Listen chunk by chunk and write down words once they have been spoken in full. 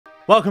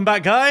Welcome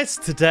back, guys.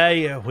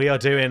 Today we are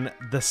doing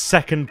the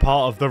second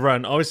part of the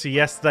run. Obviously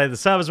yesterday the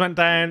servers went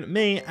down.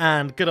 Me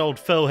and good old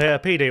Phil here,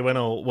 PD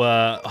Winnell,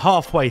 were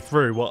halfway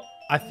through what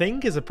I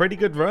think is a pretty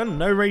good run.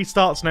 No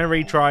restarts, no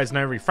retries,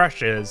 no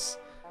refreshes,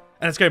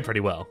 and it's going pretty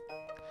well.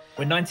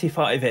 We're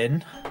 95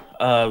 in.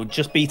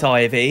 Just beat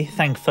Ivy.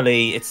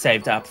 Thankfully, it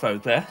saved our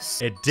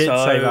progress. It did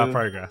save our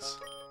progress.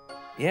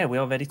 Yeah, we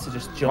are ready to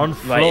just jump on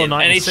floor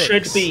 96.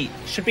 And it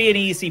should be an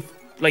easy,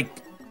 like,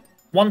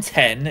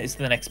 110 is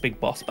the next big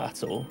boss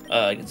battle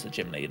against the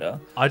gym leader.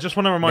 I just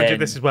want to remind you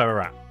this is where we're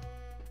at.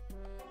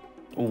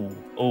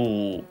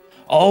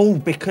 Oh,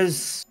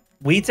 because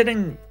we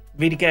didn't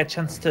really get a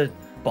chance to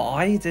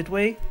buy, did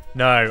we?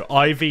 No,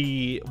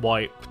 Ivy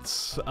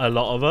wiped a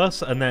lot of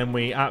us, and then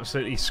we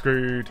absolutely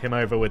screwed him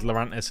over with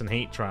Eternatus and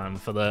Heatran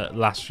for the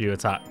last few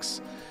attacks.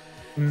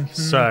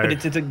 So, but it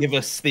didn't give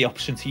us the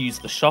option to use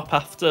the shop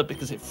after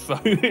because it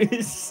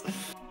froze.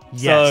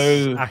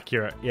 Yes,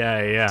 accurate.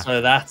 Yeah. So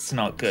that's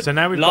not good. So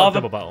now we've got a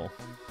double battle.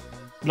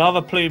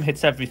 Lava Plume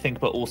hits everything,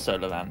 but also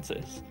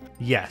Eternatus.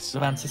 Yes.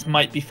 Eternatus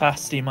might be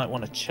fast. You might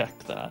want to check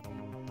that.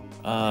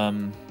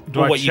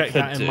 Do I check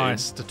that in my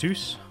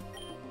status?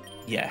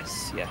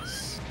 Yes.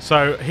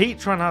 So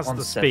Heatran has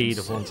the speed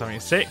of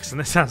 176, and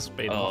this has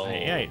speed of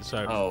 188.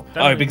 So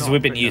because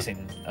we've been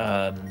using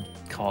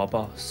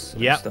Carbos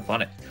and stuff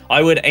on it.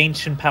 I would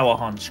Ancient Power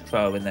Hunch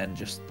Crow and then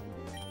just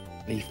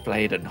Leaf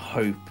Blade and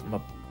hope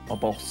my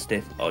boss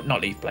stiff. Oh,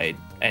 not Leaf Blade.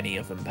 Any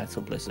of them.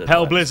 Petal Blizzard.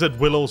 Petal Blizzard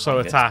will also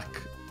attack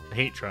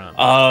Heatran.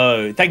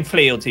 Oh,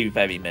 thankfully it'll do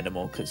very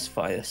minimal because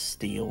Fire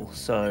Steel.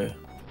 So,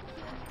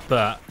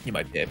 but you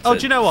might be able to. Oh,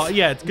 do you know what?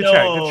 Yeah, good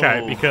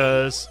shout.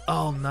 Because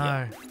no.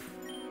 Yeah.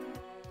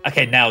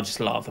 Okay, now just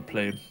Lava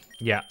Plume.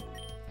 Yeah,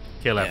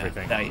 kill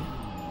everything.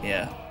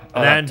 And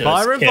then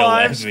buy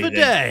revives for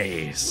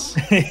days.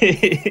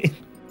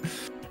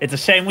 It's a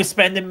shame we're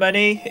spending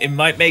money. It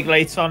might make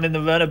later on in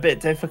the run a bit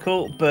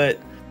difficult, but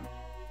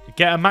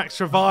get a max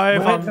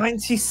revive. We're at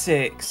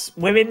 96.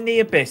 We're in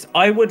the abyss.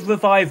 I would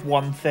revive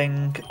one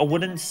thing. I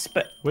wouldn't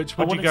spend. Which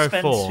would you go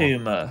for? Too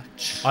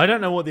much. I don't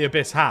know what the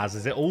abyss has.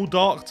 Is it all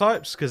dark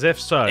types? Because if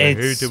so,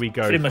 who do we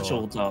go for? Pretty much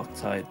all dark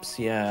types.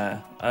 Yeah.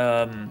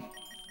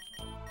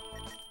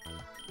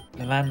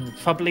 Man,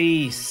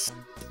 probably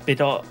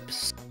Spid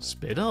Ops.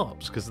 Spid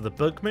Ops because of the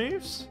bug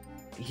moves.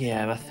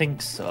 Yeah, I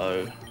think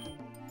so.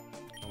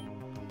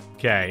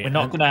 Okay, we're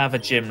not gonna have a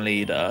gym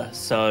leader,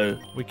 so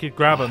we could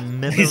grab a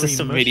misery These are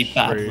some really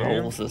bad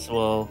rolls as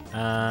well.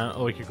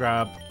 Or we could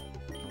grab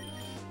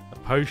a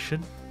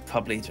potion.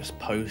 Probably just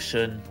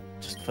potion,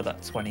 just for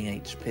that 20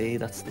 HP.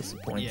 That's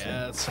disappointing.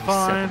 Yeah, it's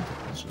fine.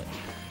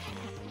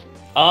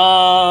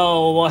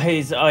 Oh, what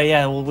is? Oh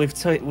yeah, well we've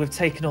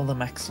taken all the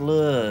max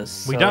lures.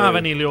 So... We don't have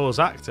any lures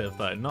active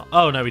though. Not.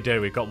 Oh no, we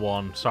do. We've got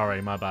one.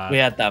 Sorry, my bad. We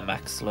had that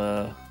max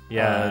lure.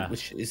 Yeah.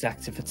 Which is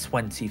active for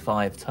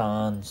 25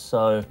 turns.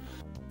 So.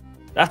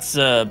 That's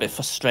a bit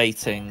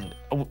frustrating.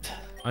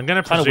 I'm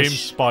going to presume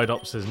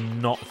Spidops is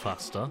not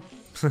faster.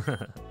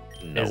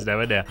 No. Is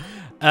nowhere near.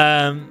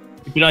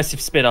 It'd be nice if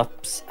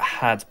Spidops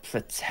had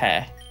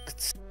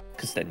Protect,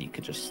 because then you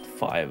could just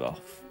fire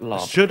off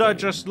Lava Should I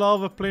just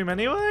Lava Plume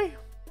anyway?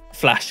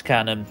 Flash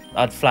Cannon.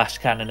 I'd Flash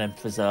Cannon and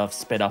preserve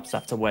Spidops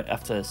after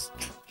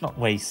not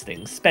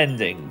wasting,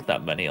 spending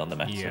that money on the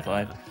max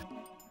revive.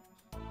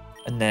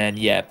 And then,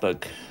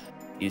 Bug.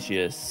 Use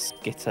your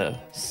Skitter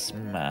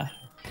Smack.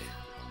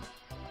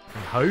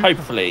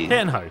 Hopefully. Hit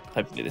and hope.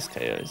 Hopefully this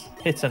KOs.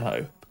 Hit and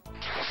hope.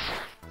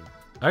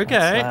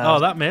 Okay. Oh,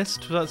 that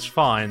missed. That's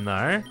fine,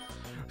 though.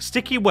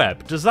 Sticky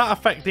Web. Does that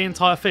affect the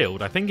entire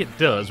field? I think it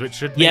does, which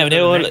should be... Yeah, but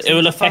it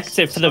will affect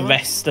it for the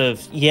rest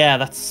of... Yeah,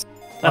 that's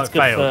good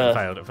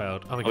It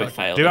failed. Oh, my God.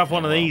 Failed. Do you have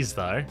one of these,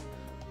 though?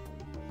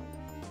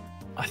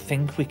 I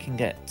think we can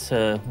get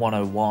to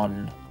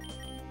 101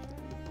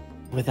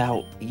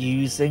 without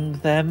using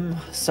them.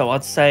 So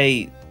I'd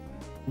say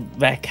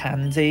Rare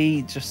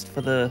Candy, just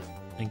for the...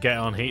 And get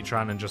on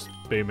Heatran and just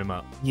boom him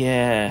up.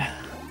 Yeah.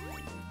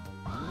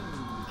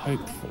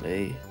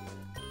 Hopefully.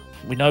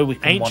 We know we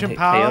can Ancient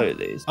Power? KO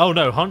these. Oh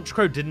no,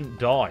 Hunchcrow didn't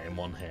die in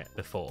one hit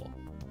before.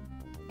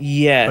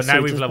 Yeah. But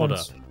now we've leveled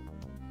up.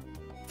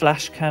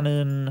 Flash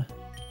Cannon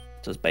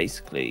does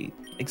basically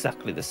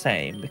exactly the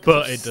same.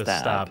 But it does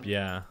stab,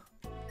 yeah.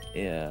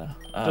 Yeah.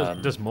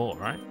 Does more,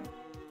 right?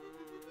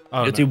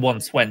 It'll do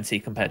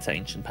 120 compared to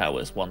Ancient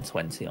Power's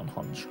 120 on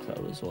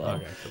Hunchcrow as well.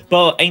 Okay, cool.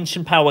 But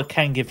Ancient Power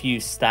can give you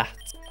stat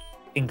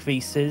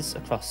increases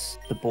across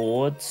the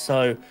board.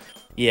 So,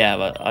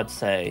 yeah, I'd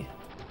say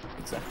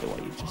exactly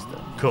what you've just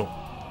done. Cool.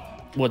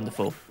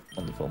 Wonderful.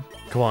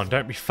 Come on,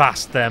 don't be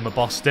fast there, my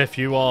boss stiff.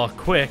 You are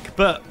quick,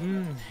 but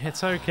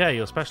it's okay.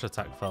 Your special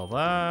attack fell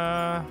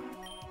there.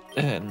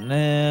 And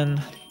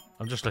then...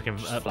 I'm just looking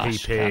at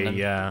Flash PP, Cannon.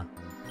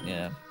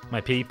 Yeah. My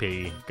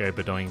PP go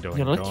badoing doing.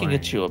 You're looking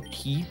at your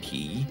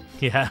PP.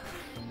 Yeah.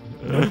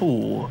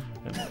 No.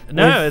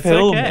 No, it's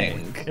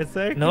filming. Okay. It's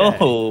okay.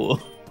 No.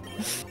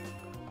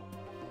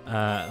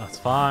 That's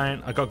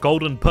fine. I got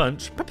Golden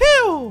Punch.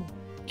 Pew!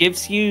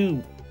 Gives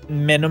you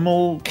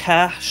minimal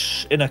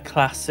cash in a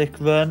classic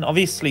run.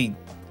 Obviously,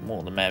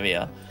 more the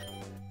merrier.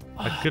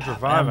 A good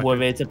revive. I'm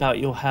worried about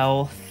your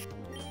health.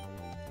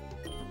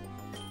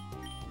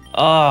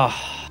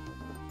 Ah,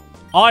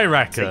 I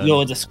reckon. at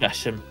your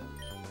discretion.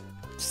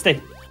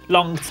 Stick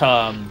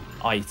long-term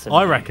item.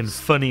 I reckon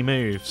funny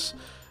moves.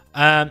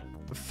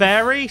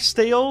 Fairy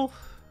Steel.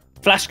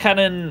 Flash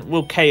Cannon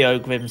will KO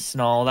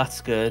Grimmsnarl, that's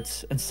good.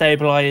 And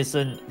Sableye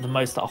isn't the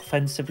most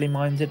offensively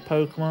minded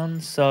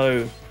Pokemon,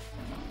 so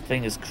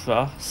fingers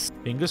crossed.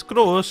 Fingers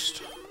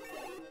crossed.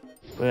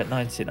 We're at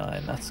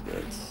 99, that's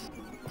good.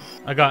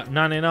 I got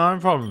 99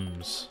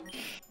 problems.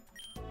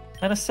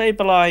 And a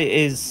Sableye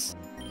is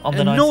on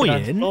the annoying.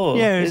 99th floor.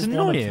 Yeah, it's Is one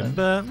of annoying,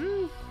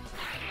 them.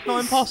 but not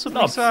impossibly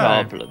Not a so.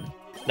 problem.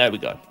 There we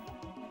go.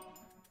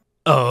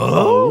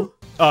 Oh,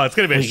 it's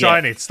going to be a We get-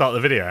 shiny to start the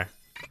video.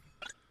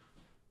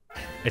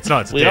 It's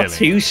not. It's a We got daily.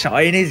 2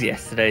 shinies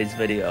yesterday's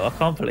video. I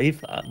can't believe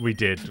that. We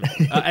did.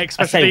 I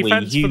Special say we,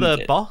 defense you for the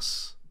did.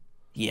 boss.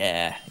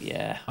 Yeah,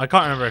 yeah. I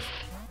can't remember if.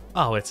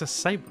 Oh, it's a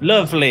saber.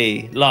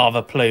 Lovely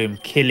lava plume.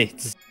 Kill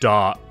it.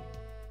 Dart.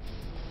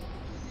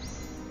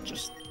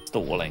 Just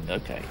stalling.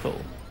 Okay,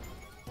 cool.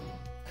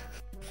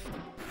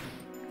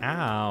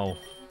 Ow.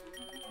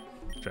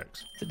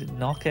 Jokes. Did it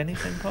knock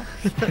anything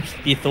off?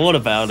 You thought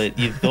about it.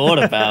 You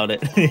thought about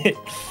it.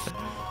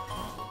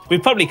 We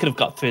probably could have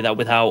got through that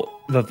without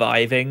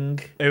reviving.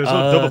 It was a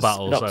double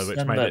battle, Spinox so which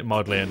then, made but- it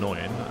mildly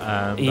annoying.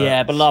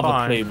 Yeah, but it's lava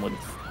fine. plume would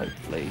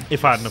hopefully.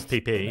 If I had enough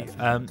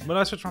PP. When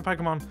I switch my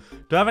Pokemon,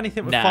 do I have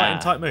anything with Nah. fighting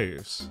type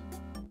moves?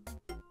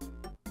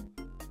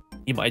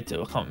 You might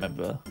do. I can't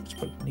remember which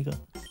Pokemon you got.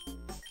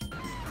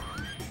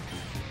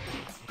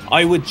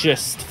 I would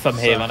just, from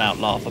here on out,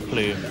 lava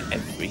plume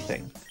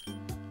everything.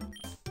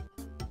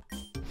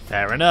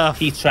 Fair enough.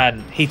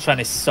 Heatran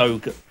is so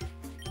good.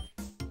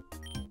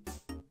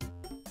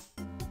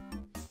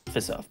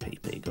 Preserve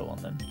PP, go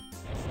on then.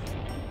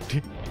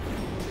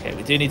 Okay,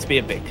 we do need to be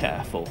a bit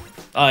careful.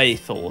 I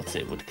thought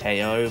it would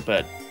KO,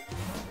 but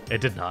It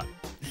did not.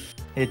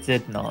 it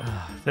did not.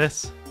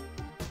 This.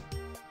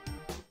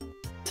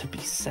 To be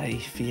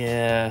safe,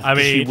 yeah. I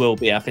 'Cause you mean, will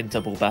be having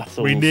double battles.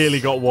 We nearly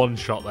got one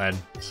shot then,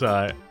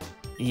 so.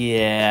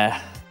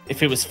 Yeah.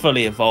 If it was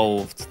fully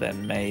evolved,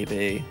 then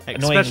maybe.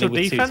 Special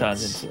with 2 defense?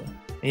 turns into it.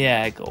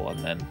 Yeah, go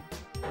on then.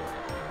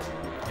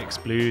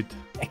 Explode.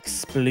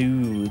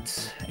 Explode.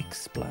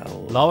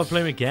 Explode. Lava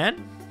Plume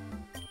again?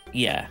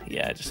 Yeah,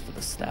 just for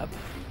the stab.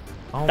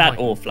 Oh That my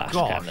or Flash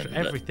gosh, Cannon.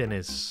 but everything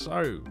is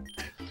so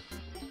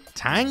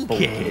tanky.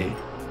 bulky.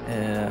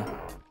 Yeah.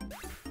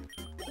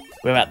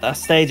 We're at that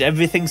stage.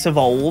 Everything's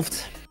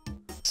evolved.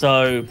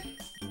 So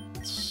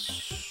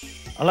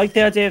I like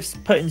the idea of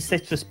putting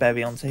Citrus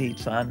Berry onto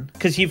Heatran.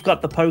 Because you've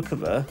got the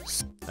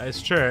Pokeverse. That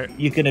is true.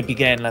 You're going to be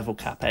getting level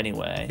cap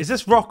anyway. Is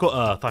this rock or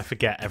earth? I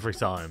forget every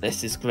time.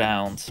 This is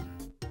ground.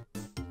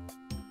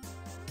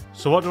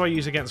 So what do I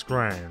use against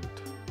ground?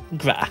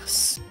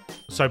 Grass.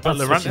 So put I'll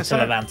switch it to Lurantis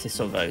out, Levantis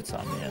or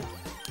Rotom,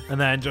 yeah. and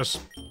then just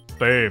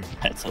boom.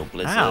 Petal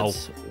Blizzard. Ow.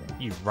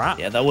 You rat.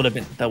 Yeah, that would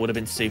have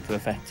been super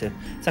effective.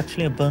 It's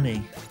actually a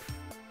bunny.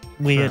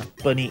 Weird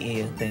bunny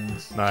ear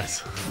things. Nice.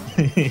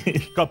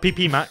 Got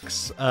PP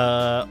Max,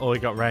 or we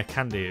got rare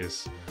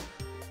candies.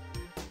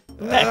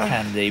 Rare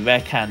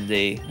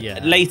candy. Yeah.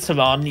 Later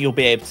on, you'll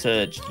be able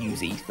to just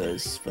use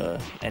ethers for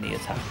any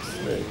attacks.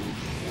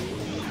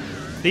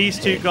 These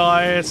 2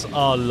 guys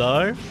are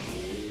low.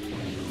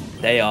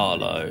 They are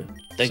low.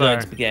 They're So- going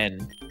to be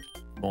getting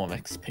more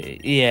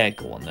XP. Yeah,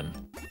 go on them.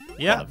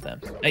 Yeah. One of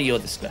them. At your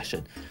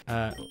discretion.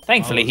 Uh,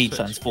 Thankfully, I'll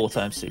Heatran's switch. 4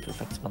 times super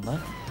effective on that.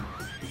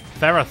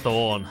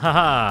 Ferrothorn.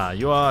 Haha,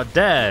 you are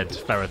dead,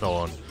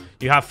 Ferrothorn.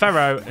 You have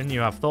Ferro and you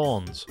have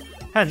Thorns.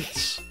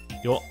 Hence,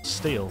 your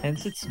Steel.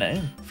 Hence its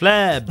name.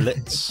 Flare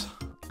Blitz.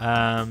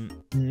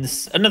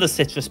 Another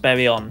Citrus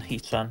Berry on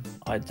Heatran,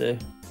 I'd do.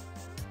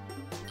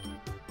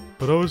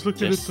 But I was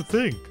looking Just- at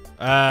the thing.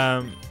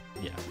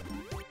 Yeah.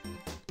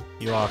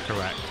 You are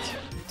correct.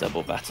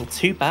 Double battle.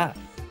 Too bad.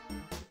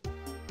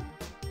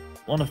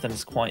 One of them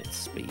is quite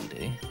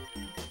speedy.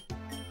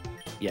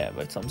 Yeah,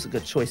 Rotom's a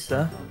good choice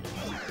there.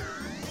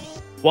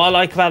 What I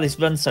like about this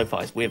run so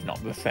far is we have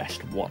not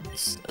refreshed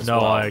once. As No,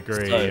 well. I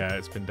agree. So, Yeah,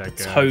 it's been dead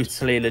good.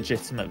 totally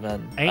legitimate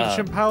run.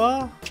 Ancient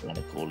Power? If you want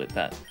to call it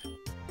that.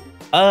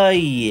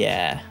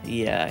 Yeah.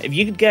 If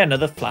you could get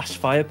another Flash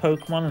Fire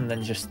Pokemon and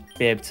then just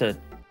be able to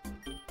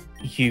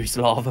use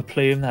Lava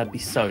Plume, that'd be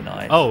so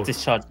nice. Oh.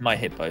 Discharge might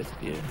hit both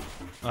of you.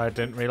 I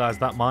didn't realise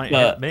that might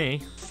But- hit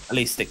me. At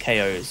least it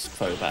KOs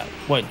Crobat.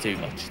 Won't do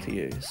much to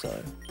you,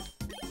 so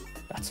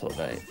that's all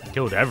right.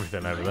 Killed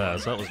everything over there,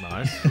 so that was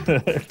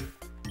nice.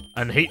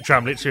 And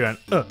Heatran literally went,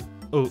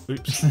 oh,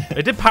 oops.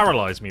 It did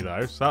paralyse me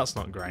though, so that's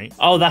not great.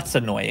 Oh, that's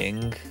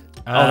annoying.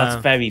 That's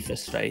very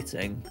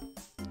frustrating.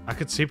 I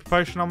could Super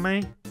Potion on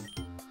me.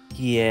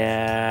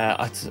 Yeah,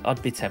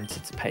 I'd be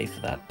tempted to pay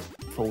for that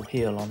full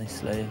heal,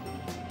 honestly.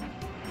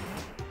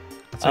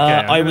 That's okay.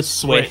 I'm I gonna would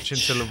switch.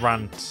 into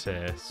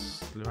Lurantis.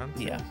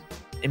 Yeah,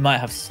 it might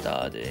have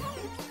Stardew.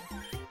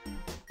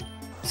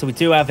 So we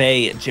do have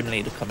a gym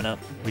leader coming up.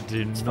 We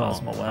do As far not as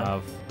I'm aware.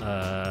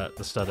 have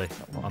the study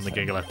one on the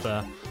second. Gigalith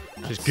there.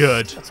 Which is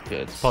good. That's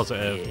good.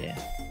 Positive. Yeah.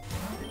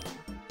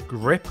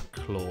 Grip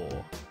Claw.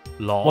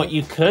 Lol. What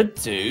you could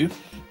do,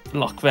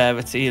 lock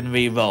rarity and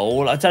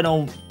re-roll. I don't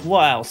know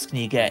what else can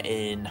you get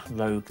in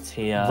Rogue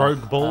tier.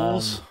 Rogue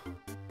Balls.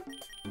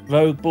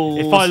 Rogue Balls.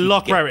 If I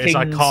lock rarities,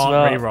 I pings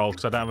can't re-roll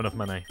because I don't have enough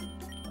money.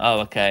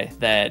 Oh, okay.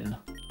 Then,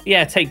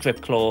 yeah, take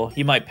Grip Claw.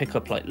 You might pick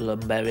up like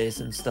Lumberries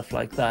and stuff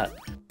like that.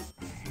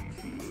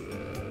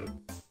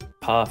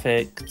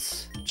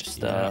 Perfect.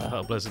 Just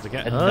Blizzard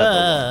again.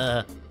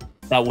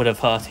 That would have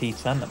hurt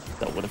Heatran.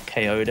 That would have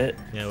KO'd it.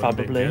 Yeah, it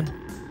probably.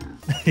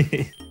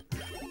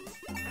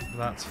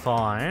 That's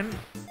fine.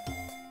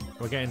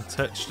 We're getting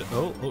touched.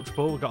 Oh, Ultra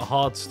Ball. We've got a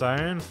Hard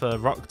Stone for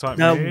rock type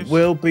moves.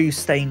 Will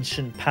boost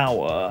Ancient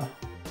Power.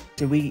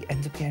 Do we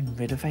end up getting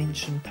rid of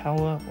Ancient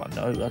Power? Well,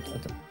 no, I don't.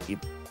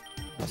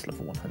 That's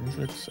level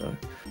 100, so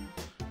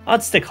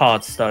I'd stick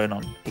Hard Stone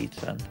on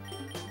Heatran.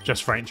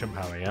 Just for Ancient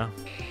Power, yeah.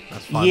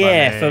 That's fine.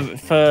 Yeah,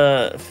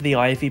 for the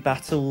Ivy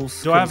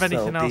battles. Do I have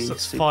anything else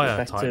that's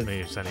fire type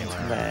moves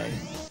anywhere? Ray.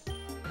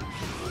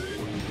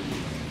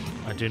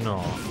 I do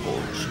not.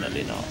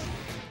 Unfortunately not.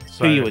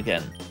 So, Who are you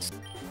against?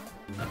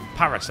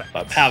 Parasect.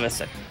 Oh,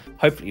 Parasect.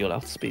 Hopefully you'll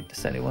outspeed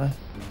this anyway.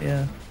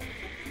 Yeah.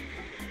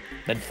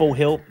 Then full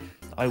heal,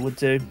 I would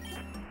do.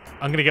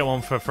 I'm going to get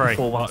one for free.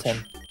 Full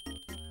 110.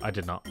 I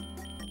did not.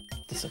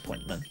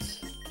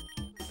 Disappointment.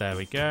 There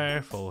we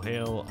go. Full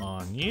heal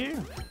on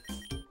you.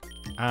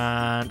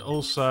 And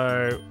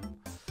also...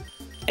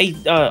 I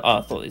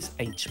thought it was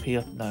HP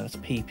up. No, it's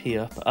PP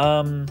up.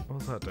 What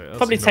does that do? That's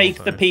Probably take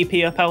normal, the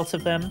PP up out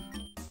of them.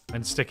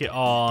 And stick it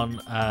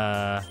on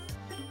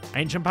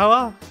Ancient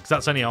Power? Because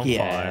that's only on 5.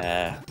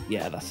 Yeah,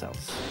 that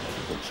sounds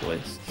like a good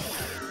choice.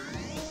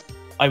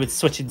 I would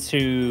switch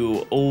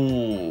into...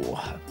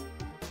 Oh...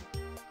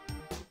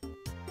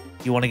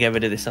 You want to get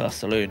rid of this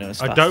Ursaluna as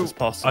fast as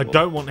possible. I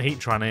don't want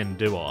Heatran in,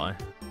 do I?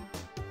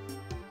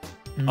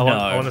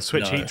 I want to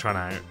switch Heatran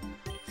out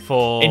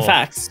for... In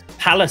fact,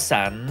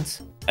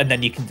 Palisand, and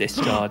then you can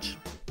discharge.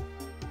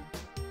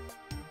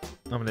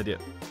 I'm an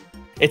idiot.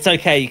 It's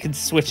okay, you can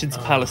switch into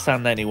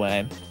Palisand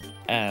anyway,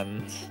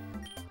 and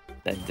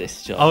then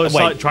discharge. I was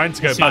like trying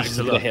to go back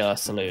to look. Hit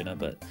Ursaluna,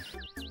 but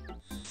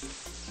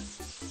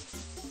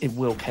it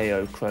will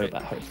KO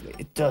Crobat, hopefully.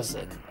 It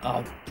doesn't.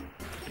 Oh,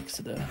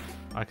 Pixida.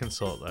 I can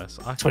sort this.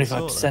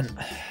 25%.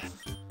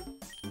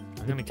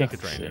 I'm going to Giga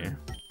Drain you.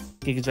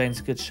 Giga Drain's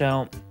a good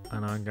shout.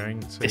 And I'm going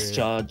to...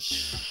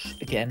 Discharge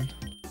again.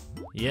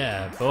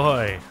 Yeah,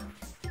 boy.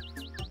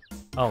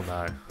 Oh,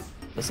 no.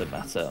 Doesn't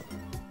matter.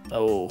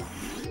 Oh.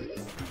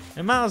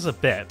 It matters a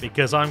bit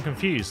because I'm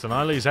confused and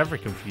I lose every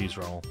confused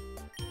roll.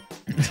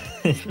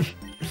 You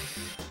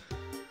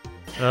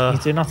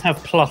do not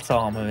have plot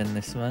armor in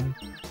this one.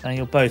 Now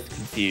you're both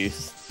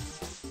confused.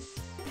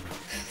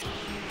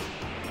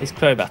 His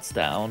Crobat's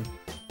down,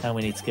 and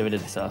we need to get rid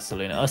of this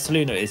Ursaluna.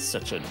 Ursaluna is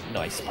such a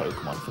nice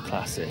Pokemon for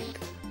Classic.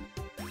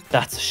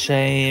 That's a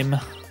shame.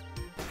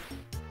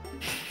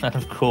 And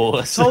of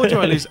course... I told you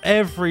I lose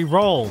every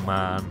roll,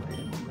 man.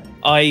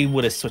 I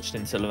would have switched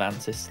into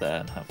Levantis there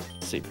and have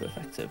super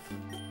effective.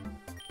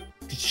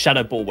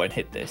 Shadow Ball won't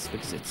hit this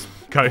because it's...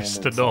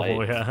 Ghost to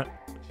normal, yeah.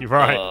 You're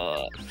right.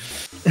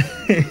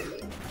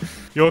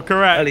 You're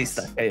correct. At least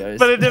that KOs.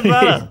 But it didn't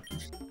matter.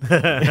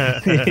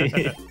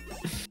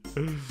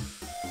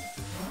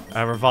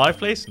 Revive,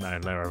 please? No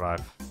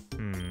revive.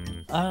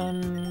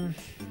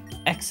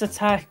 X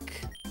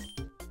attack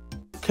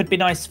could be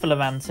nice for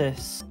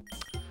Levantis.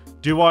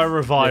 Do I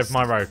revive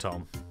my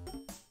Rotom?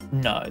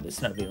 No,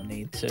 there's no real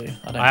need to.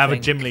 I have a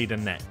gym leader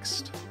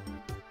next.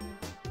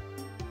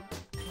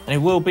 And it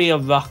will be a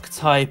rock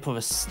type or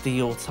a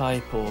steel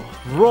type or...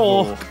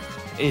 Rock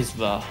is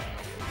rock.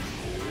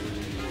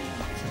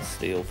 And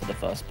steel for the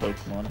first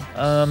Pokemon.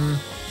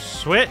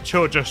 Switch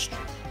or just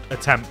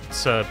attempt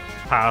to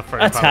power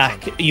through?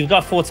 Attack. You've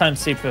got 4 times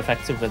super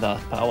effective with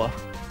Earth Power.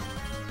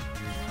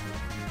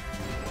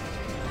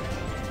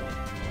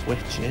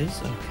 Switches,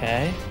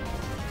 okay.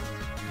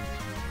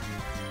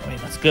 I mean,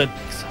 that's good.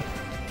 It's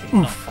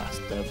not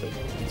faster, but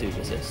you do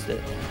resist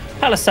it.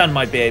 Palisand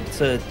might be able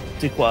to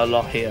do quite a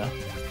lot here.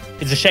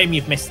 It's a shame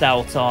you've missed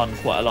out on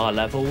quite a lot of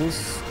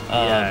levels.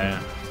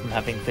 From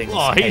having things.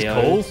 Oh, he's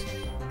cool.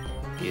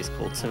 He is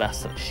called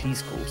Terrestrial.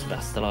 She's called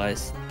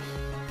Terrestrialized.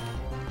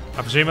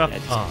 I presume that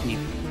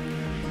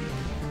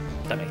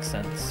makes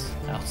sense.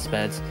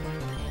 Outsped.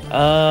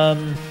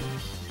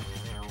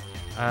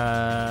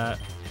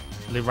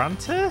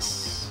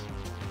 Lurantis?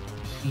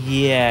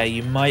 Yeah,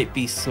 you might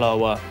be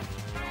slower,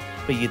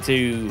 but you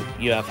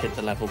have hit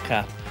the level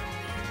cap.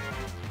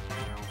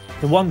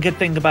 The one good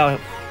thing about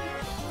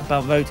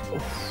Rotom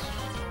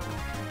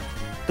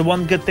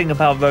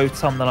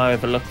that I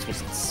overlooked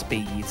was its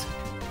speed.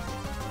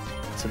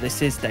 So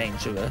this is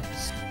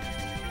dangerous.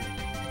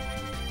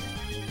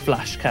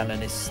 Flash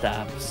Cannon is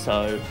stab,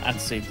 and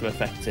super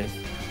effective.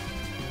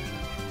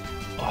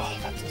 Oh,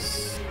 that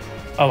is...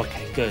 Oh,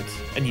 okay, good.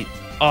 And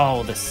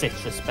the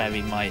Citrus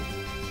Berry might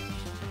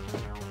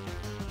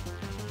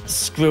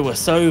screw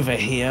us over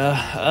here.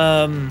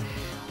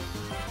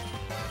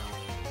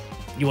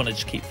 You want to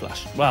just keep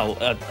Flash. Well,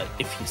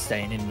 if you're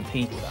staying in with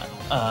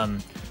Heatran.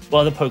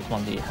 What other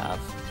Pokemon do you have?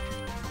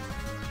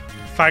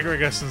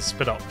 Fagrigus and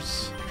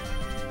Spidops.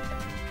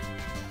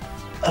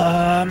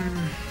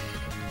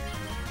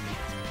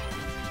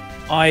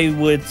 I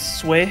would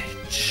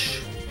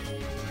switch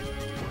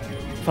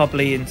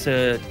probably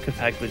into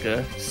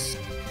Fagrigus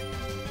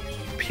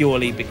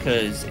purely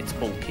because it's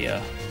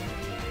bulkier.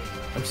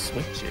 Oh,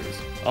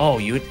 switches. Oh,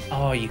 you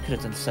could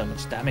have done so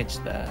much damage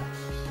there.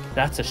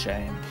 That's a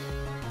shame.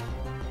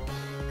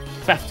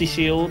 Crafty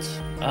Shield.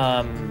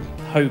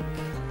 Hope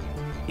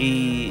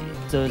he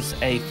does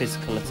a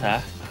physical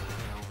attack.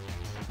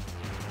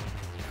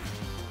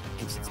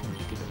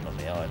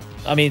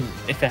 I mean,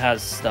 if it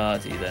has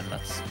Stardy, then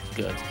that's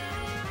good.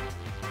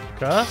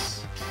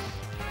 Curse?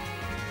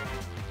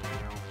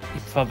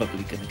 You're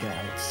probably going to get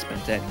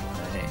outspent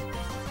anyway.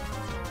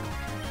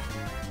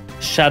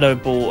 Shadow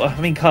Ball. I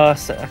mean,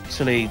 Curse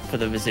actually for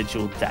the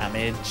residual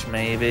damage,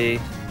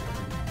 maybe.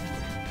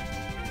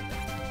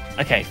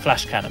 Okay,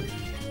 Flash Cannon.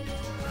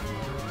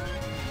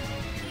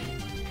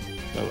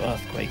 Oh,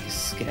 Earthquake is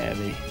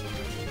scary.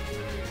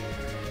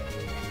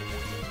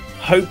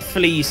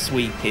 Hopefully you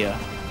sweep here.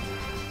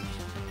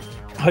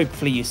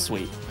 Hopefully you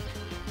sweep.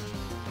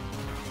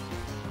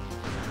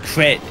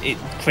 Crit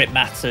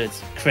mattered.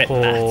 Crit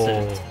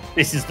mattered.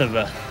 This is the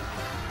run.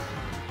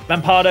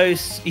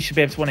 Rampardos, you should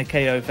be able to 1-hit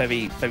KO.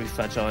 Very, very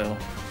fragile.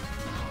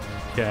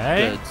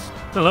 Okay. Good.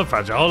 I love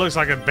fragile. Looks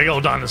like a big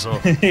old dinosaur.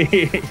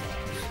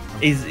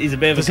 he's a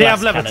bit of Does a he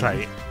have glass levitate?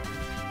 cannon.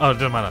 Oh, it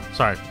doesn't matter.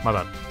 Sorry, my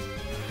bad.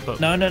 But...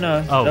 No.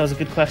 Oh. That was a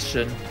good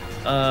question.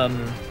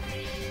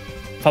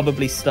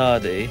 Probably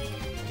Stardy.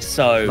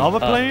 So Lava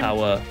Plane?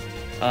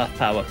 Earth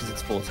Power, because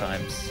it's 4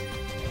 times.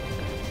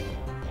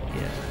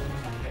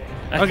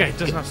 Yeah. Okay,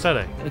 doesn't have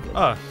steady. Okay.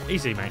 Oh,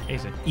 easy, mate,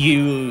 easy.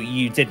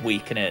 You did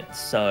weaken it,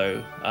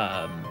 so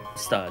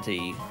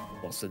Stardy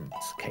wasn't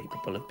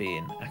capable of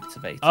being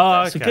activated.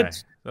 Oh, there. So okay.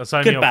 That's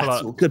only good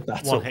battle. Good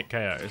battle. 1-hit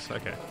KOs.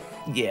 Okay.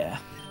 Yeah.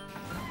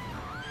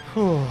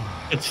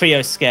 The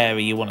trio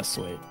scary. You want to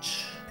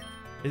switch.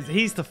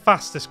 He's the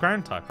fastest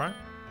ground type, right?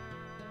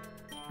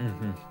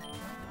 Mm-hmm.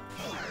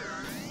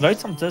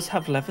 Rotom does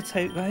have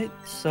levitate, right?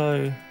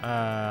 So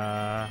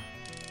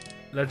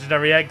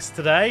legendary eggs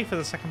today for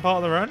the second part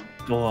of the run.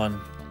 Go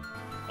on.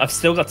 I've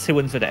still got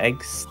 200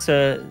 eggs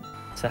to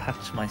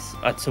hatch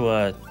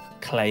to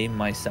claim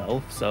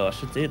myself, so I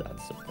should do that at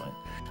some point.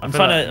 I'm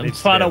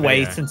trying to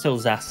wait until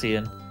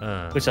Zacian,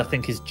 which I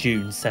think is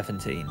June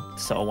 17th.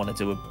 So I want to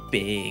do a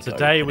big.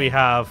 Today we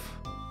have.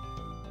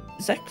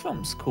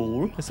 Zekrom's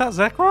cool. Is that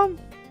Zekrom?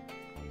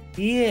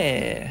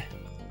 Yeah.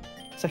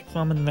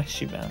 Zekrom and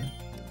Reshiram.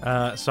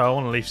 So I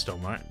want a Leaf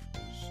Storm, right?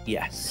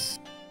 Yes.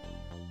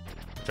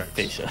 Jokes.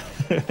 Fisher.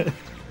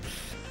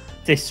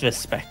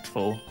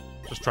 Disrespectful.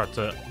 Just tried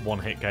to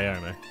 1-hit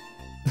KO me.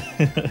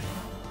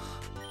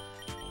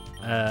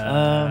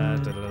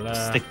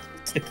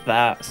 Stick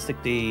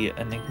the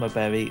Enigma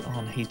Berry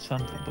on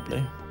Heatran,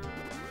 probably.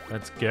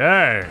 Let's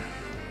go.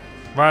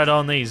 Right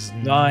on these.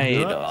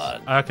 Right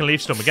on. I can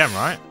Leaf Storm again,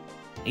 right?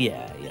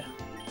 Yeah.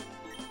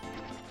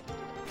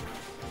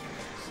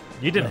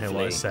 You didn't hear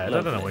what I said.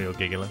 I don't know why you're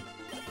giggling.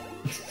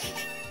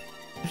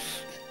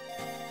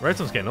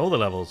 Rotom's getting all the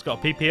levels. Got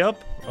a PP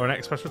up or an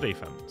X special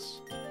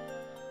defense?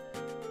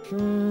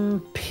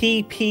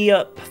 PP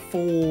up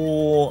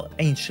for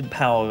Ancient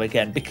Power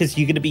again, because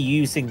you're going to be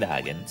using that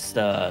against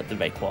the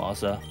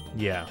Rayquaza.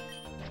 Yeah.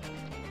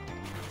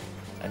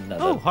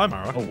 Another... Oh, hi,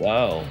 Mara. Oh,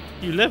 wow.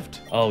 You lived.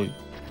 Oh,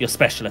 your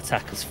special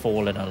attack has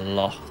fallen a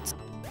lot.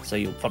 So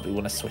you'll probably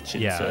want to switch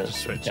into... Yeah,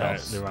 just switch out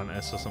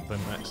Eternatus or something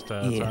next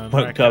turn.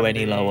 Won't go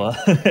any lower.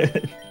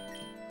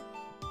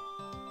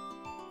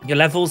 Your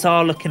levels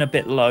are looking a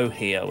bit low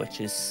here, which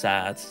is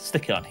sad.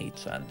 Stick it on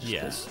Heatran.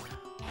 Yeah.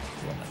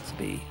 You want that to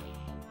be...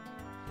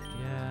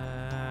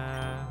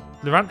 Yeah.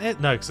 Lurantis?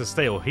 No, because it's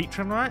still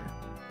Heatran, right?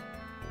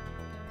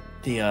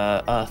 The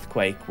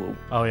Earthquake will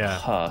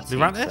hurt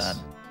Lurantis?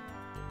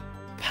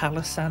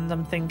 Palisand,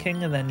 I'm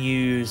thinking, and then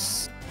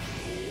use...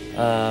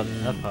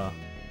 Earth Power.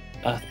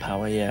 Earth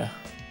Power, yeah.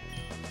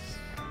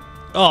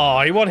 Oh,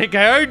 he 1-hit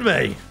KO'd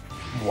me!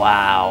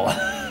 Wow.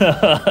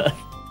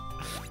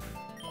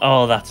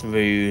 Oh, that's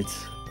rude.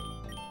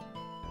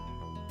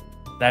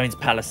 That means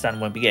Palisand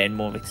won't be getting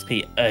more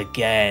XP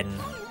again.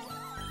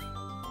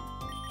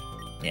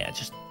 Yeah,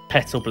 just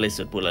Petal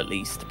Blizzard will at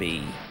least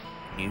be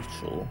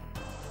neutral.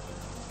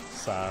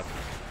 Sad.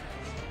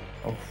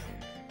 Oh.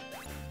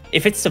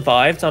 If it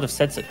survived, I'd have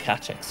said to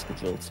catch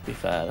Excadrill, to be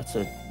fair. That's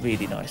a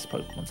really nice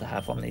Pokemon to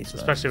have on these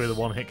Especially runs. with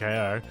a 1-hit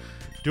KO.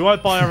 Do I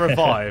buy a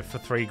revive for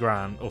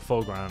 $3,000 or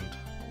 $4,000?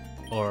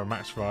 Or a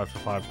max revive for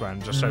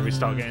 $5,000 just so we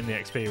start getting the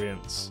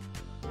experience?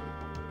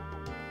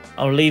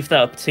 I'll leave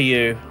that up to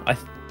you.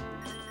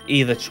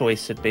 Either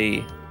choice would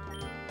be...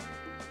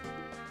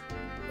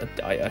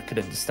 I could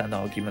understand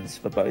arguments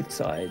for both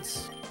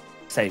sides.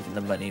 Saving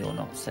the money or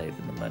not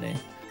saving the money.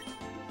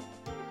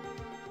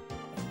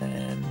 And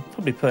then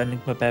probably put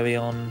Enigma Berry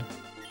on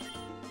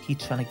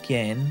Heatran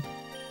again.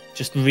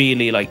 Just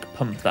really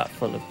pump that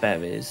full of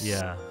berries.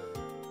 Yeah.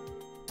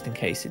 just in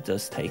case it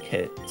does take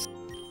hits.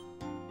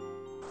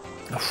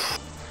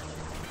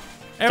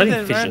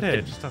 Everything around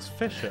here just has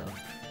Fissure.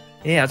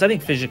 Yeah, I don't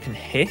think Fissure can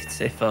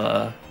hit if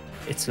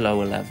it's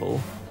lower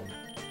level.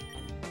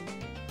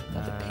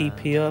 Another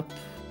PP up.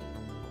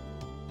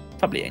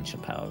 Probably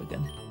Ancient Power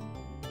again.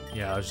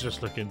 Yeah, I was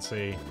just looking to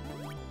see.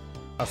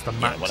 That's the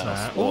max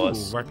there. Ooh,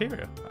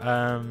 Rhyperior.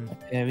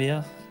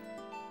 Area.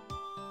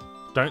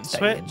 Don't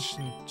switch.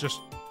 Just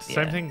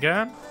same thing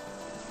again.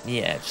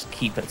 Yeah, just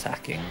keep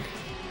attacking.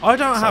 I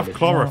don't have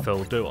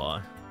Chlorophyll, do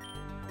I?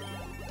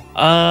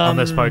 On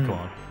this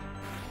Pokemon.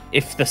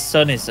 If the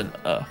sun isn't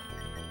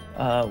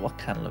what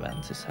can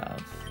Levantis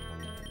have?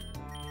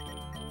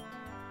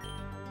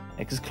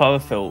 Because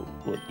Chlorophyll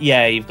would...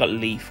 Yeah, you've got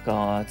Leaf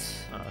Guard.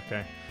 Oh,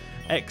 okay.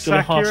 X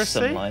Accuracy?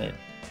 Sunlight.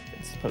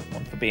 It's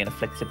Pokemon for being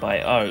afflicted by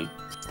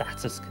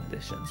status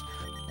conditions.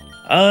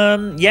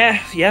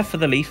 Yeah, for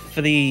the leaf,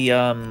 for the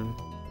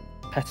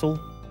petal.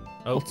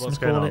 Oh, what's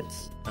going on?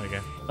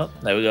 Okay. Oh,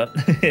 there we go.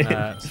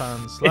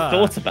 Sounds like... It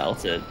thought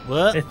about it.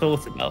 What? It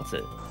thought about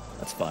it.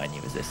 That's fine,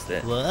 you resist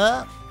it.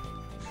 What?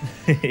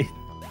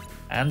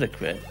 And a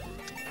crit.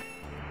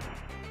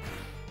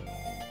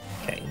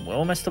 Okay, we're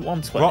almost at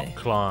 120. Rock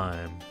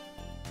Climb.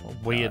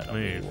 Weird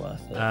move.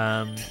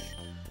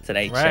 It's an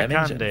HM Rare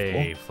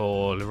Candy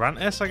for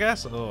Lurantis, I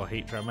guess, or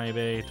Heatran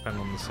maybe,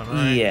 depending on the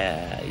sunrise.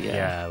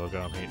 Yeah, we'll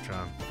go on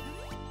Heatran.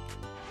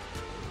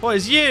 What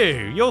is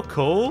you? You're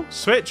cool.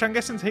 Switch, I'm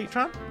guessing, to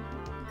Heatran?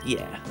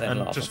 Yeah.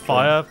 And just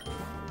fire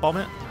bomb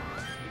it?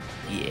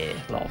 Yeah,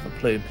 Lava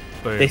Plume.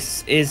 Boom.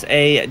 This is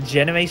a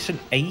Generation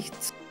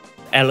 8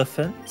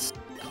 Elephant.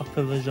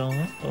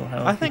 Copperajah, or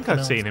how I think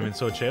I've seen him in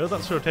Sword Shield.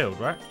 That's Sword Shield,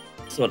 right?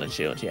 Sword and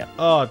Shield, yeah.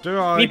 Oh, do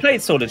I? You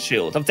played Sword and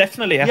Shield. I've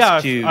definitely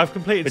asked you. Yeah, I've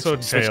completed Sword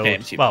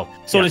and Shield. Well,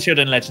 Sword and Shield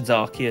and Legends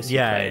Arceus.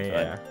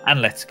 Yeah.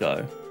 And Let's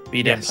Go. But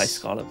you didn't play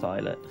Scarlet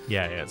Violet.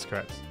 Yeah, that's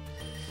correct.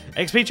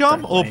 XP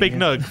Charm or Big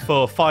Nug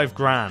for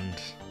 $5,000?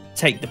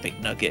 Take the Big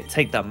Nugget.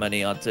 Take that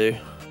money, I'd do.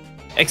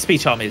 XP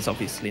Charm is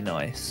obviously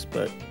nice,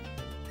 but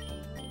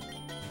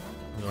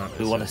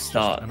we want to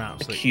start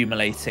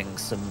accumulating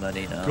some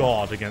money now.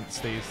 God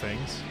against these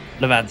things.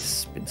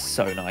 Levant's been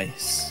so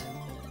nice.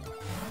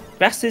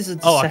 Best is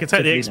I can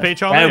take the XP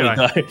Charm. There we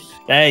go.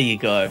 There you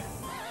go.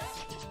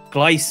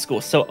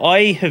 Gliscor. So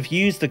I have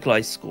used the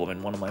Gliscor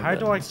in one of my How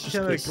do I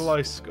kill a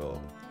Gliscor?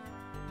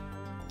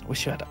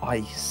 Wish you had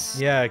ice.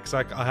 Yeah, because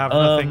I have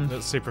nothing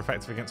that's super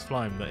effective against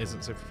Flame that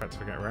isn't super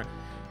effective against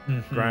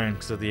ground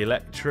because of the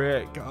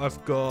electric.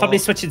 I've got... Probably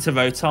switching to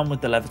Rotom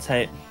with the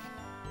Levitate.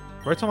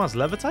 Rotom has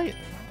Levitate?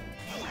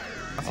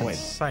 That's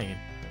insane.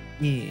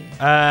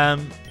 Yeah.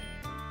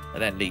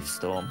 And then Leaf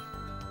Storm.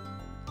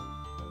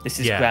 This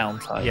is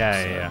ground type.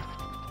 Yeah.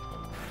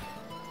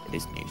 It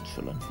is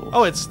neutral, unfortunately.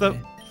 Oh, it's the...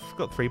 I've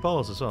got 3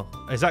 balls as well.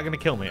 Is that going to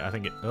kill me? I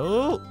think it...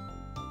 Oh!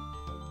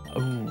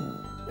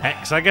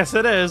 Hex, I guess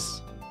it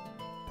is.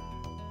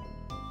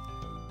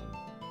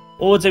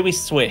 Or do we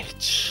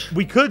switch?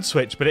 We could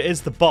switch, but it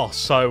is the boss,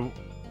 so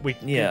we...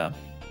 Yeah.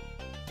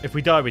 If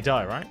we die, we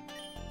die, right?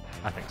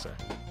 I think so.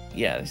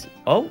 Yeah.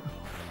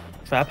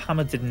 Crab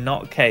Hammer did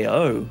not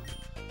KO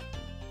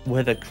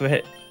with a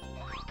crit.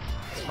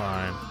 It's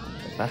fine.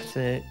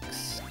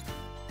 Acrobatics.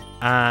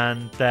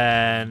 And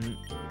then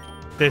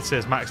this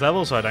is max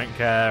level, so I don't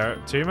care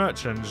too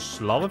much, and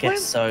just Lava Flame? I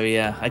guess so,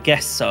 yeah. I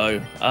guess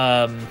so.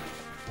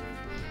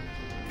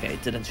 Okay,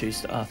 didn't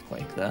choose the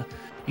Earthquake there.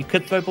 You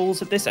could throw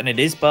balls at this, and it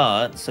is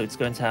burnt, so it's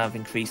going to have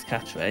increased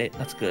catch rate.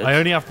 That's good. I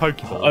only have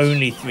Pokeballs.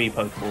 Only 3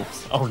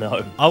 Pokeballs. Oh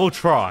no. I will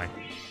try.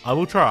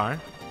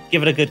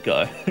 Give it a good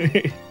go.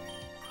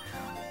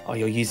 Oh,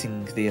 you're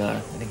using the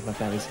Enigma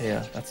Berries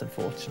here. That's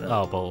unfortunate.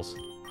 Oh, balls.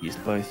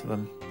 Used both of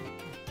them.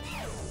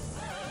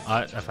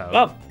 I failed.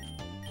 Well,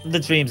 the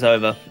dream's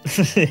over.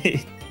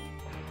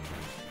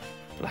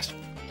 Flash.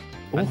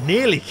 That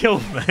nearly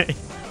killed me.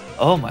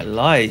 Oh, my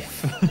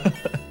life.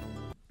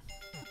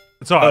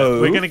 It's alright.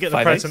 We're going to get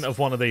the present of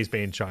one of these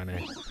being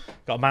shiny.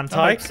 Got a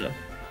Mantike.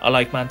 I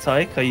like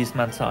Mantike. I used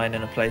Mantine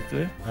in a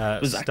playthrough.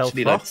 It was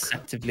actually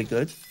deceptively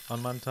good.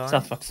 On Mantine.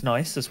 Stealthrock's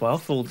nice as well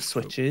for all the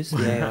switches.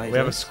 Yeah, we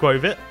have a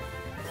Squovit.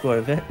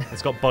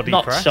 It's got body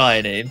not press.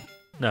 Shiny.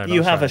 No,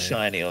 you have a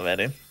shiny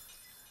already.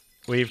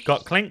 We've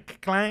got Clink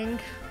Clang.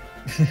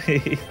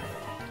 With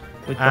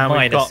the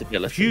minus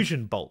ability.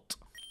 Fusion Bolt.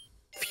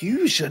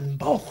 Fusion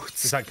Bolt.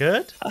 Is that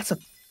good? That's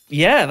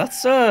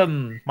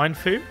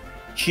Mindfu.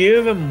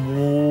 Kyurem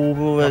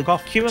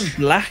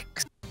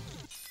Black.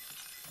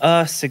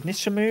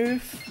 Signature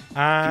move.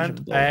 And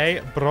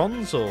a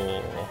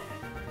Bronzor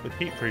with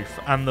heat proof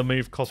and the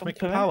move Cosmic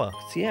Power.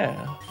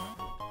 Yeah.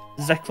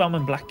 Zekrom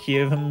and Black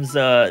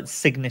Kyurem's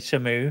signature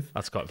move.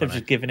 That's quite They've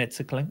funny. just given it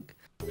to Clink.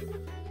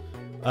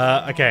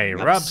 Okay,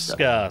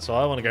 Rabsca. So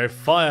I want to go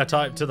fire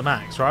type to the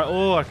max, right?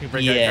 Or I can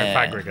bring out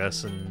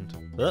Fagrigus and...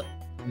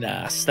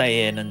 Nah,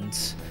 stay in and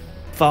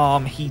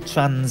farm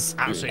Heatrans.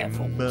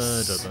 Absolutely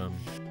murder them.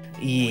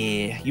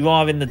 Yeah, you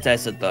are in the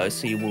desert though,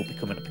 so you will be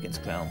coming up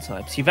against ground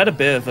types. You've had a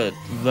bit of a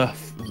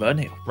rough run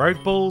here.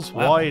 Rogue Balls,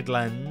 Wide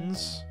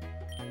Lens.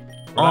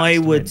 I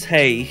would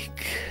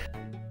take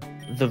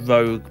the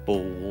Rogue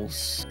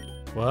balls.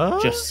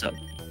 What?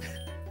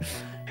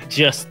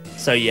 Just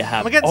so you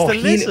have. I'm against the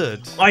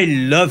lizard. I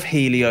love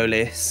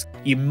Heliolisk.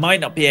 You might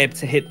not be able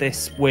to hit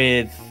this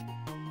with.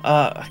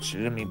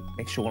 Actually, let me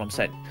make sure what I'm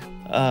saying.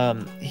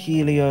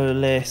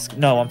 Heliolisk.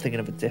 No, I'm thinking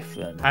of a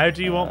different. How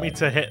do you want me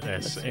to hit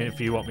this if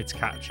you want me to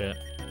catch it?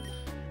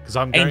 Because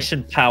I'm going...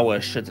 Ancient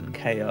Power shouldn't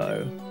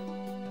KO.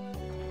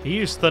 He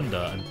used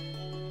Thunder and...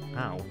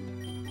 Ow.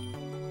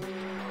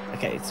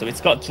 Okay, so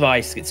it's got Dry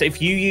Skin. So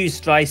if you use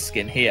Dry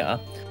Skin here,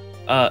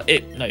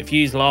 if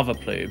you use Lava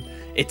Plume,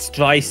 its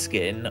Dry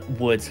Skin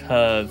would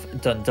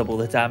have done double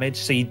the damage.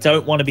 So you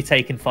don't want to be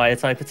taking Fire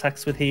type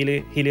attacks with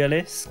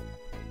Heliolisk.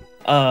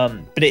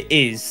 But it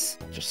is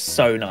just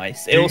so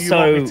nice. It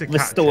also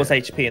restores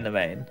HP in the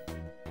rain.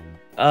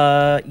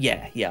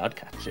 Yeah, I'd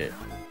catch it.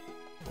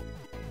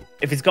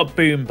 If it's got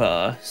Boom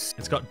Burst.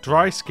 It's got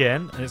Dry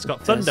Skin, and it's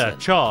got Thunder,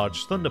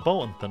 Charge,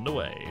 Thunderbolt, and Thunder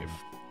Wave.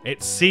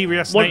 It's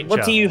serious nature.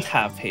 What do you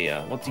have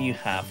here? What do you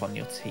have on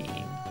your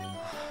team?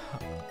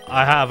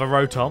 I have a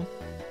Rotom.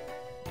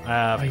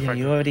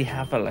 You already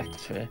have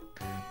Electric.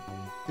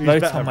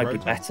 Rotom might be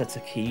better to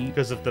keep.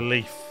 Because of the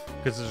Leaf.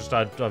 Because of just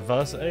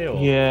diversity? Or...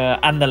 Yeah,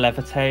 and the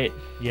Levitate.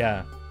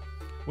 Yeah.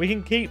 We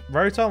can keep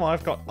Rotom.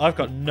 I've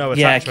got no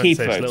attachment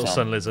to this little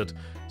Sun Lizard.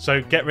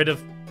 So get rid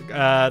of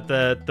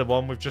the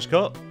one we've just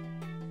got.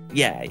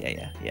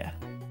 Yeah.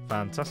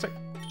 Fantastic.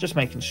 Just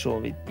making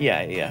sure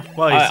yeah.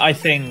 Well, I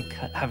think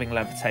having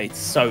Levitate's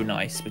so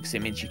nice because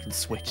it means you can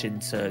switch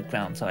into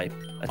ground type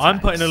attacks. I'm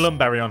putting a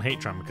Lumberry on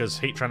Heatran because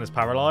Heatran is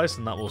paralyzed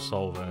and that will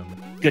solve him.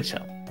 Good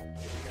shot.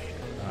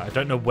 I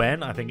don't know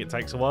when. I think it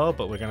takes a while,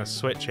 but we're going to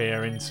switch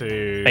here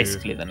into...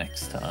 Basically the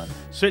next turn.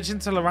 Switch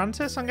into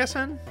Lurantis, I'm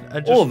guessing?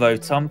 Or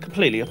Rotom,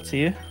 completely up to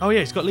you. Oh, yeah,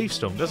 he's got Leaf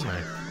Storm, doesn't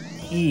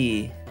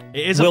he? Yeah.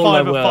 It is a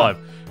 5/5.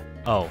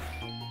 Oh.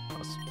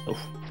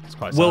 That's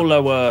quite sad. We'll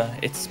lower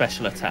its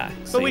special attack.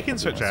 But we can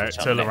switch out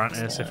to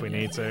Lurantis if we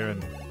need to.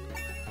 And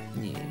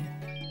yeah.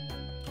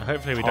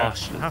 Hopefully we don't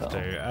have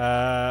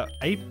to.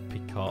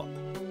 Apricot.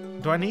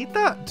 Do I need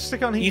that? Just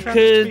stick it on Heatran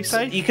to be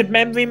safe? You could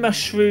Memory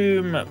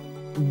Mushroom...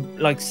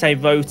 like say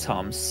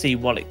Rotom, see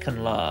what it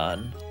can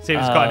learn. See if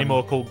it's got any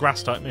more cool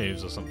grass type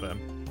moves or something.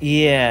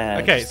 Yeah.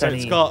 Okay, so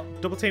it's got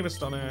Double Team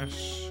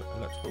Astonish,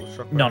 Electrical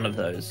Shock. None of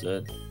those.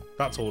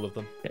 That's all of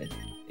them. Okay.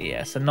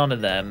 Yeah, so none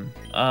of them.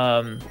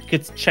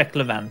 Could check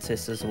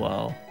Levantis as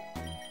well.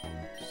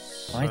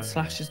 Night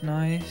Slash is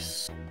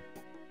nice.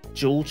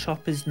 Jewel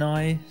Chop is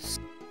nice.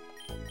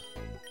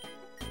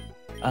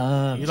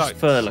 You like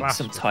for like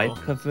some type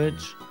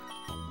coverage.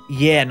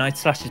 Yeah, Night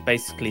Slash is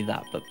basically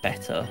that, but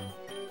better.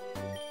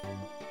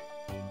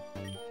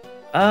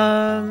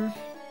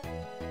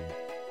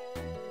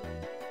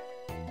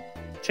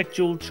 Check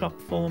Jewel Chop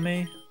for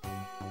me.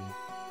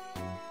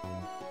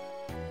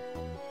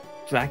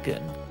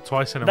 Dragon.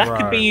 Twice in a row. That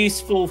could be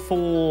useful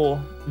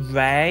for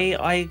Ray,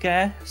 I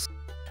guess.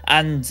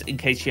 And in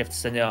case you have to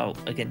send it out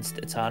against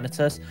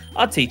Eternatus,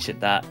 I'll teach it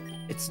that.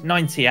 It's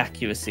 90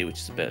 accuracy, which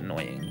is a bit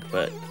annoying,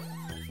 but...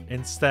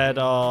 Instead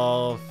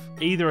of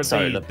either of these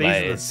are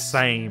the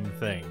same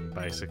thing,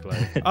 basically.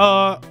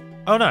 Oh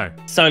no.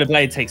 Solar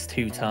Blade takes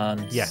 2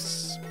 turns.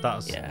 Yes,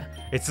 that's... Yeah.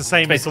 It's the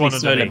same as the one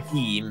underneath. Solar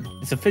Beam.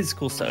 It's a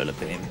physical Solar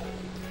Beam.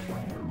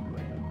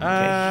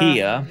 Okay,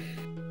 here...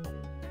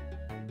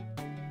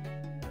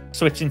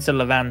 Switch into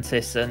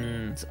Levantis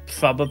and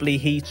probably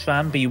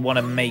Heatran, but you want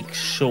to make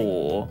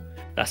sure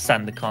that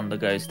Sandaconda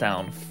goes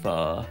down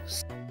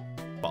first.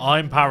 But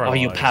I'm paralyzed. Oh,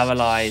 you're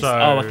paralyzed. So...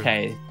 Oh,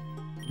 okay.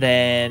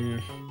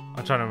 Then...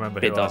 I'm trying to remember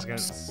who I was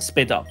against.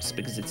 Spid-Ups,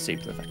 because it's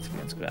super effective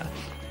against grass.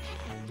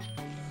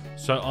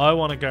 So I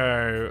want to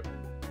go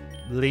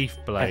Leaf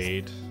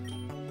Blade.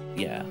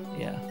 Yeah.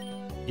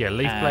 Yeah,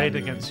 Leaf Blade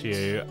against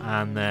you,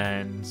 and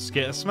then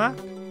Skitter Smack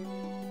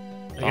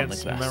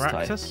against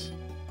Maractus. Type.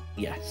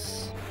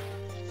 Yes.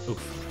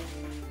 Oof.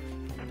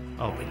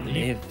 Oh, it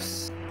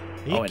lives.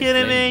 Are you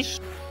kidding me?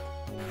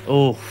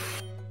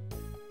 Oof.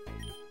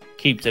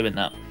 Keep doing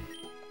that.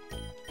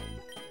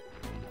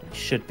 It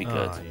should be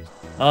good.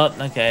 Oh,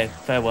 okay.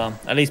 Farewell.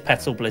 At least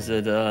Petal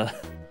Blizzard.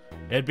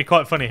 It'd be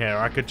quite funny here.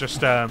 I could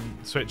just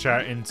switch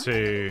out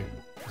into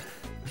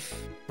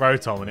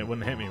Rotom and it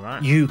wouldn't hit me,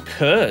 right? You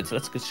could.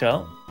 That's a good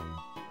shout.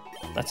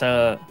 That's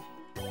a...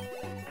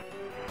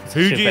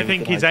 Who do you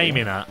think he's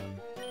aiming at?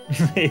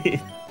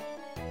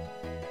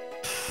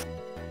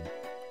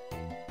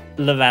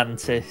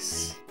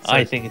 Levantis.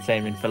 I think it's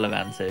aiming for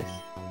Levantis.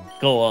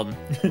 Go on.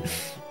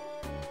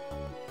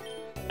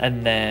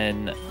 And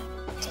then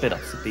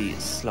Spid-Up's a bit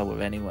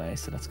slower anyway,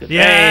 so that's good.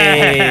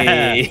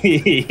 Yeah!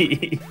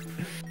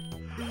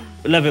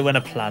 Love it when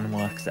a plan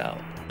works out.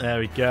 There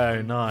we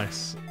go.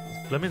 Nice.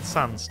 Blooming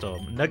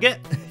Sandstorm. Nugget?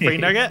 Free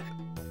Nugget?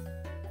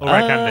 Or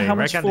Rare Candy? How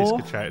Rare much Candy's for?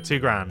 good shout.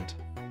 $2,000.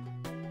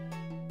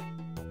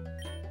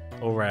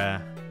 Or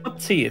Rare. Up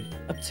to you.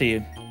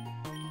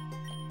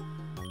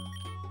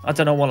 I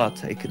don't know what I'd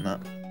take in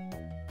that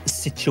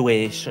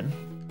situation.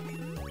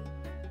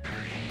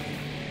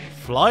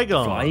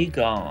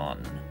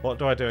 Flygon. What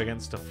do I do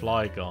against a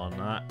Flygon?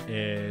 That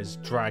is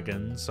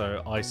Dragon,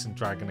 so Ice and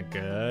Dragon are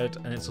good.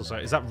 And it's also...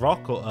 Is that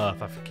Rock or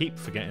Earth? I keep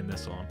forgetting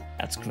this one.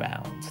 That's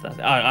Ground.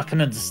 I can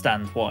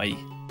understand why.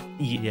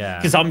 Yeah.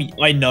 Because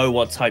I know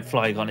what type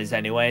Flygon is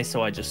anyway,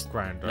 so I just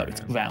Ground know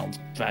it's Ground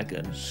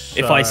Dragon. So...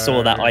 If I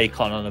saw that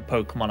icon on a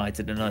Pokemon I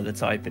didn't know the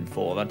typing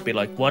for, I'd be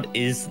like, what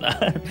is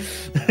that?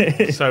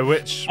 So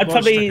which... I'd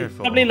probably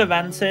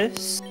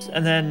Levantis,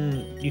 and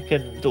then you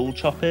can dual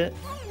chop it.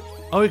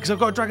 Oh, because I've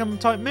got a Dragon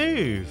type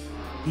move.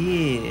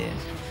 Yeah.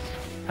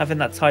 Having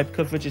that type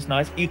coverage is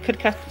nice. You could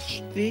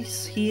catch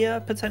this here,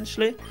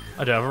 potentially.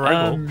 I do have a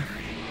Rogue.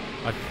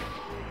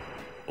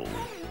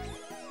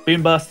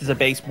 Boom Burst is a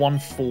base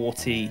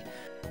 140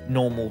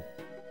 normal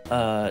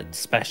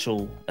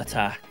special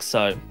attack,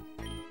 so...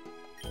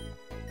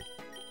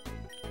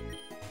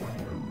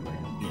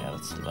 Yeah,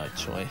 that's the right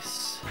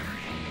choice.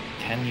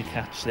 Can you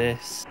catch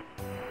this?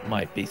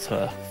 Might be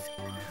tough.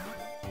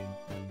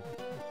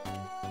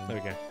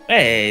 There we go.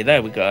 Hey,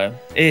 there we go.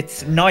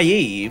 It's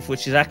Naive,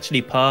 which is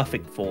actually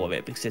perfect for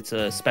it because it's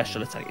a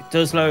special attack. It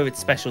does lower its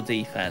special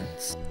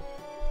defense.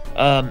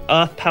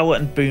 Earth Power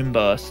and Boom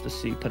Burst are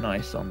super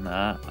nice on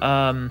that.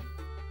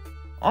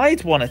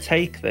 I'd want to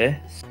take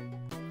this,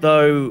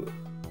 though.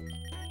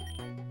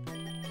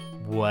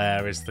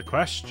 Where is the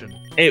question?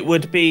 It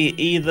would be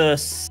either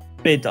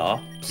Spid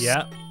Ups.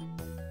 Yeah.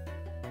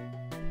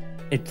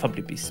 It'd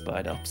probably be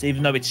Spid Ups,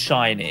 even though it's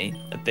shiny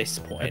at this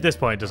point. At this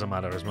point, it doesn't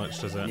matter as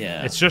much, does it?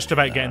 Yeah. It's just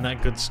about getting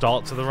that good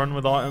start to the run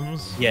with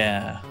items.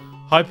 Yeah.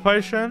 Hyper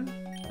Potion?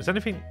 Is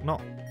anything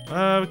not...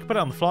 we can put it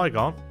on the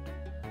Flygon.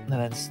 And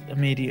then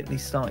immediately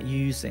start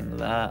using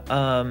that.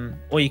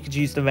 Or you could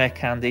use the Rare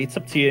Candy. It's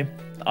up to you.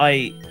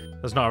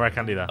 There's not a Rare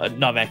Candy there.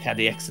 Not Rare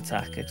Candy, X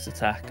attack.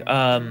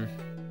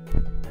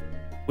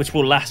 Which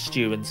will last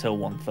you until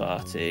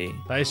 130.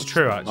 That is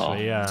true,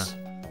 actually, yeah.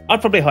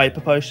 I'd probably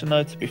Hyper Potion,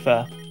 though, to be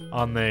fair.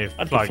 On the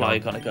I'd give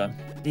Flygon a go.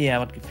 Yeah,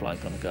 I'd give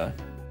Flygon a go.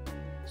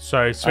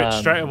 So switch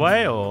straight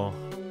away or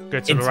go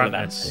to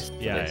Eternatus?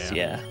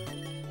 Yeah.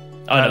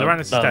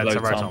 Eternatus is dead, so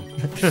right on.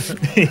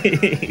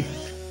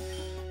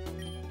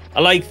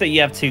 I like that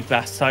you have two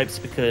grass types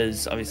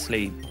because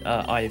obviously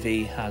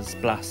Ivy has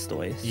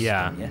Blastoise.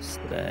 Yeah. From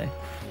yesterday.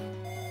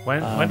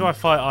 When do I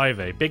fight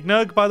Ivy? Big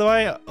Nug, by the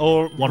way,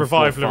 or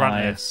Revive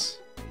Eternatus?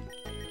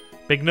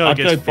 Big Nug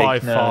is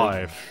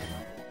 5/5.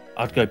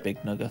 I'd go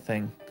Big Nug, I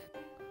think.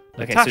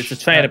 Okay, so it's a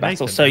trainer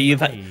battle. So you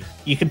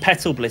can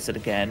Petal Blizzard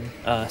again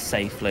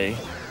safely.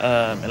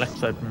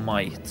 Electrode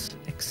might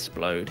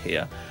explode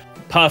here.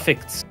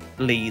 Perfect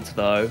lead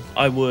though.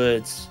 I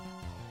would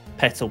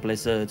Petal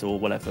Blizzard or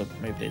whatever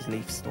move it is.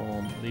 Leaf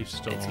Storm.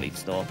 It's Leaf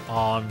Storm.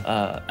 On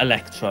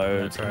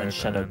Electrode and then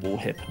Shadow Ball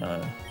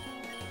Hypno.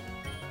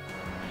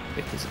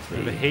 Because of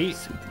the heat.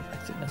 Super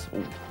effectiveness.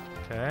 Ooh.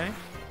 Okay.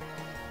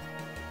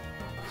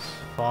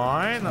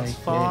 Fine. That's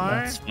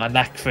fine. That's fine.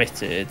 That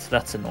critted.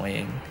 That's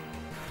annoying.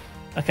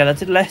 Okay, that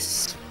did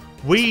less.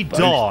 We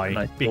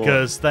die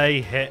because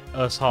they hit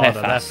us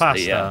harder. They're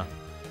faster. Yeah.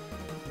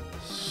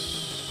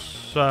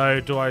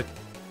 So, do I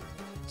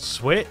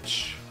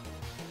switch?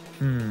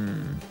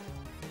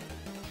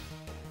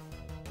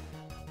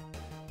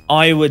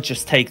 I would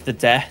just take the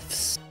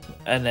deaths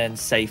and then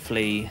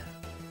safely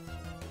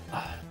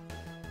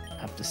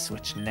have to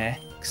switch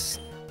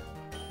next.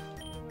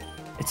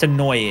 It's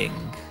annoying.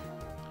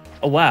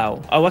 Oh,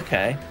 wow. Oh,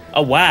 okay.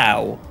 Oh,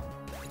 wow.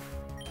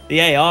 The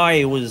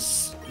AI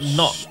was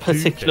not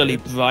particularly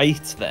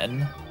bright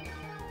then.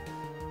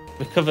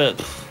 Recover.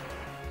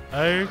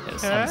 Okay. Yeah,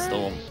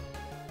 Sandstorm.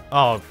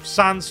 Oh,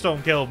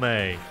 Sandstorm killed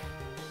me.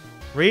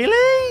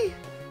 Really?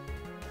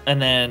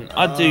 And then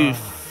I'd do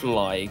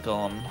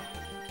Flygon.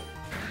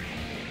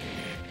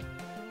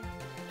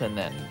 And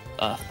then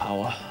Earth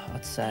Power,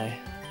 I'd say.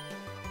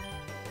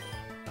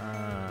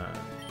 And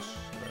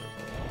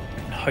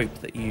hope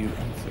that you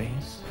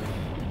unfreeze.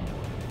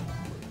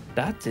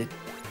 That did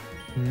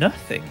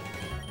nothing.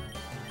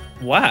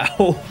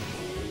 Wow.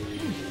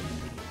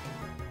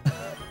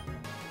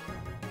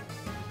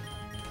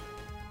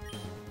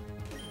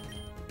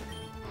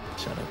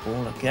 Shadow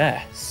Ball, I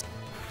guess.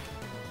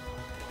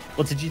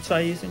 What did you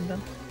try using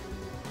then?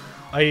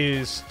 I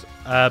used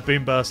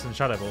Boom Burst and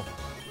Shadow Ball.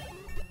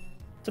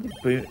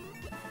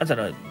 I don't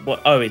know.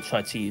 What? Oh, he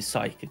tried to use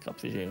Psychic, I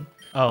presume.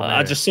 Oh,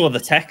 I just saw the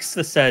text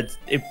that said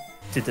it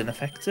didn't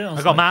affect it.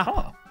 I got Map.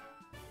 Oh.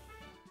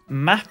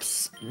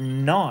 Map's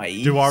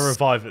nice. Do I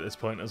revive at this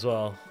point as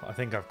well? I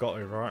think I've got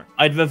it right.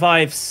 I'd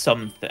revive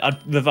something. I'd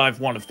revive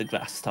one of the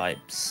grass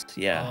types.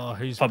 Yeah. Oh,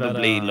 who's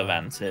probably better?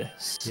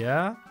 Levantis.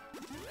 Yeah?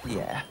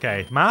 Yeah.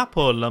 Okay, Map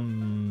or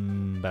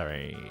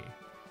Lumberry?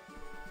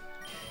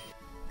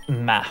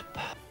 Map.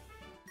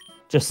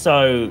 Just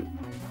so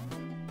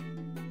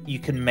you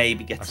can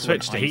maybe get I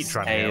switched to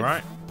Heatran here,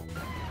 right?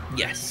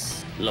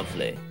 Yes.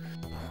 Lovely.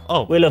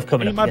 Oh, we love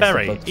coming eat up my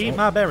berry. Bugs, Eat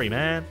my berry,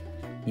 man.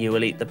 You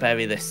will eat the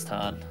berry this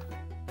turn.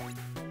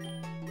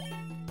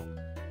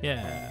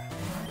 Yeah.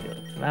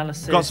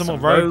 Analysis, got some more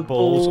Rogue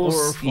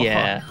Balls. Or,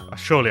 yeah.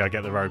 Surely I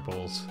get the Rogue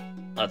Balls.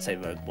 I'd say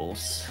Rogue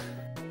Balls.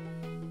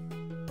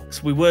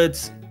 So we would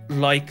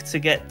like to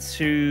get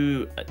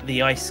to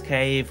the ice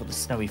cave or the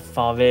snowy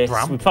forest.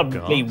 We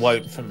probably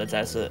won't from the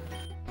desert.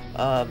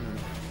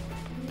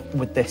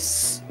 With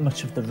this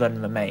much of the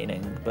run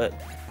remaining, but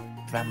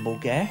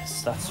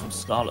Brambleguess, that's from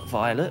Scarlet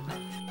Violet.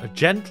 A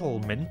gentle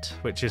mint,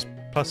 which is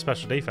plus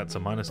special defense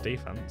and minus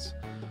defense.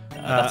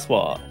 That's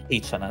what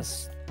Heatran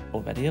has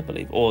already, I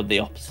believe, or the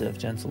opposite of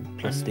gentle,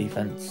 plus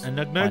defense,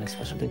 minus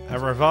special defense. A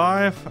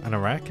revive, and a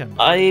reckon.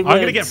 I'm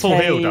going to get full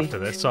healed after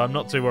this, so I'm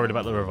not too worried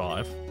about the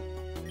revive.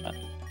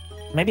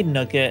 Maybe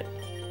Nugget.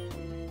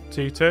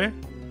 2-2?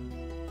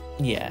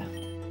 Yeah.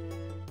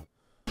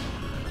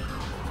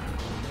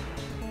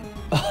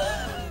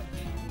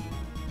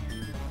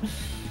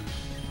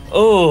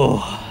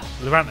 Oh.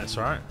 Eternatus,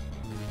 right?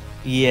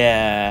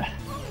 Yeah.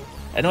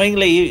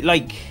 Annoyingly,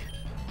 like,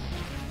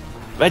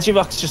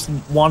 Regirock's just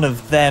one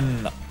of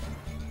them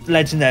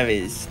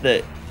legendaries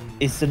that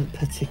isn't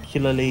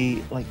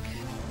particularly, like,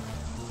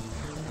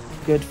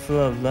 good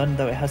for a run,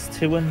 though it has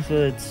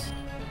 200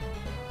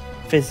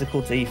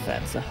 physical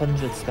defense,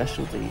 100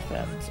 special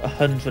defense,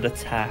 100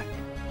 attack.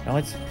 Now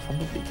it's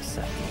probably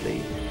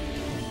deceptively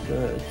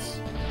good.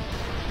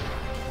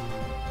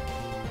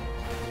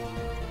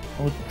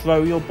 I would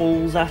throw your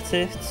balls at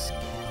it,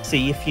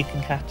 see if you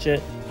can catch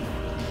it.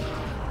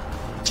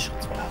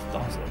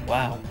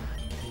 Wow.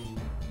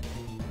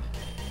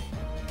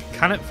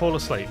 Can it fall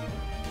asleep?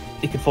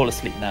 It can fall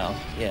asleep now,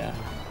 yeah.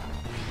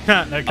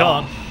 No, it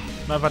can't.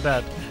 Never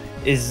dead.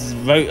 We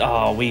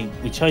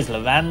chose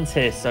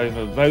Levantis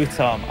over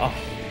Rotom. Oh.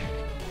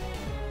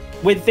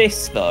 With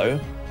this though,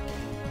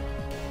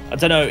 I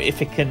don't know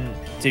if it can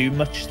do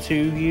much to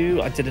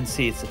you. I didn't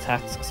see its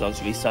attacks because I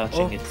was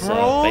researching its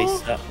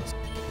base stats.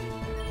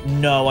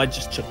 No, I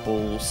just took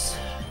balls.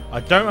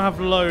 I don't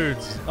have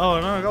loads. Oh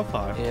no, I got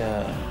 5.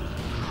 Yeah.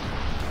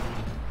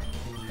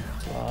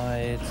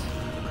 Slide.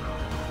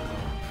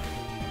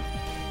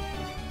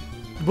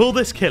 Will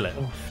this kill it?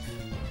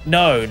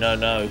 No,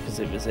 because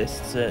it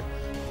resists it.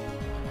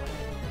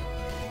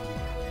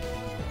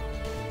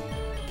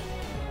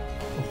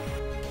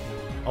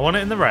 I want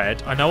it in the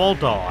red. I know I'll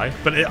die,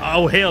 but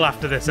I'll heal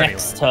after this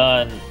Next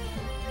turn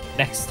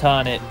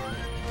it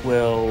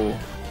will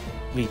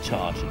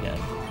recharge again.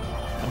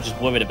 I'm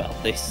just worried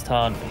about this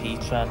turn for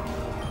Heatran.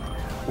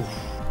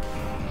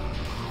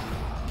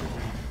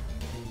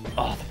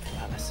 Oh, the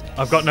paralysis.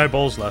 I've got no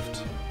balls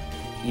left.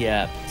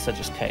 Yeah, so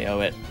just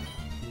KO it.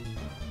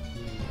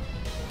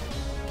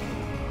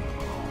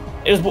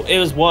 It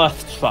was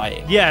worth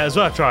trying. Yeah, it was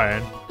worth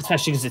trying.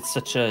 Especially because it's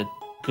such a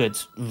good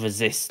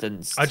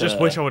resistance. I just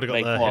wish I would have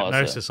got the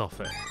hypnosis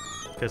off it.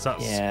 Because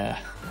that's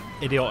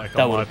idiotic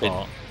on my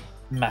part.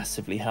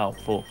 Massively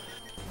helpful.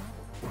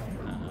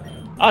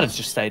 I'd have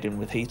just stayed in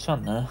with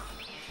Heatran there.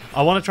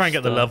 I want to try and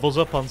get the levels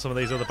up on some of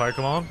these other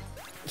Pokemon.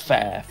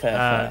 Fair.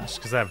 Just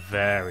because they're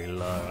very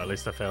low, at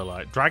least I feel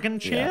like. Dragon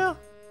Cheer? Yeah.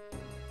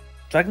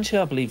 Dragon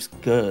Cheer, I believe, is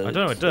good. I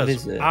don't know what it does. What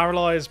is it?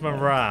 Paralyze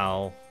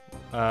morale.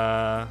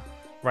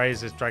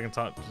 Raises Dragon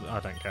type. I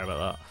don't care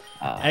about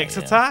that. X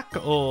attack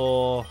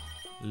or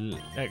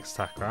X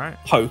attack, right?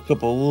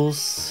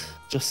 Pokeballs.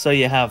 Just so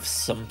you have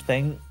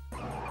something.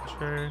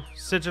 True.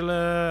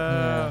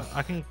 Sigilla.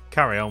 I can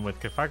carry on with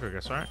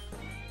Cofagrigus, right?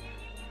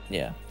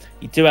 Yeah.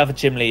 You do have a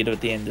gym leader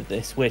at the end of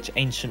this, which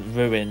Ancient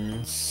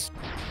Ruins.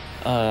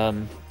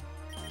 Gonna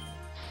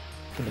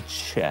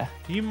check.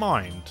 Do you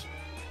mind?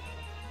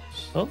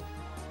 Oh?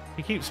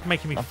 He keeps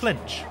making me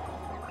flinch.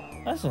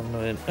 That's not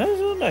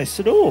nice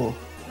at all.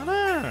 I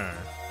know.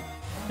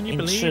 Can you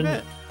believe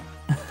it?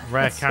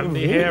 Rare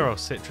candy here or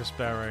citrus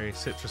berry?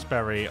 Citrus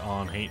berry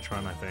on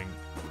Heatran, I think.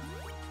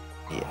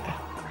 Yeah.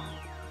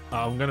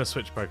 I'm going to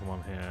switch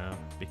Pokemon here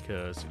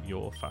because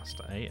you're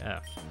faster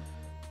AF.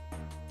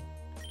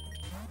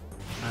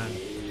 And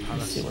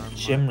let's see what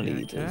gym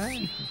leaders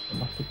you can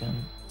come up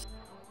against.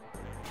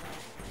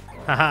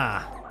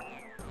 Haha.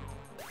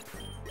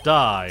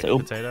 Die, so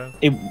potato.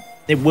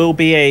 It will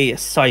be a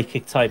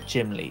psychic type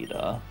gym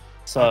leader.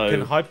 So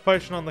can Hyper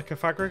Potion on the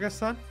Cofagrigus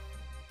then?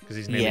 Because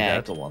he's nearly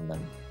dead. Yeah, go on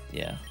then.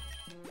 Yeah.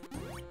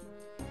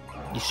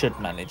 You should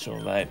manage all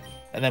right.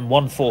 And then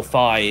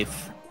 1-4-5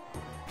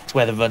 is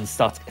where the run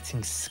starts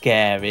getting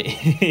scary.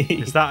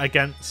 Is that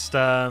against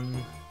the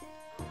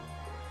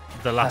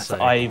Lassie? That's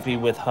Ivy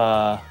with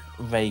her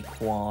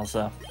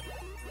Rayquaza.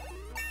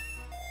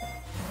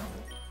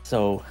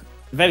 So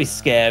very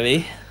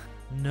scary.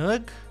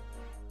 Nug?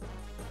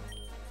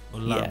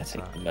 Yeah,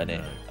 take the money.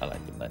 No. I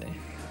like the money.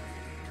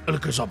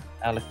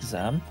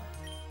 Alakazam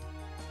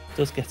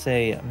does get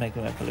a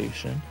Mega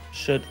Evolution.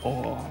 Should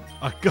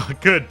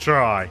good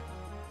try.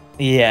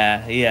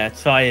 Yeah.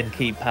 Try and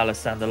keep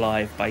Palisand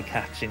alive by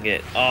catching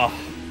it. Oh,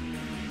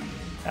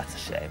 that's a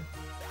shame.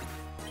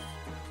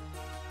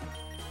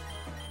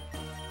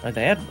 Oh,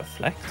 they had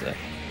Reflector.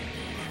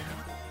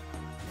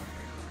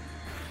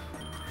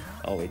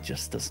 Oh, it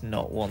just does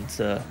not want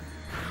to.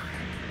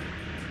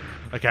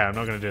 Okay, I'm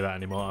not going to do that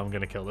anymore. I'm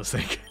going to kill this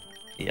thing.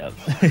 Yep.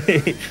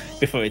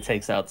 Before it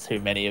takes out too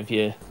many of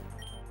you.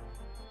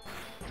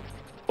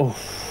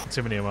 Oof.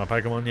 Too many of my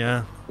Pokemon,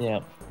 yeah.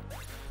 Yeah.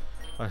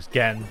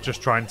 Again,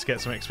 just trying to get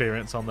some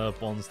experience on the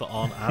ones that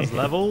aren't as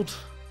leveled.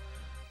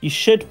 You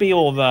should be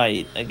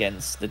alright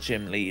against the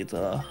gym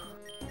leader.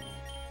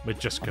 With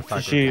just I'm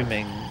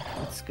presuming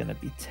it's going to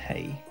be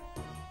Tay.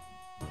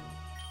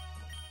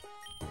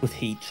 With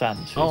Heatran.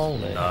 Oh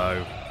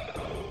no.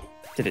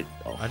 Did it?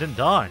 Oh. I didn't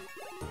die.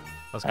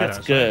 That's good.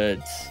 That's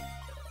good.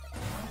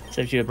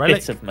 Saves you a Relic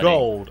bit of money.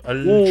 gold.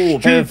 A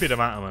stupid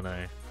amount of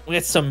money. We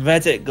get some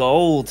Reddit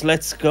gold.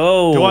 Let's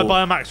go. Do I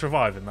buy a max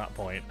revive in that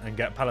point and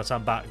get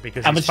Peloton back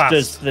because he's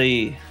fast?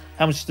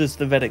 How much does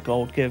the Reddit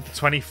gold give?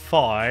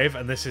 25,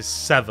 and this is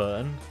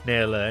 7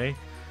 nearly.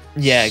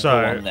 Yeah, so,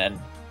 go on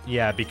then.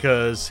 Yeah,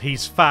 because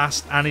he's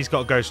fast and he's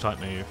got a ghost type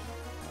move.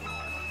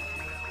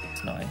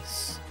 It's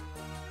nice.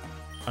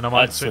 And I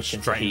might I'd switch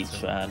into straight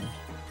Heatran.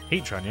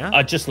 Heatran, yeah.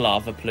 I'd just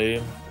Lava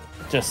Plume.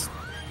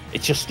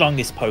 It's your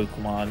strongest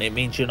Pokemon. It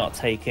means you're not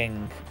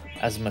taking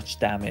as much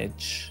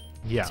damage.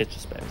 Yeah.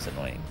 Citrus Berry is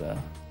annoying, but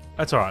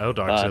that's alright. He'll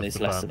die burn to the is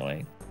burn. less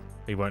annoying.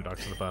 He won't die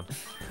to the burn.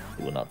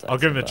 He will not die. I'll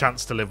give him a burn.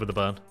 chance to live with the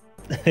burn.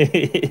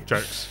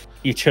 Jokes.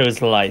 You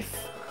chose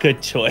life.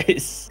 Good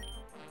choice.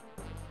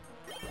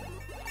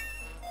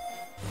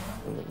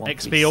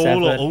 XP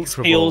all or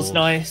Ultra XP all's Balls?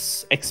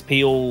 nice.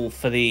 XP all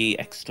for the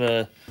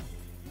extra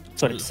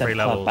 20%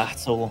 per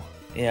battle.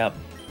 Yeah.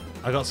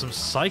 I got some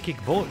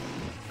Psychic Boy.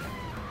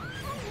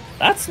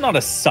 That's not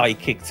a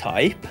psychic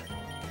type.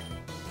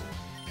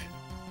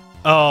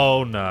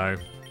 Oh no.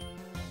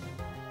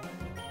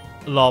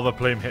 Lava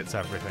Plume hits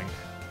everything.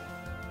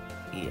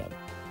 Yep.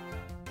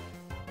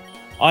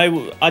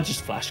 I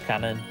just Flash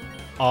Cannon.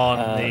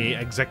 On the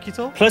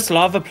Executor? Plus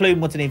Lava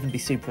Plume wouldn't even be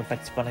super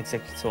effective on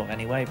Executor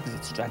anyway because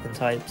it's a Dragon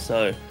type,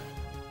 so...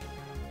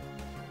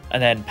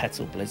 And then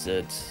Petal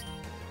Blizzard.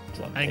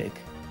 Big.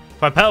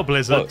 If I Petal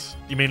Blizzard,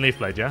 you mean Leaf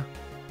Blade, yeah?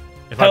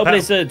 If Petal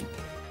Blizzard,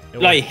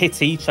 like, it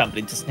hits E-Tramp,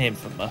 but it doesn't hit him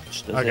for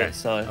much, does it?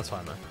 So that's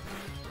fine, then.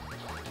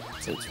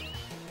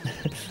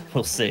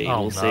 We'll see.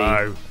 Oh, we'll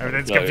no. see.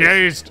 Everything's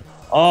confused.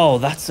 Oh,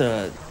 that's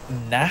a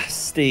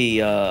nasty...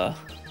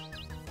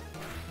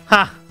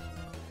 Ha!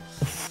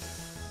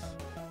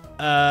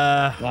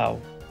 Wow.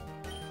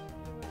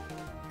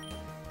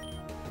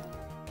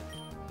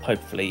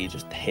 Hopefully you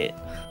just hit.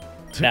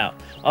 Now,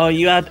 oh,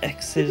 you had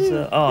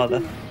X-Scissor. Oh,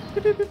 I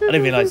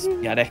didn't realise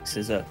you had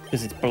X-Scissor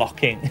because it's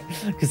blocking.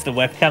 Because the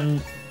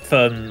webcam,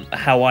 from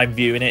how I'm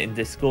viewing it in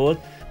Discord,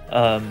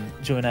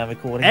 during our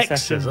recording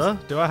sessions. X-Scissor?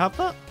 Do I have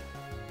that?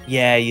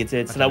 Yeah, you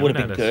did. So that would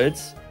have been good.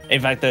 This.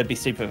 In fact, that would be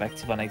super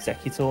effective on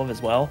Executor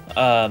as well.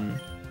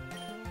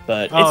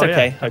 But it's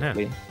okay,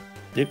 hopefully.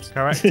 Oops.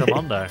 Correct,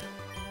 Mondo.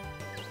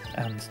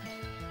 And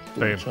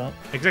boom.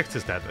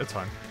 Executor's dead. It's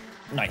fine.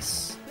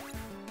 Nice.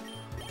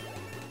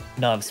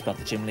 Nervous about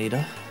the gym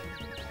leader.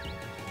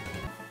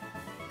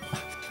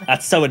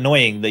 That's so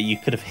annoying that you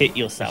could have hit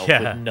yourself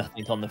with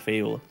nothing on the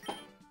field.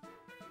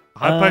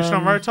 High potion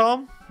on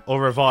Rotom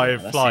or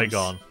revive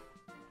Flygon?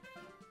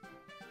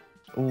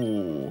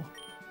 Ooh.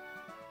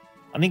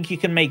 I think you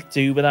can make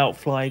do without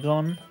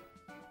Flygon.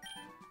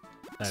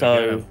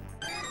 So,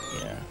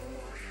 yeah.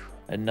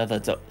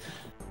 Another...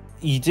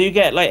 You do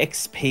get like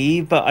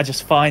XP, but I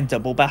just find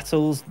double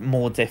battles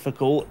more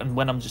difficult. And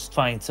when I'm just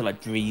trying to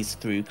like breeze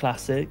through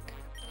Classic,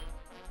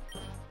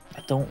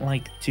 I don't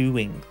like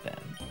doing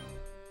them.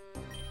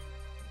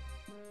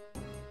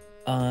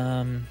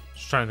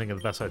 Just trying to think of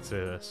the best way to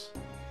do this.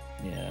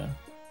 Yeah.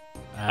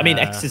 I mean,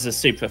 X's are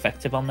super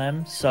effective on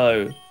them,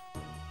 so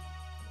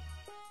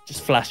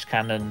just Flash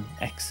Cannon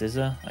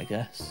X-Scissor, I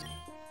guess.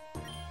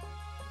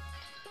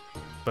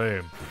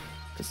 Boom.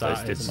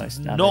 That is the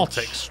most damage. Not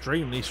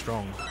extremely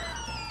strong.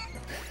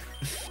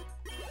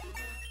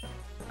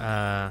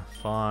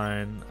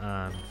 Fine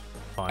and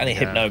fine. And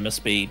Hypno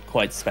must be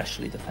quite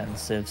specially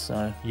defensive,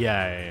 so...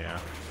 Yeah.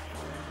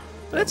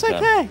 But it's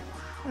okay.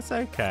 It's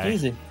okay.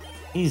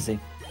 Easy,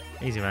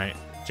 mate.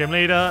 Gym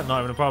leader,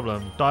 not even a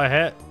problem. Die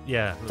hit,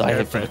 yeah. Die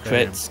hit for the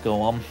crits,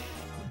 go on.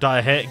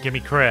 Die hit, give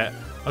me crit.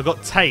 I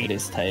got Tate. It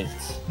is Tate.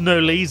 No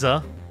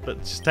Lisa, but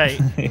just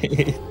Tate.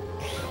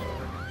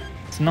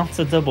 It's not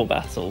a double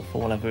battle for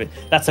whatever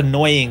that's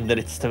annoying that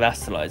it's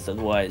terrestrialized,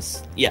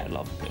 otherwise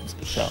Lava Plume's a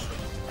good shot.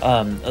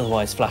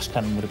 Otherwise Flash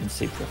Cannon would have been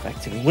super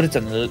effective. It would have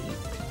done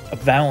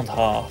around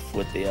half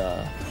with the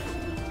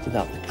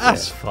without the crit.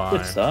 That's fine.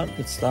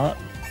 Good start.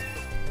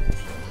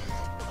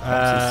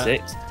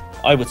 6.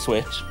 I would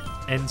switch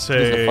into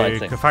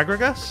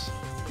Cofagrigus?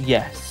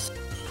 Yes.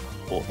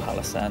 Or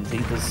Palisand. He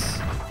does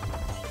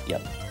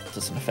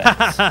doesn't affect.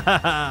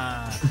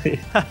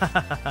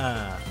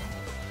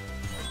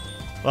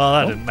 Well,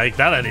 that didn't make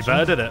that any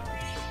better, did it?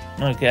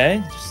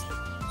 Okay. Just...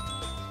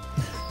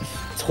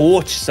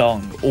 Torch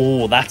Song.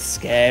 Oh, that's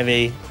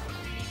scary.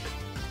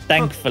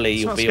 Thankfully,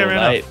 you'll be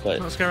alright. But...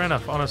 It's not scary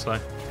enough, honestly.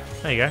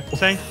 There you go.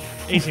 See?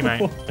 Easy,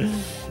 mate.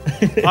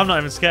 I'm not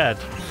even scared.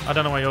 I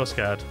don't know why you're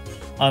scared.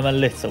 I'm a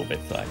little bit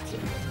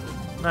frightened.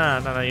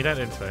 No, you don't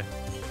need to.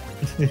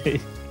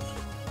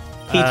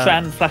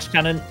 Heatran, Flash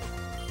Cannon.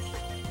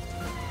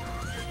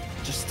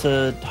 Just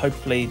to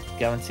hopefully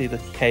guarantee the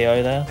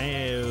KO there.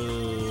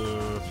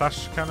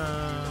 Flash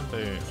Cannon,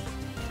 boom.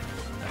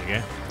 There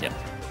you go. Yep.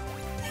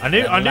 I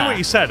knew what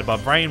you said, but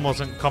my brain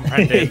wasn't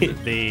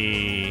comprehending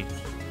the...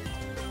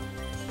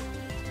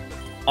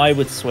 I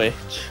would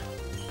switch.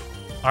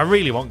 I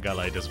really want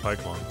Gallade as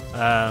Pokemon.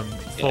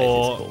 For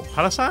cool.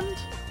 Palisand?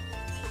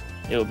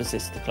 It will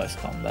resist the close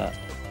combat.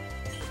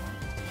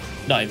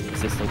 Not even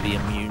resist, it'll be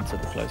immune to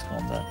the close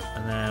combat.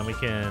 And then we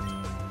can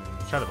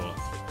Shadow Ball.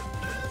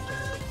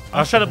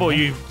 I'll Shadow Ball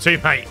you too,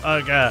 mate.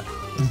 Okay.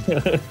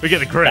 We get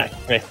the crit.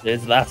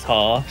 That's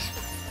harsh.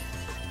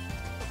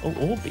 Oh,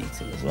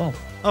 Orbeetle as well.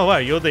 Oh, wow,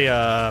 you're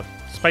the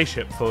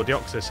spaceship for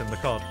Deoxys in the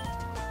card.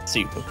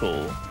 Super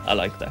cool. I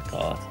like that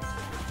card.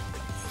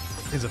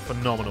 It's a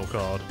phenomenal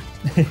card.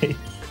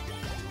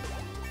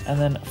 And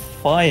then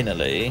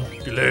finally...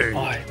 Glue.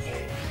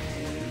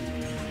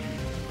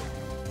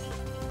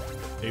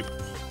 Oop.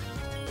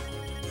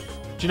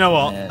 Do you know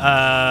what?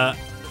 I'm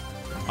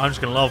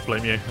just going to love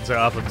blame you until it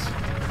happens.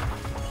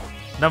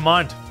 Never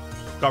mind.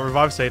 Got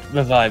Revive Seed.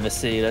 Revive a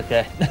Seed,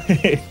 okay.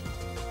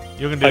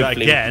 You're going to do that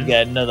again?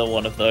 Get another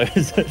one of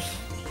those.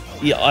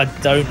 Yeah, I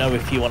don't know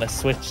if you want to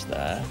switch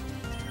there.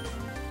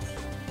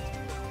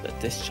 But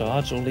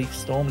Discharge or Leaf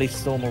Storm? Leaf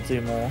Storm will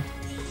do more.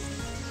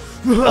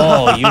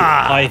 Oh,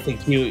 I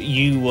think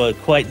you were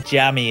quite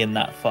jammy in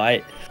that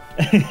fight.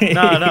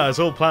 No, it's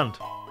all planned.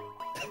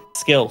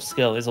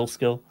 Skill is all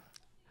skill.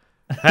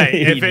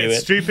 Hey, if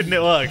it's stupid and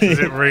it works, is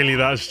it really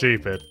that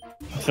stupid?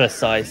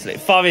 Precisely.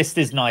 Forest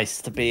is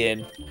nice to be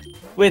in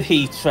with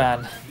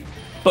Heatran.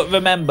 But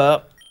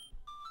remember,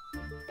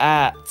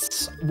 at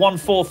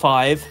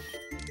 145,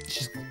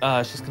 she's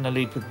going to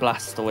lead with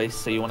Blastoise,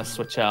 so you want to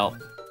switch out.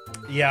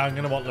 Yeah, I'm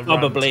going to want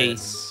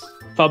Lurantis.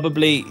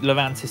 Probably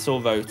Lurantis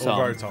or Rotom.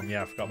 Or Rotom,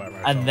 yeah, I forgot about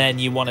Rotom. And then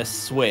you want to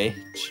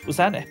switch. Was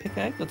that an Epic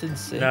Egg? I didn't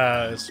see.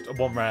 No, it's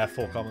 1 rare,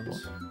 4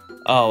 commons.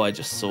 Oh, I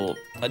just saw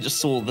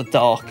the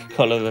dark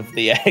colour of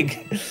the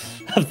egg,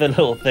 of the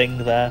little thing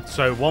there.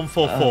 So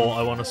 144,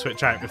 I want to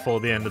switch out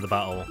before the end of the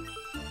battle.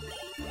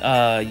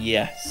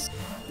 Yes.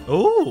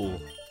 Ooh.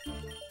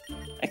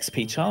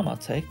 XP Charm, I'll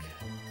take.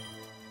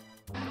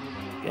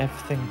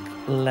 Everything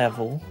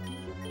level.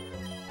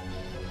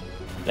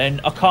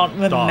 Then I can't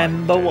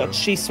remember what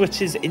she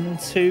switches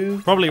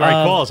into. Probably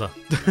Rayquaza.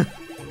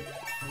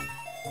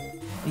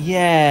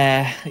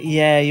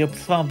 Yeah, you're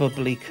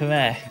probably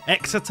correct.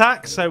 X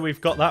attack, so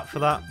we've got that for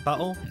that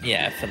battle.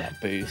 Yeah, for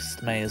that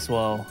boost, may as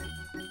well.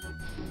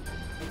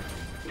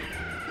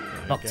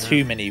 Not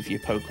too many of you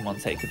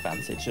Pokemon take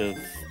advantage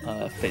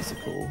of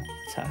physical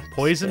attacks.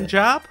 Poison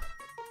Jab?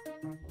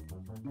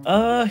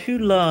 Who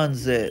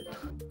learns it?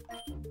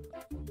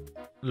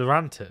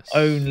 Lurantis.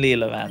 Only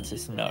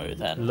Lurantis, no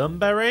then.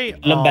 Lumberry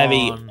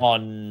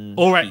on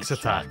or X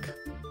attack.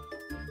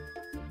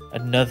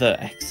 Another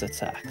X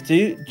attack.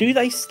 Do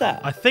they stack?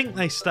 I think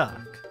they stack.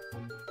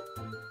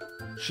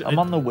 I'm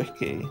on the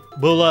wiki.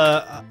 We'll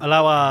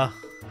allow our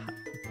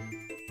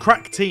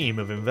crack team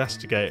of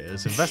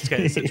investigators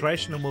investigate the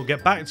situation, and we'll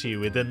get back to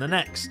you within the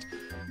next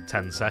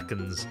 10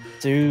 seconds.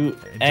 Do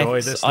enjoy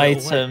X this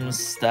items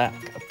stack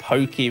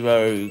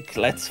Pokérogue?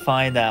 Let's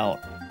find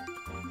out.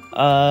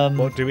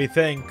 What do we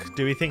think?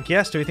 Do we think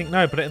yes? Do we think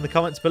no? Put it in the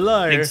comments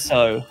below. I think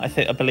so.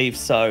 I believe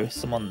so.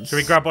 Should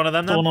we grab one of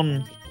them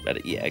then?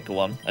 Yeah, go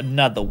on.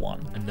 Another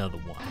one.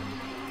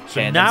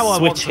 So okay, now I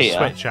want to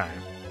switch out.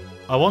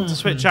 I want to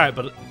switch out,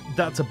 but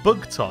that's a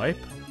bug type.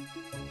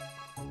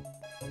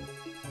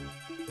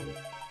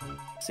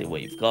 See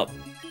what you've got.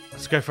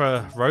 Let's go for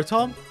a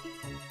Rotom.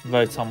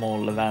 Rotom or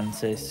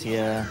Lurantis,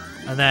 yeah.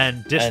 And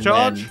then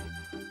Discharge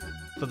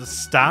for the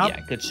stab. Yeah,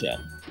 good shot.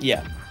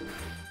 Yeah.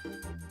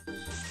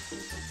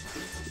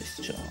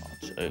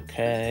 Discharge,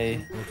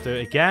 okay. We'll do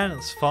it again,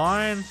 it's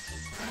fine.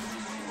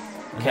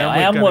 Okay, I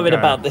am worried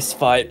about this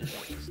fight.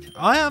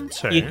 I am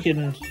too. You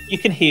can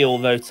heal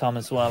Rotom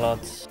as well,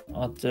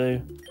 I'd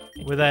do.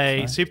 With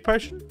a super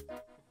potion? With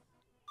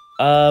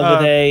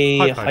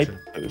a hyper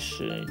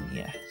potion,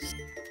 yes.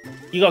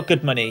 You got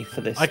good money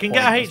for this. I can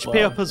get a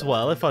HP up as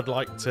well if I'd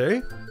like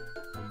to.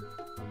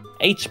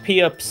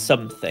 HP up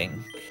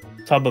something.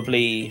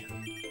 Probably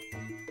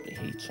the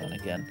Heatran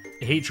again.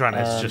 Heatran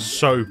is just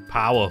so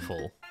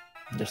powerful.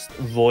 Just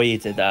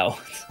voided out.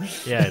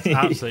 Yeah, it's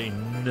absolutely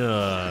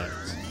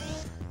nuts.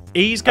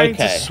 He's going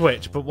to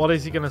switch, but what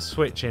is he going to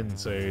switch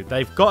into?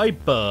 They've got a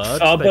bird.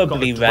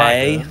 Probably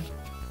Ray.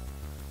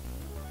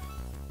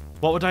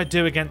 What would I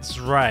do against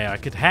Ray? I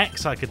could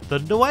Hex, I could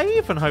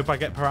Thunderwave and hope I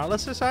get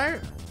Paralysis out.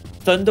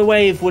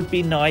 Thunderwave would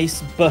be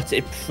nice, but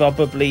it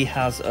probably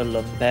has a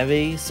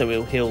Lumberry, so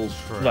it'll heal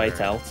right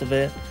out of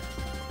it.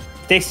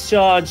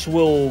 Discharge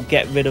will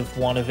get rid of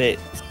one of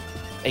its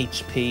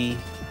HP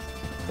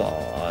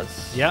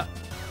bars. Yep.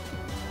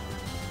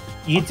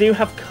 You do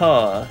have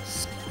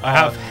Curse. I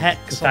have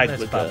Hex on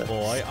this bad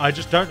boy. I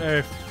just don't know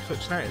if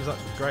switching out is that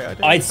a great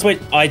idea.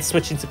 I'd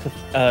switch into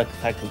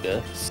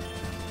Cathagus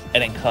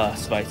and then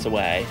Curse right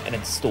away and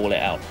then stall it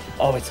out.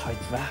 Oh, it's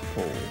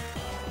Hydrapple.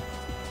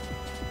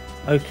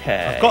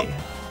 Okay.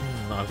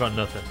 I've got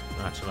nothing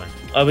actually.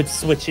 I would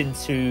switch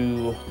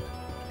into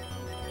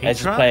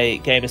as you play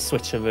game of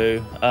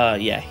switcheroo.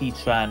 Yeah,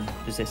 Heatran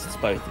resists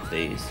both of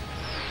these.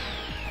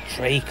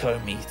 Draco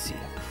Meteor.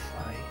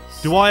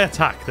 Christ. Do I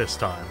attack this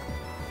time?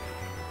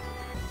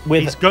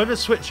 He's going to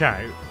switch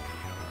out.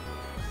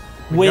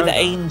 With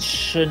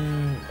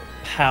Ancient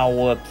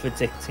Power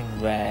predicting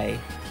Ray.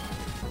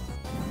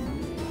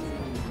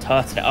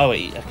 Turtle. Oh,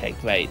 okay,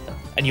 great.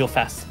 And you're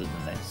faster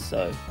than this,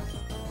 so.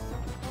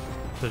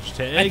 So just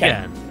hit it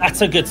again.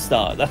 That's a good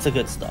start. That's a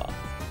good start.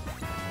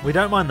 We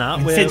don't mind that.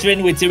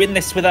 Considering we're doing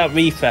this without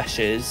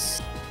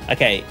refreshes.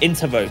 Okay,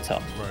 into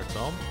Rotom.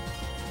 Rotom.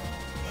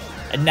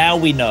 And now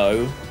we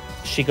know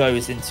she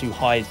goes into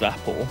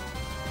Hydrapple.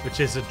 Which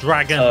is a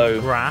Dragon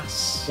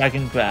Grass.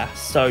 Dragon Grass.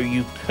 So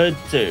you could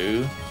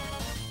do...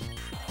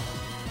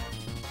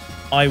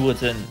 I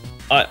wouldn't...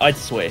 I'd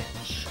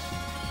switch.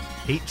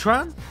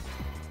 Heatran?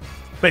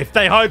 But if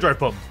they Hydro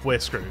Pump, we're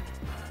screwed.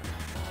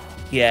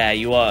 Yeah,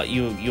 you are.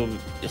 You're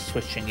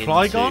switching into...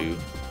 Flygon?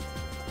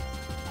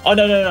 Oh,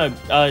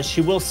 no. She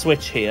will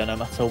switch here no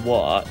matter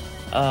what.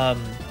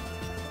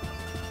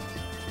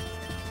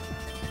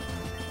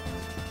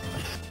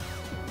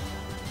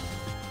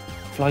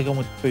 Flygon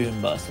with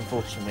Boom Burst.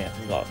 Unfortunately, we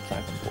haven't got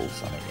Dragon Ball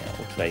Summon yet,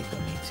 or Draco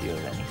Meteor or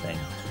anything.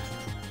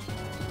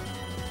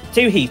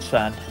 Do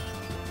Heatran.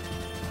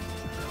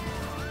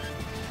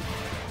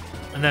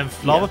 And then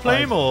Lava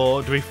Plume,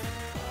 or do we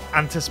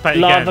anticipate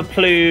Lava again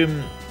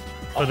Plume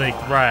for the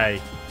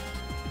Grey?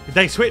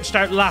 They switched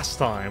out last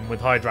time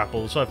with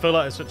Hydrapple, so I feel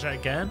like they switch out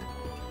again.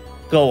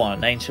 Go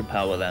on, Ancient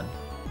Power then.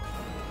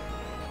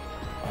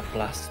 Oh,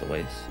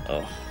 Blastoise.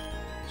 Oh.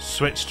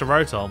 Switch to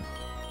Rotom.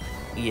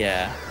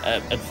 Yeah,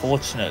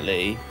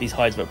 unfortunately, these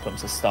Hydro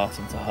Pumps are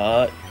starting to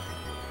hurt.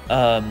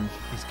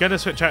 He's going to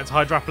switch out to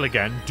Hydrapple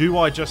again. Do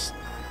I just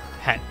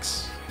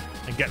Hex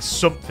and get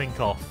something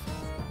off?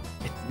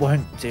 It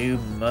won't do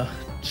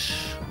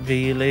much,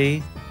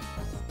 really.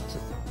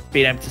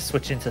 Being able to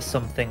switch into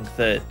something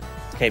that's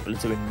capable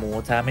of doing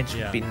more damage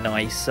would be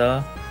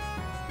nicer.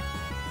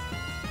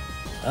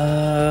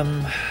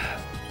 The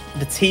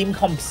team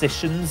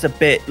composition's a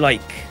bit,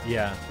 like...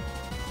 Yeah.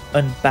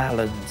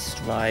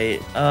 Unbalanced, right?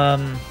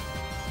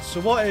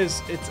 So what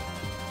is it?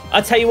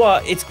 I'll tell you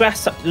what, it's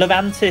grass.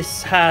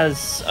 Levantis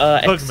has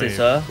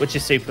X-Scissor, which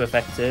is super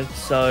effective.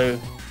 So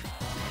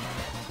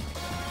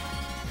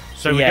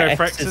we go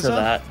for X-Scissor?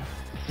 That.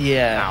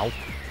 Yeah. Ow.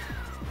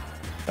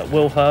 That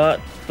will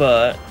hurt,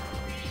 but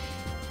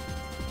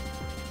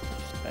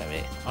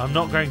I'm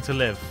not going to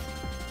live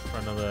for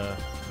another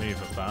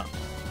move of that.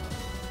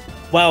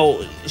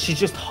 Well, she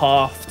just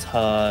halved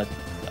her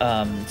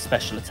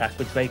special attack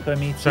with Draco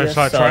Meteor. So should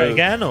I try it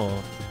again,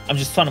 or? I'm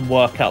just trying to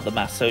work out the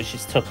math. So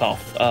she's took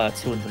off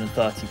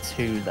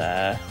 232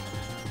 there.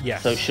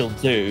 Yes. So she'll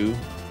do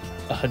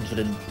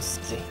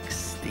 116.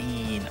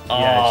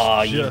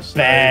 Yeah, you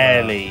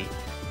barely.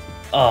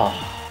 Oh.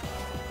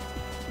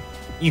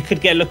 You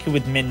could get lucky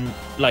with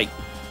like,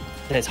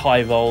 there's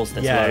high rolls,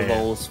 there's low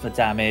rolls for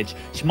damage.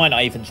 She might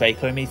not even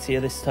Draco Meteor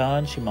this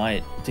turn. She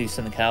might do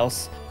something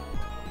else.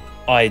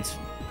 I'd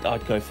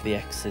go for the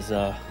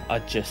X-Scissor.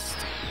 I'd just...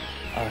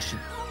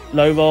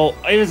 low roll.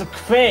 It was a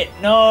crit.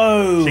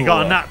 No. She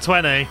got a nat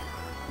 20.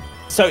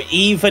 So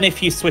even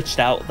if you switched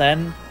out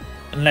then,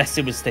 unless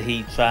it was the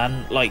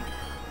Heatran, like,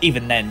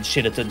 even then,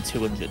 she'd have done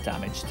 200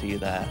 damage to you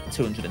there.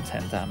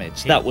 210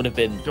 damage. That would have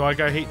been... Do I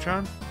go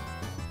Heatran?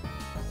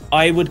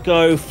 I would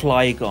go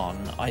Flygon.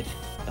 But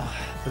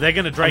they're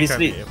going to Draco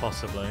Meteor,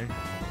 possibly.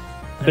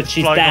 But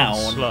she's Flygon's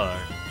down. Slow.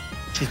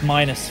 She's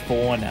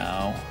 -4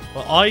 now.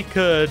 Well, I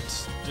could...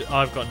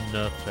 I've got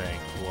nothing.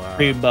 Wow.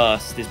 Boom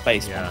Burst is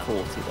based on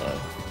 40, though.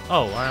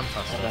 Oh, I am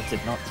faster. Oh, that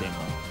did not do much.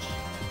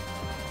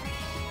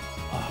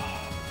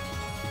 Oh.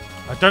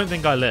 I don't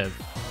think I live.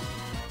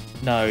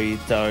 No, you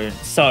don't.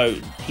 So,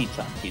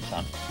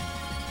 Heatran.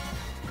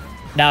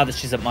 Now that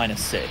she's at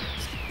 -6,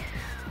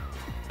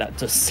 that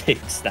does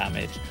 6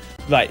 damage.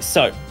 Right,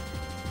 so...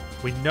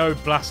 We know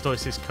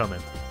Blastoise is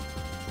coming.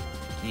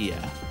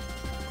 Yeah.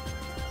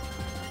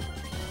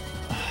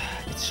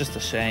 It's just a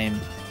shame.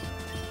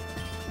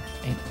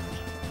 It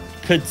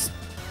could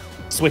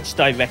switch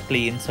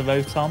directly into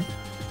Rotom.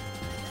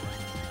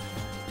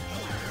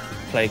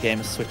 Play a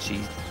game of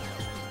switchy.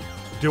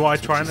 Do I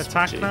try and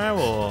attack now,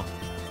 or...?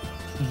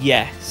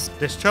 Yes.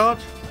 Discharge?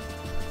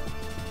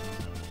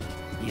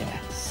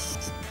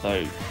 Yes.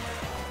 So,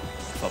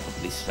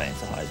 probably straight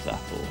into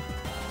Hydrapple.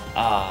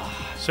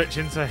 Switch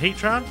into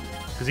Heatran?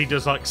 Because he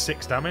does like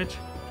 6 damage?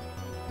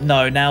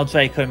 No, now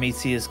Draco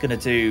Meteor is going to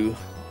do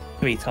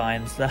 3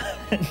 times that.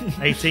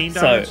 18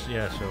 damage? So,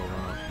 yeah, sure.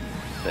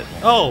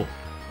 Oh!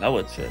 That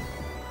would should.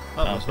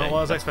 That's not what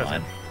I was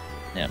expecting. Fine.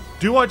 Yeah.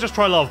 Do I just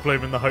try Lava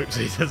Plume in the hopes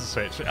he doesn't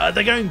switch?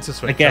 They're going to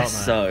switch, I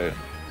guess aren't they? so.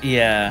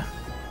 Yeah.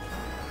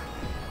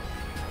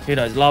 Who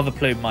knows? Lava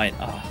Plume might...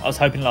 I was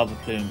hoping Lava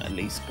Plume at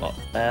least got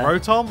there.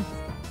 Rotom?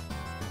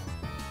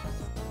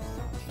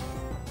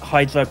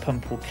 Hydro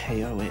Pump will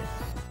KO it.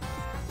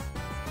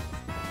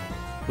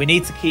 We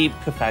need to keep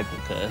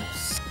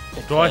Pythagoras.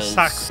 Do I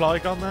sack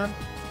Flygon then?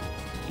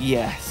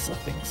 Yes, I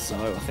think so.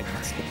 I think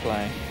that's the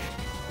play.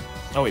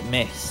 Oh, it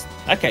missed.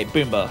 Okay,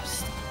 Boom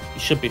Burst. You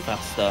should be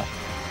faster.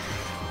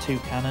 2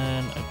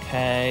 cannon,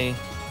 okay.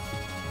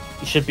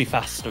 You should be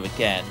faster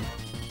again.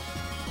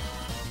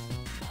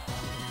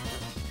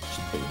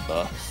 Just boom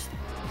burst.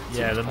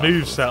 Yeah, the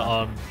moveset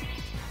on.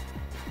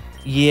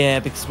 Yeah,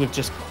 because we've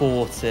just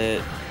caught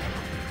it.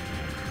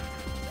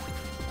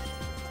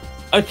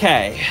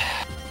 Okay.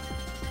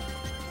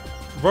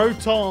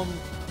 Rotom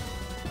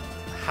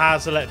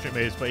has electric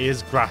moves, but he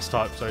is grass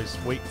type, so he's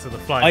weak to the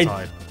flying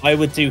type. I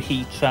would do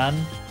Heatran.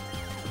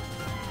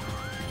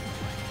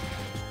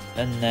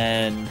 And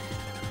then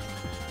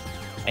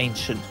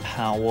Ancient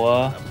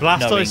Power.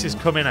 Blastoise is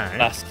coming out.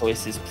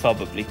 Blastoise is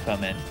probably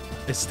coming.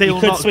 It's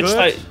still not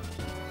good.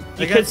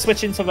 You could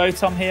switch into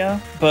Rotom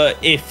here, but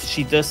if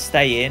she does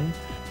stay in,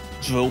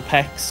 Drill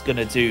Peck's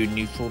gonna do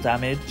neutral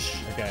damage.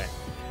 Okay.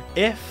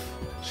 If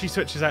she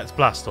switches out to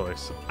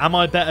Blastoise, am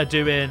I better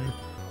doing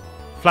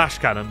Flash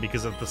Cannon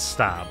because of the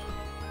stab?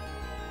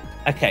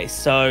 Okay,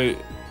 so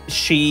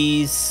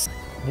she's...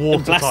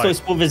 Water Blastoise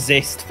type will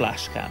resist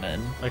Flash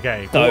Cannon.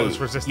 Okay, so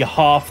resistant. you're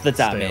half the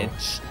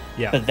damage.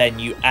 Yeah. But then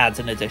you add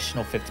an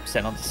additional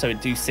 50% on, so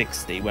it do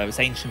 60, whereas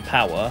Ancient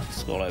Power,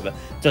 scroll over,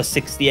 does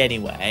 60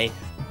 anyway,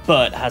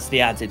 but has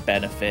the added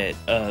benefit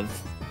of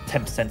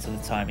 10%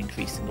 of the time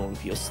increasing all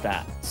of your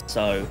stats.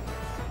 So...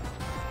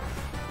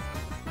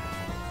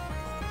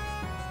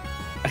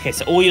 Okay,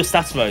 so all your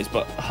stats rose,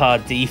 but her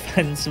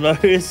defense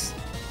rose.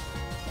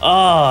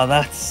 Oh,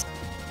 that's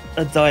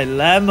a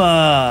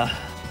dilemma.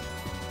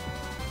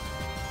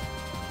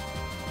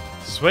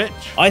 Switch?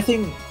 I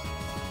think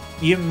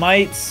you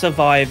might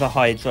survive a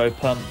Hydro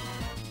Pump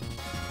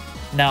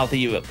now that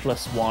you're at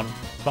 +1.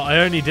 But I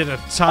only did a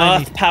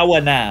tiny... Earth Power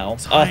now.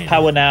 Earth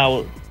Power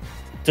now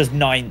does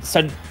 9.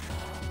 So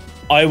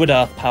I would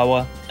Earth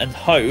Power and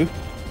hope.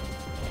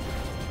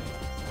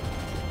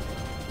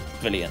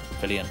 Brilliant,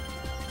 brilliant.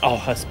 Oh,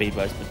 her speed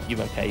rose, but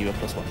you're okay. You were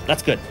 +1.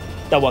 That's good.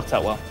 That worked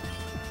out well.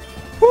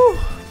 Whew.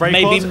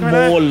 Maybe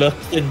more luck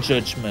than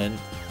judgment.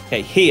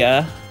 Okay,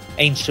 here,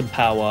 Ancient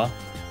Power.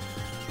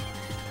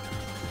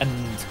 And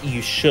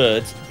you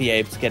should be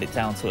able to get it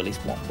down to at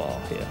least 1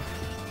 bar here.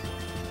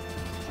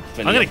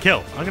 Brilliant. I'm going to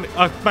kill. I'm going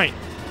to... Oh, mate.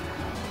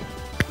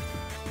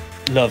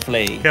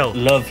 Lovely. Kill.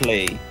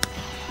 Lovely.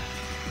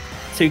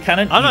 2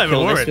 cannon. I'm not even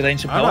worried. With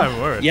Ancient Power. I'm not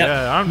even worried. Yep.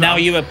 Yeah, now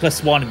you are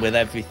 +1 with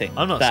everything.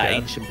 I'm not that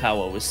scared. Ancient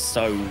Power was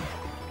so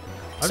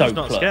I'm just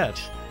not clutch. scared.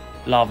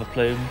 Lava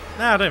Plume.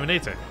 No, I don't even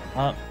need to.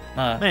 No.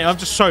 Mate, I'm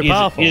just so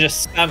powerful. You're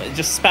just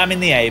spamming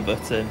the A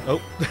button.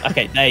 Oh.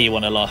 Okay, there you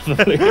want a Lava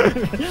Plume.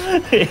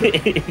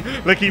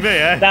 Lucky me,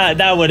 eh?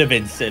 That would have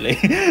been silly.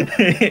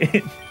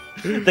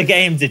 The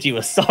game did you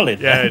a solid.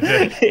 Yeah, it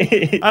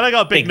did. And I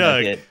got a big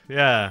nug. Nugget.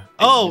 Yeah.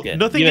 Oh,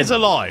 nothing is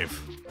alive.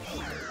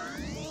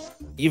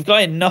 You've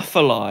got enough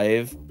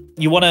alive.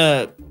 You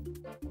wanna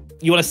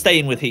stay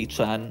in with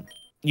Heatran.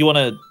 You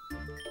wanna...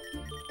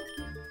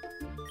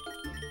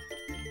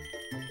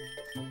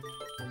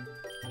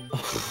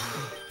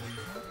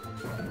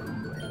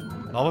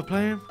 Lava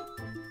Plume?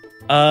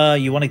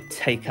 You want to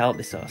take out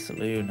this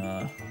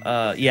Ursaluna.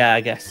 Yeah,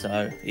 I guess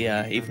so.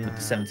 Yeah, even with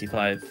the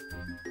 75,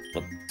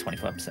 well,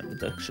 25%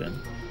 reduction.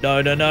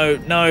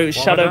 No.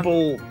 Shadow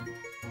Ball.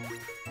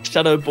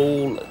 Shadow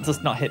Ball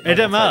does not hit. It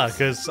didn't matter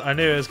because I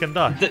knew it was going to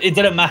die. It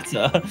didn't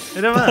matter. It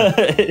didn't matter.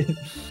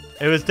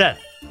 It was dead.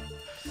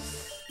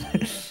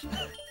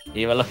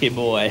 You're a lucky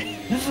boy.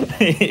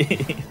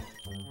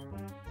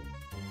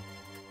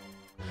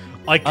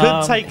 I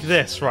could take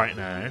this right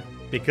now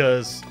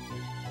because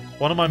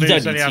one of my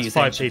moves only has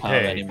 5 TP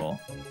anymore.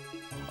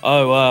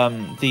 Oh,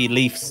 the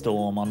Leaf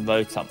Storm on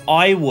Rotom.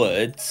 I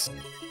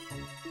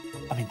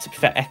mean, to be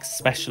fair, X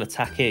special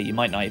attack here, you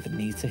might not even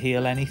need to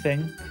heal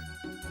anything.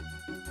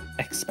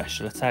 X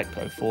special attack,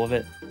 go for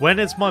it. When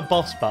is my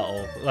boss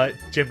battle? Like,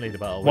 gym leader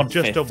battle? We've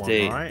just done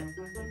one,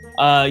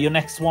 right? Your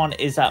next one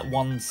is at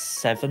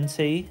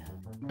 170.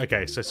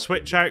 Okay, so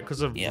switch out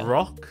because of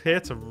rock here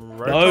to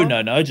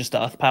Rotom? No, just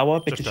Earth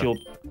Power because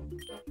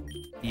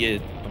you're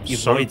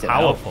so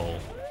powerful.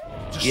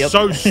 Just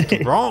so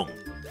strong.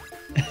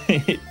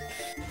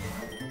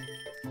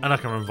 And I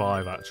can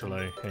revive,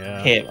 actually.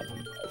 Yeah. Here,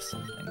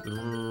 something.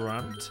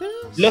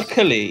 Eternatus?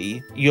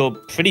 Luckily, you're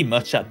pretty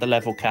much at the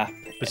level cap.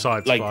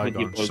 Besides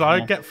Flygon. Should I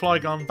get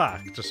Flygon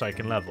back just so I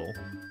can level?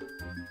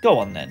 Go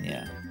on then,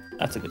 yeah.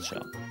 That's a good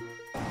shot.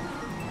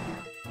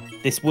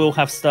 This will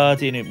have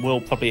Sturdy and it will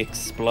probably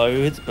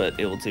explode, but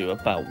it will do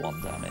about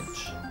 1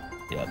 damage.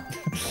 Yep.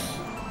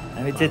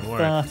 And it did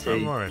 30.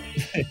 I'm worried.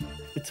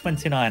 It's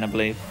 29, I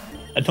believe.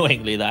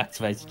 Annoyingly, that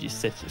activated your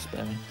Citrus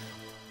Berry.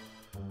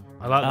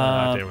 I like the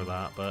idea with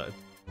that, but...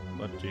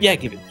 Yeah,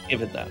 give it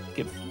that.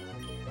 Give it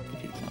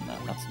on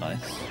that. That's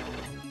nice.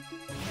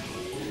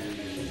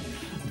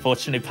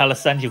 Unfortunately,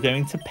 Palisand, you're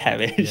going to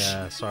perish.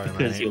 Yeah, sorry,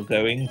 because mate. you're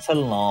going to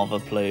Lava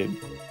Plume.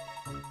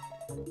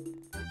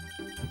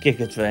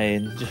 Giga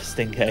Drain, just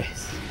in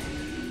case.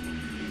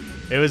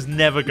 It was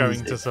never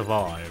going to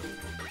survive.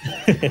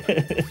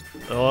 There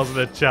wasn't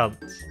a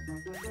chance.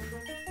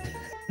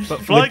 But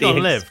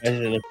Flygon lived.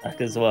 Special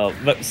attack as well.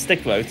 But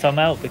stick Rotom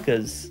out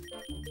because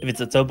if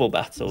it's a double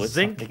battle, it's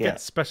Zinc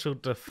gets special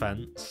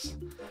defense.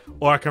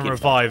 Or I can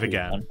revive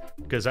again.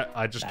 Because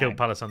I just killed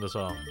Palisand as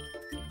well.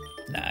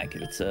 Nah,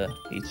 give it to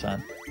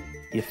Heatran.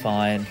 You're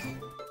fine.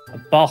 A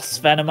boss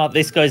Venomoth.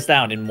 This goes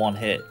down in one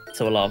hit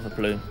to a Lava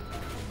Plume,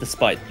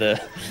 despite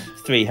the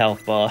 3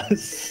 health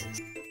bars.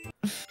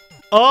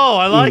 Oh,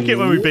 I like it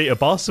when we beat a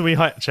boss and we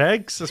hatch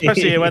eggs,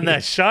 especially when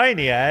they're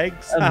shiny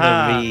eggs. A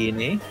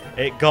Marini.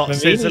 It got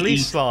Sizzly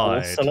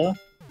Slide.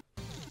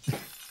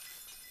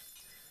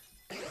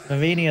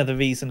 Marini are the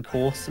reason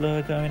Corsola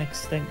are going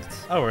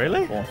extinct. Oh,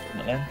 really?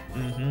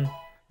 Unfortunately.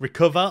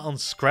 Recover on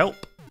Skrelp.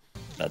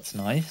 That's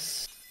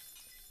nice.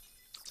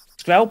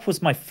 Skrelp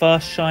was my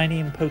first shiny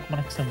in Pokemon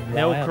X and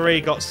Y.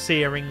 Milcery got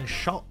Searing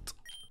Shot.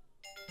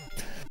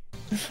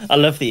 I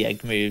love the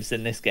egg moves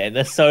in this game.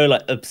 They're so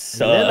like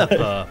absurd.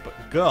 Lillipup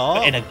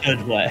got in a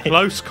good way.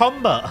 Close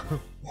combat.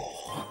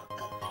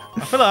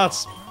 I feel like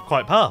that's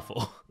quite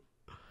powerful.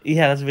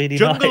 Yeah, that's really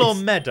Jungle nice.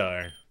 or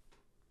Meadow?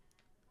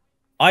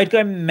 I'd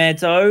go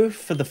Meadow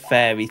for the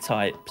fairy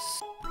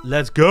types.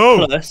 Let's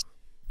go. Plus,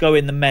 go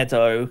in the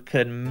Meadow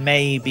can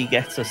maybe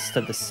get us to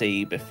the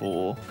sea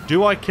before.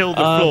 Do I kill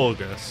the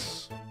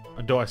Florgus?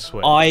 And do I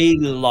switch? I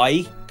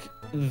like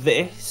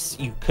this.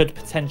 You could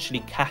potentially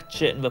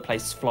catch it and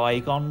replace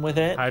Flygon with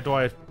it. How do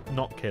I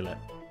not kill it?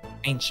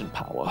 Ancient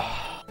Power.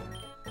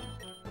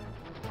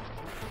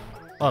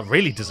 Oh, it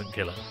really doesn't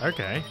kill it.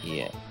 Okay.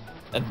 Yeah.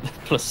 And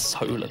plus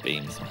Solar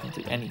Beams, I can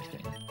do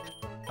anything.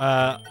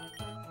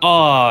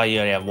 Oh, you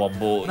only have one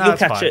ball. No, You'll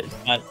catch fine. it.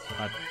 I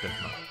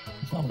don't know.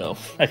 Oh no.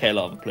 Okay,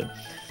 Lava Plume.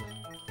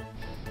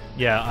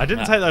 Yeah, I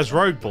didn't take those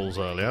road balls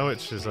earlier,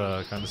 which is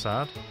kind of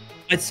sad.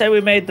 I'd say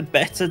we made the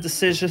better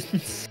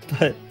decisions,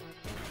 but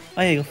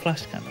oh yeah, your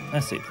Flash Cannon.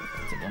 That's the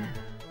effective one.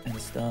 And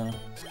Star.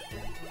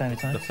 Fairy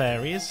type. The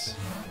fairies.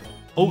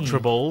 Ultra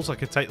balls, I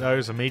could take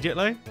those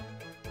immediately.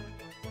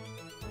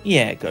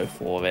 Yeah, go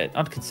for it.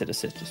 I'd consider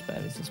Citrus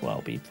Berries as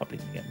well, but you probably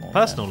can get more.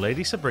 Personal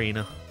Lady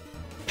Sabrina.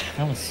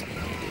 That was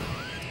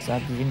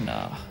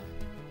Sabrina.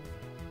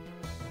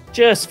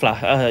 Just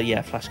Flash.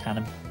 Yeah, Flash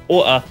Cannon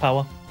or Earth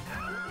Power.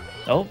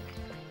 Oh.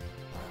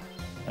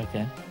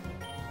 Okay.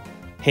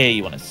 Here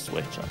you want to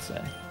switch, I'd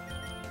say.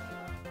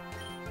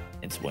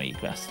 It's one of your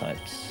grass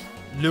types.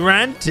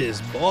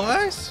 Lurantis,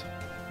 boys.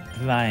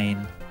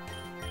 Blind.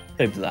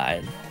 Oh,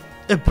 blind.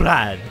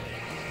 Brad.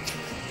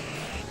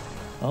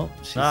 Oh,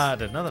 she's... I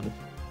didn't know that.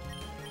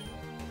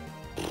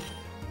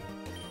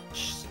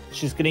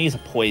 She's going to use a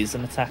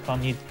poison attack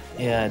on you.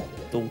 Yeah,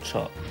 dual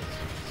shot.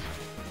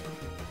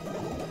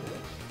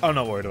 I'm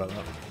not worried about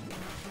that.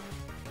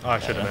 Oh, I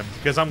should have been.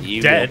 Because I'm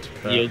dead.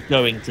 You're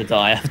going to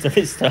die after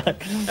this turn.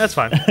 That's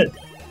fine.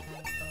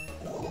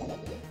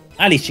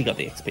 At least you got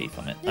the XP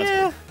from it. That's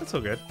yeah, good. that's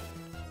all good.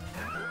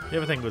 The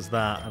other thing was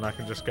that, and I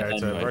can just go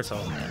to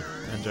Rotom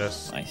and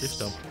just do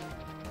stuff.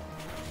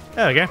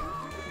 There we go.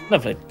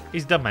 Lovely.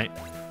 He's done, mate.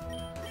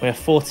 We have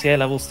 48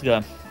 levels to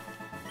go.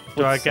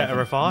 Do I get a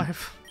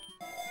revive?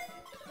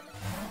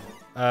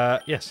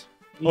 Yes.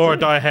 Or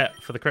do I hit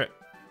for the crit?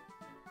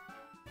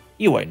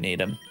 You won't need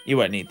them. You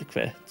won't need the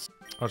crits.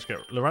 I'll just get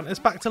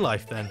Lurantis back to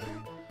life then.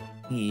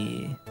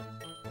 Yeah.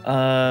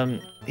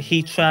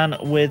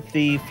 Heatran with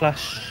the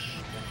Flash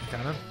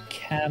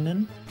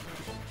Cannon.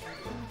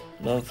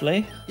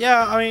 Lovely.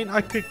 Yeah, I mean,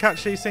 I could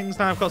catch these things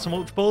now. I've got some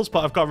Ultra Balls,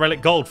 but I've got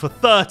Relic Gold for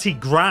 30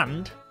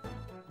 grand.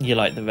 You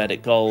like the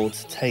Reddit Gold.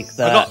 Take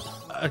that. I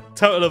got a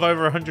total of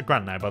over 100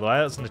 grand now, by the way.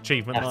 That's an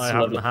achievement that I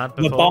haven't had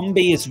before. The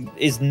Bombi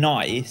is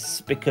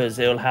nice because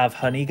it'll have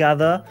Honey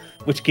Gather,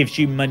 which gives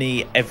you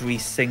money every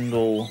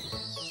single...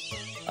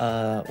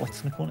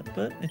 what's going to call it?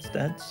 But it's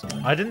dead, so...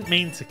 I didn't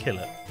mean to kill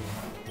it.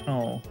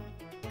 Oh.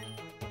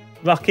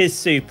 Rock is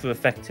super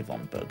effective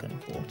on Bug,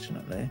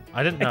 unfortunately.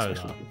 I didn't know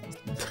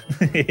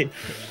that.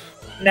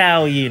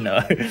 Now you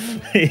know.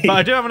 But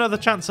I do have another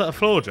chance at a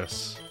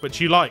Florgus, which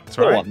you liked,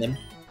 right? Go on, then.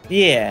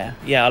 Yeah,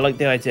 I like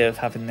the idea of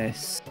having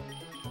this,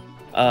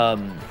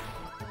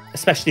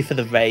 especially for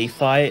the Ray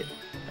fight.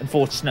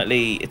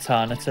 Unfortunately,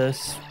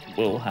 Eternatus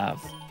will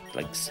have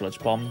like Sludge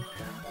Bomb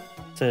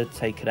to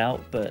take it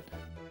out, but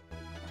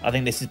I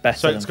think this is better.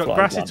 So it's got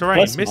Grassy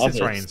Terrain, Misty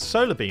Terrain,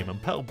 Solar Beam,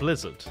 and Petal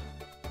Blizzard.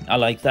 I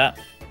like that.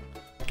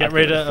 Get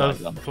rid of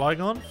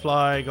Flygon.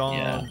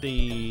 Flygon,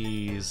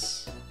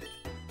 these.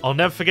 I'll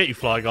never forget you,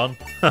 Flygon.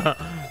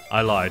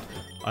 I lied.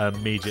 I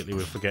immediately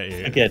would forget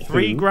you. Again,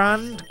 3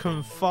 grand,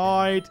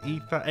 Confide,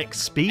 Ether,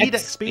 X-Speed.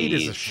 X-Speed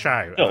is a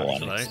shout,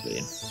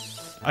 actually.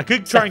 I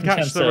could try and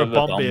catch the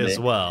Rabombi as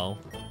well.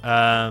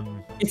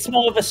 It's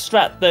more of a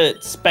strat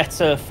that's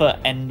better for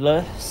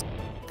Endless,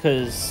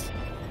 because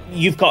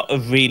you've got a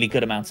really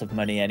good amount of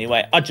money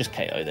anyway. I'd just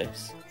KO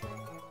this.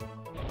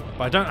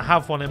 But I don't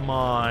have one in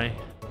my...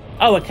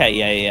 Oh, okay,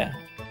 yeah.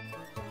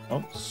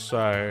 Oh.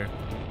 So...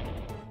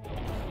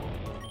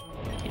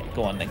 Yeah,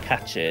 go on, then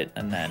catch it,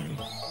 and then...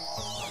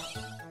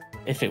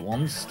 If it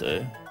wants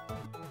to.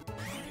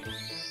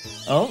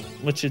 Oh,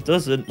 which it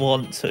doesn't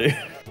want to.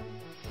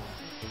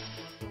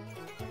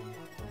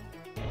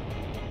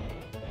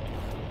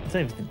 I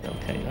don't even think they'll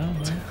KO.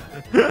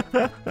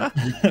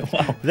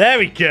 Wow. There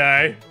we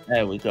go.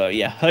 There we go.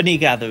 Yeah, Honey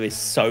Gather is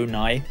so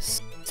nice,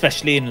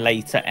 especially in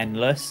later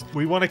Endless.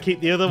 We want to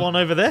keep the other one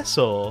over this,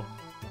 or?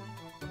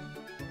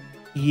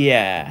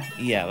 Yeah,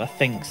 I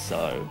think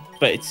so.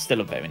 But it's still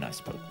a very nice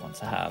Pokemon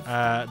to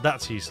have.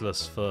 That's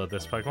useless for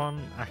this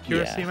Pokemon.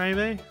 Accuracy,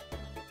 maybe?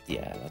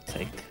 Yeah, I'll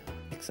take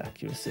X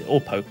accuracy.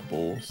 Or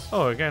Pokeballs.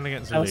 Oh, again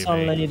against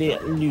Lumi.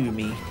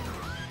 Lumi.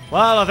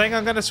 Well, I think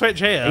I'm going to switch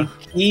here.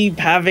 They keep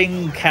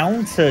having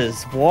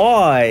counters.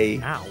 Why?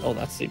 Ow. Oh,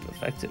 that's super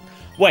effective.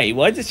 Wait,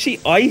 why did she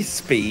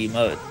Ice Beam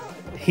a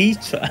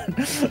Heatran?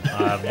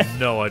 I have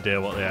no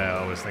idea what the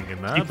AI was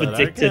thinking there. She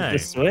predicted the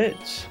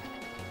switch.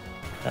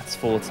 That's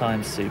 4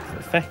 times super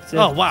effective.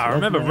 Oh, wow. I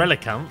remember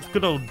Relicanth.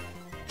 Good old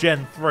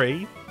Gen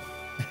 3.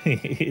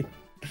 I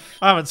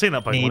haven't seen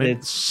that Pokemon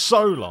in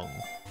so long.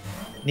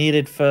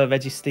 Needed for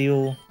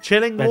Registeel.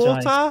 Chilling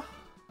Water?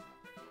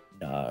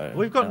 No.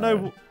 We've got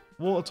no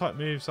water type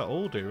moves at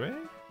all, do we?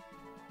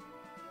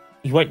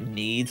 You won't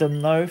need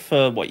them though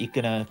for what you're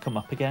gonna come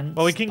up against.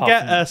 Well, we can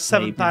get a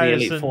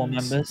 7,000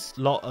 members.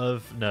 Lot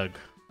of Nug.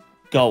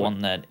 Go on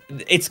then.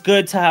 It's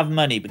good to have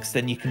money because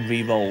then you can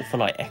re-roll for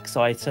like X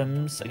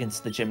items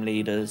against the gym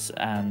leaders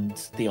and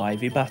the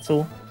Ivy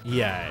battle.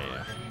 Yeah.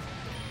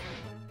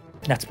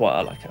 That's why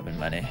I like having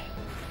money.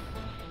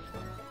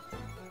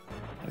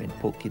 Having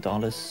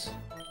 $40.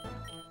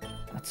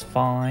 That's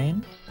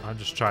fine. I'm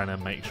just trying to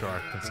make sure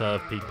I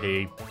conserve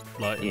PP,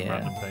 like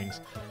random things.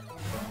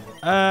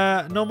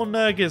 Normal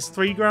Nurg is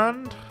 3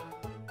 grand.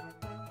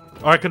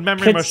 Or I could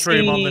memory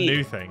mushroom on the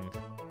new thing.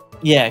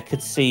 Yeah, I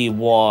could see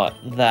what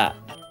that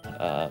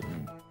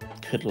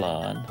could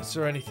learn. Is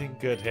there anything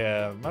good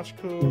here?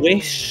 Magical.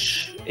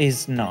 Wish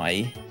is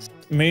nice.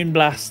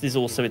 Moonblast is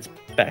also its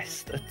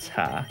best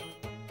attack.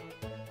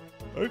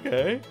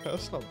 Okay,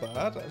 that's not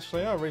bad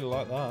actually. I really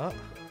like that.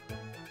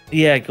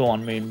 Yeah, go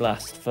on,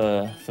 Moonblast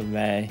for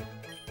Ray.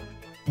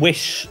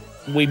 Wish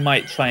we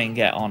might try and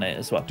get on it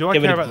as well. Do I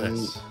care about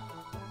this?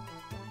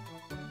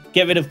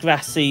 Get rid of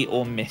Grassy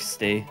or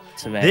Misty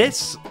to Ray.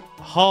 This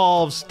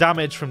halves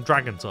damage from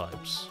Dragon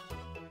types.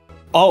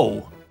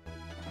 Oh.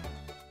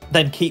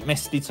 Then keep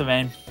Misty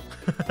Terrain.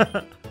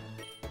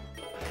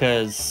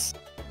 Because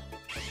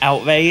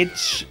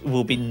Outrage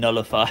will be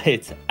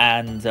nullified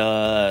and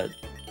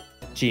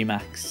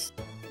G-Max,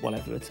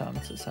 whatever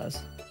Eternatus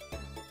has.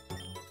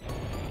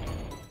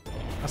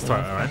 That's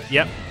right, alright.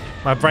 Yep.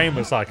 My brain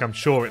was like, I'm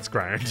sure it's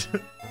ground.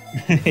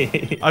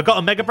 I got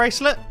a Mega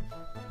Bracelet.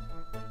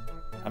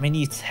 I mean,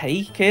 you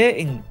take it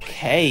in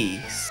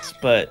case,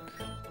 but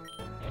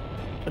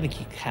I don't think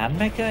you can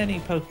Mega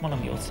any Pokemon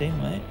on your team,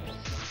 mate.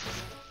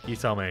 You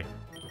tell me.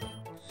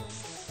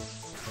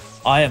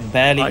 I am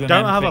barely. I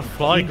don't have a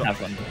fly.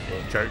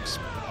 Jokes.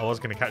 I was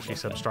going to catch you,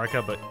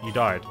 Substriker, but you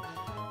died.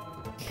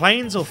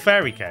 Plains or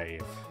Fairy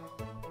Cave?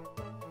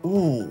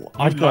 Ooh,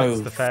 I'd go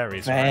the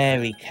fairies.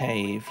 Fairy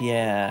Cave,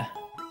 yeah.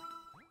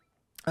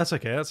 That's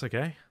okay. That's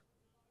okay.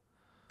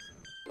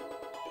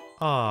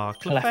 Ah,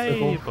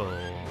 Clefable.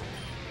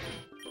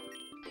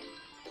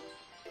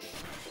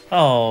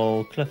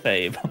 Oh,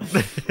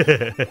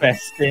 Clefable.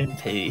 Rest in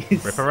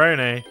peace.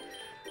 Ripperoni.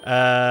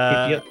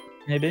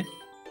 Maybe.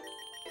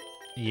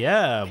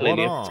 Yeah,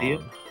 Clearly what up to you.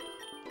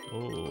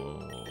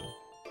 on?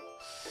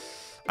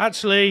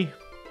 Actually,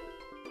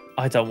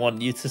 I don't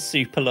want you to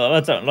super low. I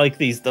don't like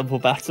these double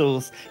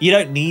battles. You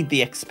don't need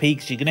the XP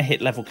because you're going to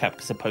hit level cap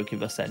because of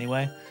Pokebus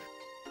anyway.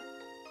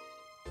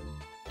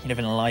 You're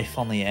living life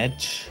on the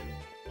edge.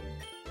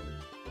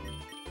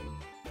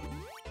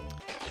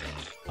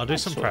 I'll do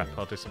some prep.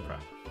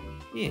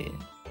 Yeah.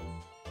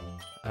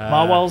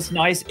 Marwil's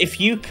nice. If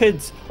you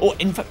could... Or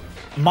in fact,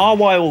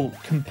 Marwile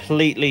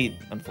completely...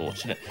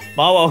 Unfortunate.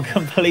 Marwile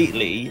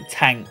completely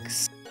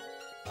tanks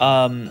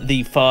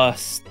the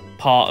first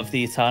part of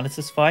the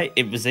Eternatus fight.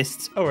 It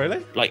resists... Oh,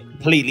 really? Like,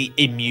 completely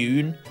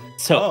immune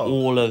to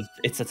all of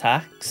its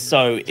attacks.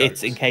 So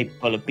it's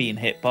incapable of being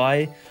hit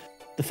by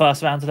the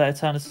first round of the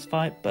Eternatus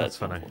fight. But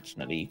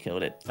unfortunately, you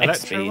killed it.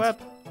 Electro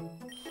Web?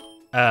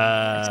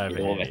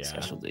 Yeah.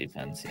 Special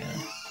defense, yeah.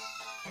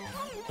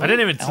 I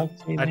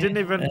didn't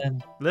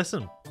even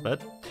listen,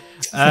 but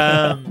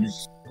yeah,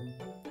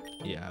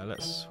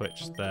 let's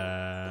switch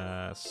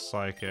the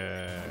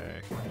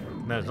Psychic.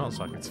 No, it's not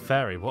Psychic, it's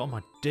Fairy. What am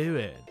I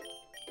doing?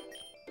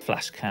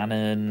 Flash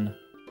Cannon.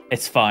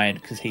 It's fine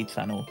because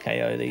Heatran will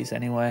KO these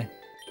anyway.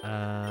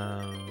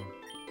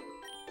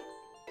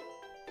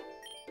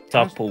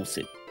 Dark Pulse.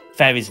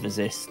 Fairies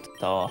resist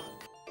Dark.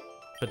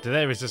 But do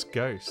they resist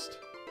Ghost?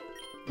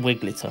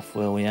 Wigglytuff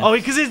will, yeah. Oh,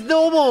 because it's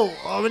normal!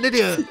 Oh, I'm an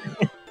idiot!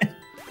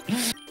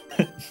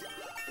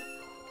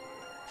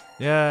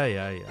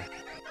 Yeah.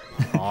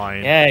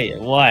 Fine. Yeah,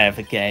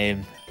 whatever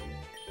game.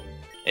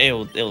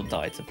 It'll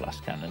die to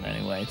Flash Cannon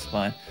anyway, it's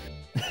fine.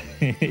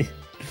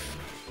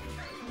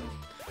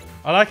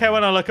 I like how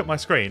when I look at my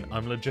screen,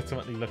 I'm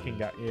legitimately looking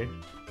at you.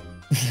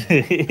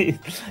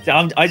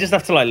 I just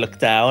have to like look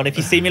down. If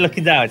you see me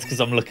looking down, it's because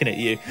I'm looking at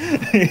you.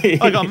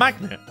 I got a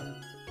Magnet,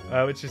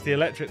 which is the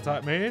electric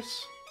type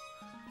moves.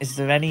 Is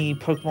there any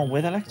Pokemon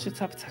with electric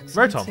type attacks?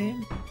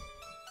 Rotom.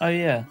 Oh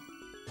yeah.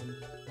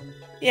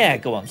 Yeah,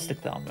 go on,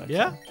 stick that on Rotom.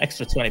 Yeah.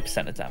 Extra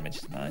 20% of damage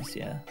is nice,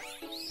 yeah.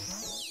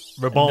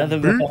 Another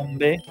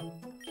Rabombi.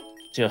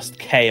 Just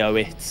KO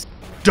it.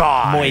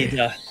 Die.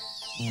 Moida.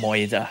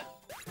 Moida.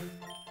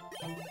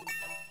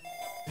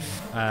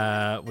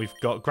 We've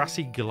got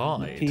Grassy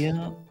Glide.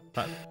 Yeah.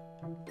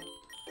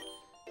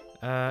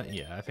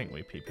 Yeah, I think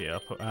we PP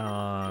up.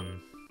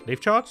 Leaf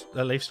Charge?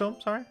 Leaf Storm,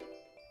 sorry?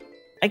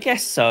 I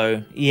guess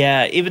so.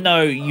 Yeah, even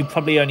though you're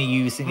probably only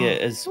using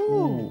it as...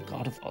 Ooh,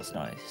 God, that was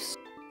nice.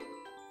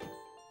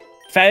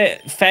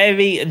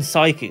 Fairy and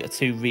Psychic are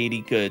two really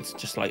good,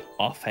 just like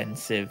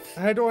offensive.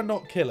 How do I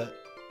not kill it?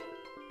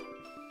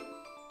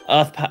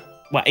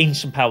 Well,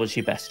 Ancient Power is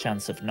your best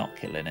chance of not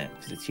killing it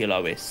because it's your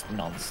lowest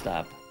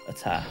non-stab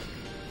attack.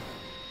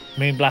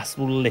 Moonblast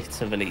will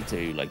literally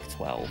do like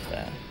 12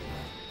 there.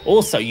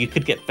 Also, you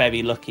could get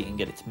very lucky and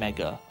get its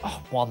Mega.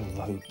 Oh, one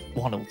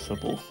Ultra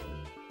Ball.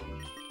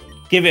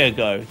 Give it a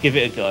go. Give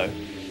it a go.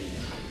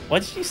 Why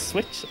did you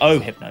switch? Oh,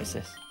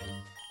 Hypnosis.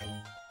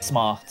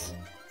 Smart.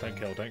 Don't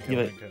kill, don't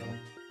kill, don't kill.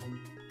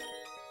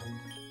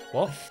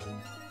 What?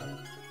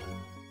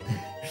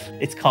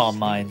 It's Calm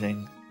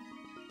Minding.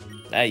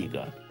 There you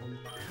go.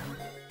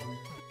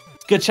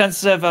 Good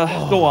chances ever.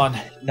 Go on.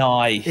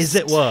 Nice. Is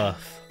it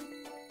worth?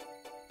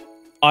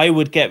 I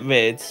would get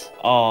rid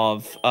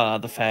of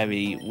the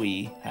fairy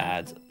we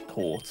had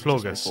caught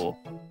just before.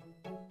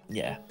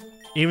 Yeah.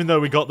 Even though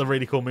we got the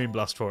really cool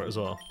Moonblast for it as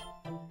well.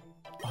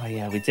 Oh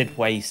yeah, we did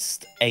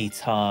waste a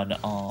ton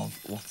of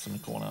what's in the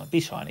corner. Be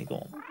shiny, go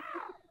on.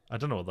 I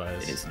don't know what that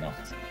is. It is not.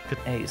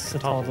 It's a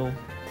toddle.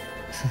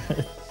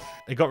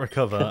 It got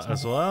Recover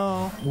as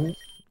well.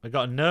 I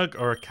got a Nug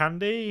or a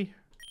Candy.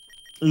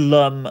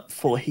 Lum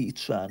for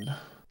Heatran.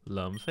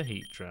 Lum for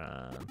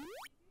Heatran.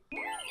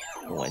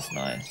 Always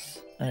nice.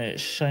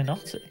 It's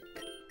Shinotic.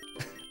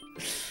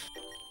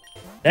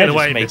 Get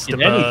away, Mr.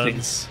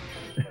 Burns.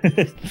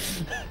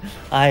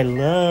 I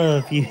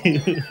love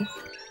you.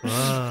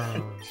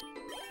 Wow.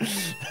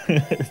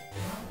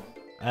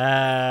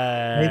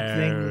 I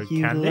bring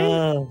you Candy?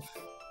 love.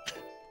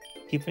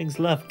 He brings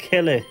love.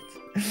 Kill it.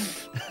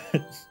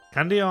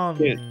 Candy on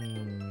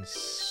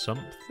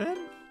something?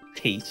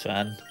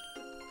 Heatran.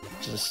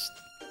 Just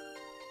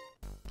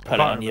put it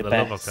on your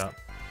best.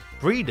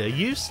 Breeder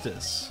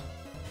Eustace.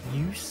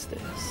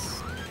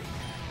 Eustace.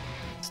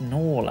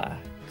 Snorlax.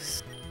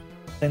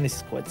 I think this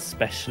is quite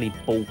especially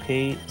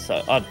bulky,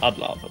 so I'd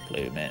Lava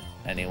Plume it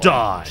anyway.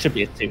 Die! Should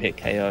be a 2-hit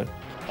KO.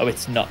 Oh,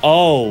 it's not.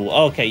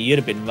 Oh, okay, you'd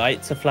have been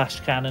right to Flash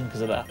Cannon because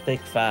of that thick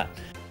fat.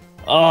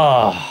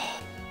 Oh.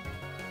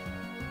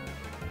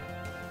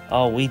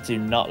 Oh, we do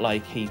not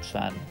like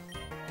Heatran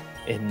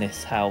in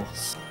this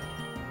house.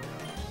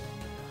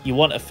 You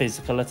want a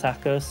physical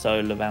attacker,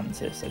 so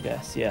Levantis, I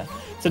guess, yeah.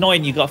 It's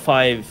annoying you got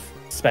 5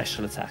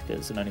 special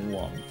attackers and only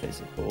 1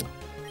 physical.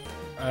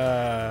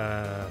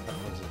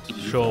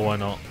 Sure, why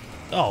not?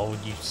 Oh,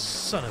 you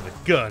son of a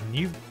gun.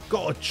 You've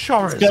got a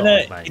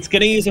Charizard, mate. It's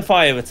going to use a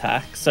fire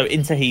attack, so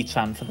into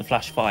Heatran for the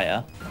Flash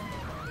Fire.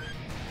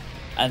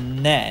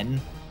 And then...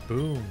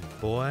 Boom,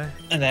 boy.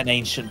 And then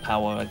Ancient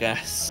Power, I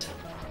guess.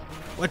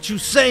 What you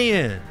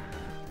saying?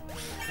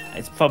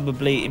 It's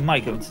probably... It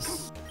might go into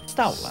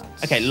Stoutland.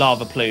 Okay,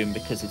 Lava Plume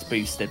because it's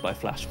boosted by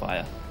Flash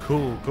Fire.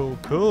 Cool, cool,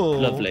 cool.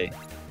 Lovely.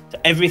 So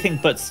everything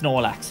but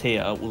Snorlax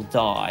here will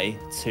die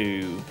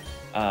to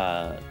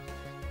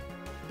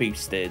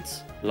boosted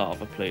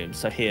Lava Plume.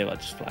 So here I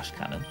just Flash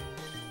Cannon.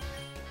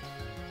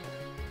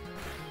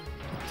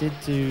 It did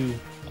do...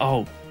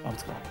 Oh,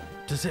 it's gone.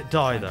 Does it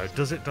die, though?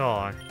 Does it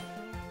die?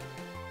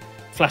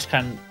 Flash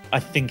Cannon, I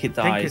think it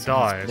dies. I think it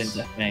dies. It's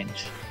within death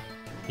range.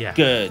 Yeah.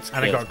 Good.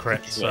 And it got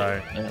crit,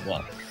 so...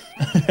 Well.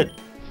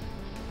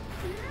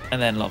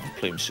 And then Lava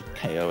Plume should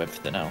KO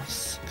everything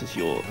else. Because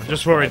you're... I'm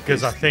just worried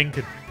because I think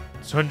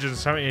it's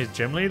 170 is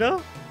Gym Leader.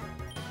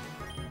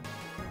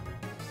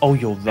 Oh,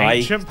 you're right.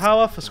 Ancient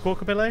Power for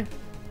Squawkabilly?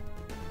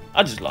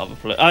 I just Lava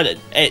Plume.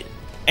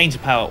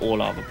 Ancient Power or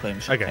Lava Plume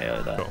should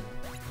KO there. Cool.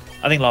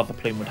 I think Lava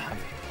Plume would have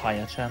a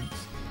higher chance.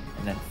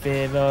 And then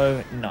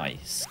Fearow.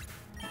 Nice.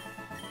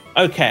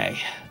 Okay.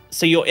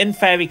 So you're in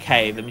Fairy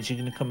Cave. That means you're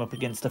going to come up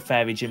against a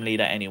Fairy Gym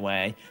Leader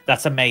anyway.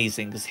 That's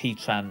amazing because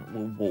Heatran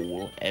will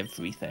wall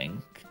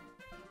everything.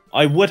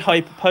 I would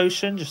Hyper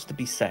Potion just to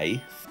be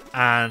safe.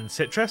 And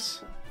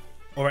Citrus?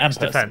 Or X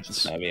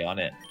Defense? Fairy on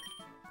it.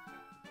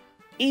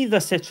 Either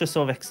Citrus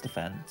or X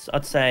Defense.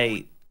 I'd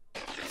say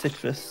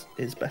Citrus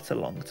is better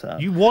long term.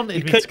 You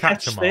wanted me to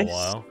catch him a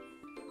while.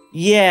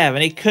 Yeah,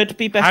 and it could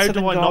be better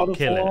than How do I not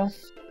kill it?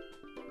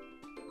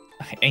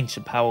 I think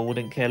Ancient Power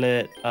wouldn't kill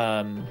it.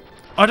 I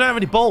don't have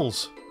any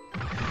balls.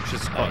 Which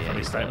is quite a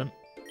funny statement.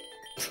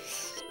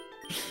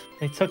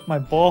 They took my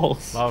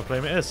balls. Lava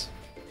Plume it is.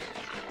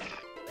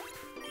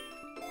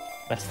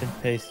 Rest in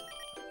peace.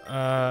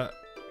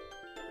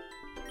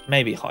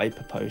 Maybe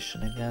Hyper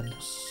Potion again.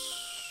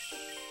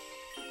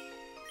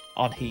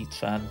 On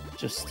Heatran,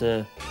 just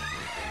to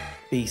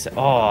be so...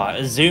 Oh,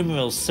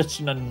 Azumarill's such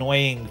an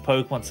annoying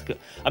Pokemon to...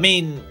 I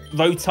mean,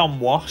 Rotom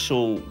Wash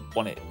or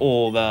want it,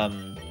 or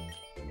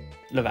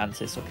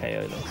Levantis or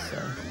KO this,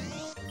 so...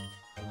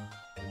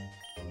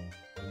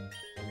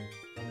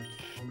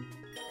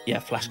 Yeah,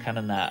 Flash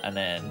Cannon that, and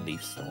then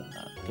Leaf Storm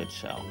that. Good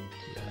shout.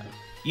 Yeah.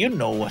 You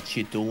know what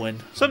you're doing.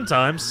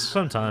 Sometimes.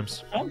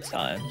 Sometimes.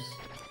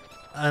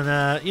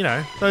 And, you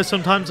know, those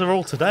sometimes are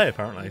all today,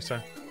 apparently, so...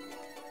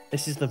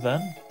 This is the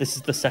run? This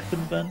is the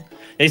second run?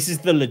 This is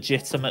the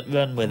legitimate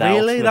run without...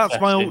 Really? That's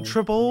my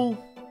Ultra Ball?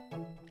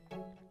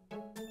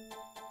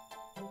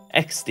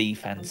 X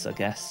defense, I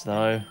guess,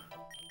 though.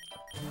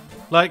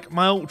 Like,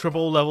 my Ultra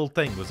Ball level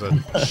thing was a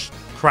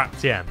crap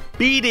TM.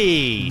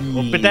 BD!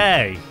 Or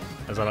Bidet,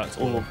 as I like to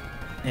call it.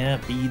 Yeah,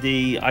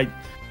 BD.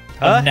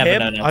 I've never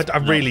known him. I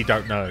really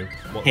don't know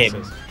what this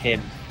is.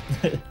 Him.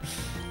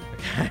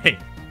 Okay.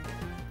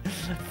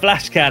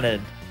 Flash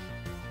Cannon.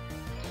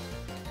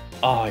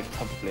 Oh, I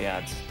probably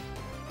had.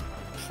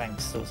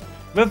 Thanks to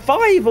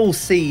Revival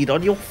Seed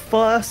on your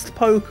first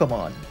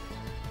Pokemon.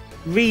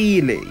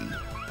 Really?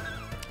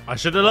 I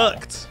should have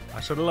looked.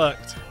 I should have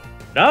looked.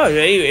 No,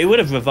 it would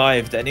have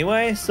revived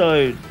anyway.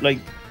 So, like,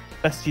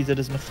 best you did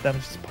as much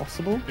damage as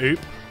possible. Oop.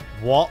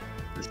 What?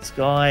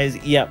 Disguise.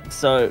 Yep.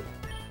 So,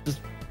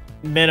 just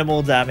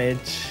minimal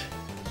damage.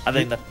 I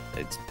think that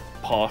it's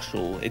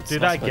partial. It's do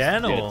not that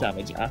again, to do or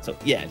damage at all.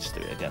 Yeah, just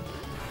do it again.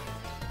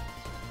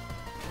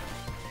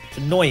 It's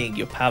annoying.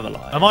 You're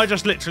paralyzed. Am I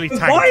just literally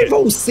tanking?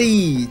 Revival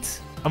Seed.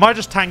 Am I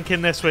just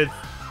tanking this with?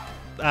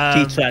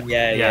 Keychain,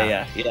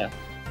 yeah.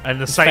 And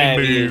the same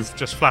move,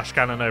 just flash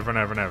cannon over and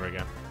over and over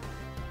again.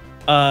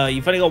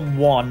 You've only got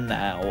one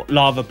now.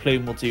 Lava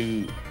Plume will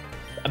do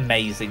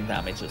amazing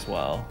damage as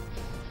well.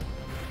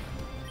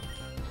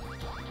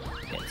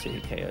 Get 2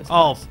 KOs.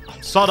 Oh,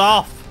 sod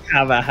off!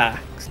 Have a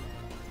hacks.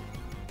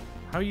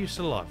 How are you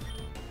still alive?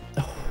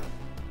 Oh.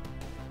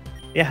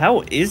 Yeah,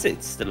 how is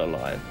it still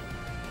alive?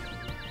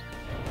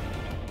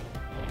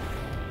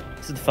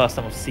 This is the first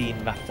time I've seen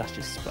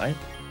Rapidash's sprite.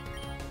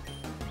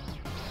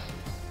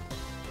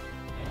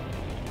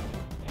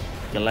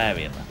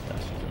 Galarian Rapidash,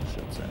 I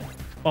should say.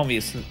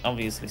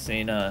 Obviously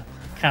seen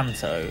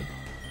Kanto.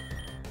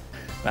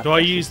 Do I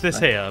use this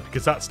here?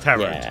 Because that's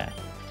Terra.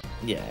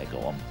 Yeah,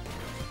 go on.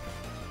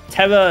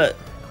 Terra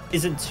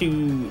isn't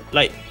too,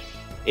 like...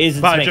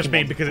 But I just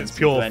mean because it's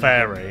pure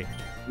fairy.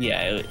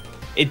 Yeah,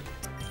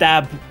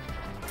 stab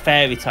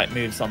fairy type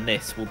moves on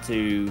this will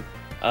do 2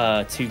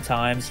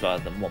 times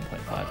rather than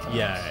 1.5 times.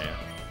 Yeah.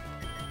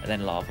 And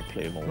then Lava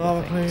Plume, all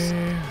Lava the things.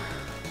 Plume.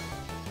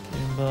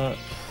 But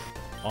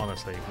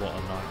honestly, what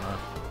a nightmare.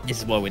 This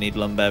is why we need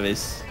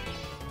Lumberries.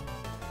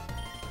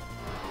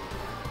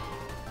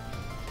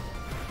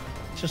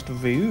 It's just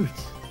rude.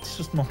 It's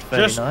just not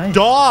very nice. Just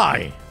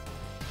die!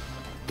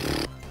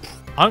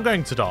 I'm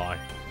going to die.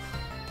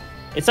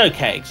 It's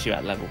okay because you're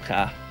at level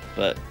cap,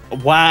 but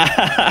wow!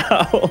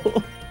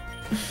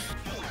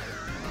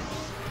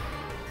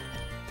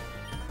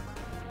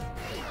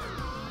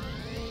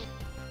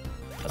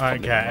 I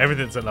don't care.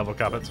 Everything's at level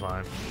cap. It's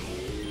fine.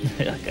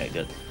 Okay,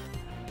 good.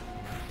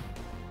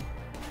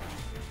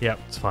 Yep,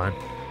 it's fine.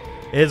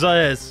 It is what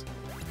it is.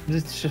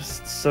 It's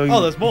just so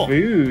there's more.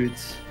 rude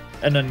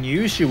and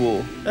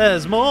unusual.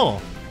 There's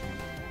more.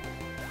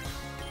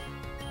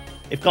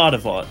 If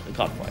Gardevoir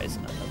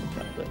isn't at level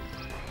cap, but...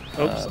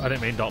 Oops, I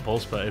didn't mean dot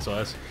pulse, but it's what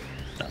it is.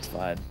 That's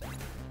fine.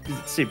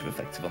 It's super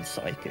effective on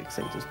Psychic,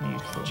 so it does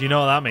neutral. Do you know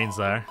what that means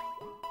there?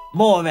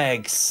 More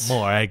eggs!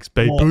 More eggs,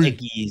 baby. More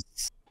eggies.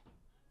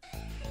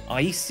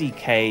 Icy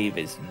Cave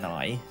is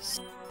nice.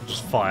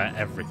 Just fire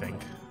everything.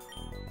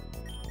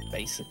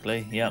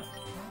 Basically, yep.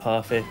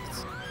 Perfect.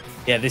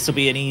 Yeah, this will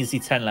be an easy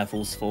 10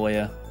 levels for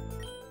you.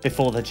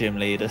 Before the gym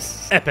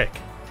leaders. Epic.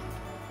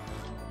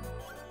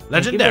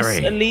 Legendary.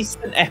 Give us at least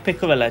an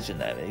epic or a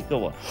legendary.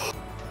 Go on.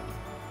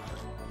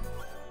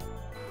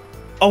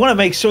 I want to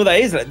make sure that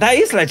is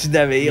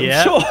legendary.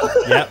 I'm sure.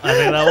 Yep, I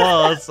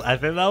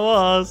think that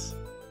was.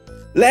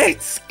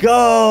 Let's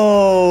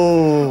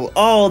go.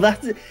 Oh,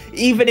 that's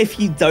even if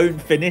you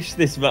don't finish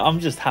this, but I'm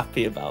just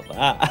happy about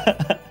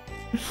that.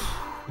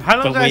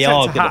 How long does it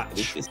take to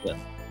hatch?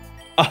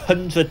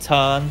 100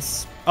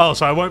 turns. Oh,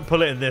 so I won't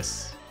pull it in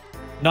this.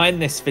 Not in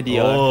this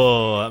video.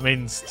 Oh, that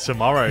means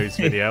tomorrow's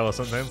video or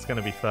something. It's going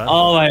to be fun.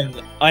 Oh,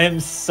 I am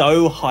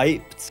so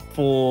hyped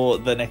for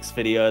the next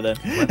video then.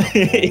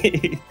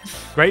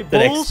 Great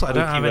balls? I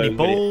don't have any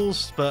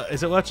balls, but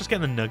is it worth just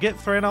getting the nugget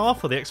for an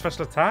off or the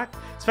special attack?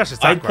 Special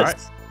attack, right?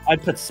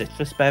 I'd put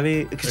citrus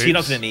berry because you're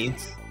not going to need.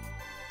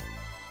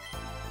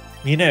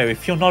 You know,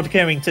 if you're not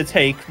going to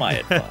take my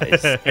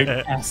advice,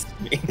 don't ask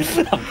me.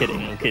 I'm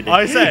kidding.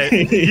 I said,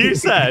 you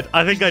said,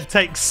 I think I'd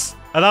take,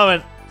 and I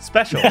went,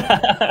 special.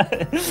 That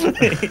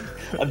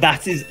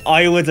is,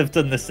 I would have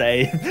done the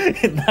same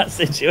in that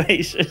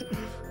situation.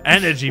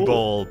 Energy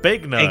ball,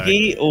 big nug.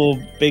 Eggy or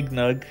big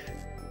nug?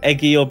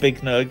 Eggy or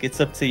big nug?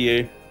 It's up to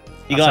you.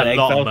 You got an egg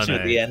voucher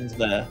at the end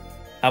there.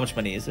 How much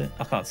money is it?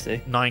 I can't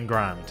see. 9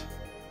 grand.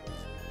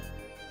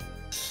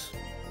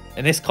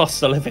 And this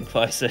costs a living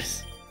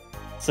crisis.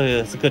 So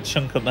it's a good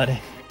chunk of money.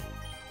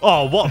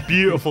 Oh, what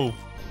beautiful,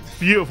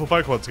 beautiful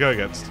Pokemon to go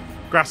against.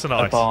 Grass and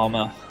ice.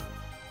 Obama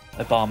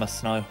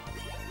Snow.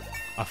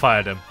 I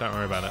fired him. Don't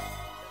worry about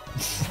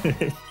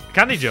it.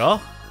 Candy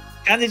Jar?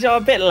 Candy Jar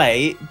a bit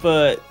late,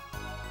 but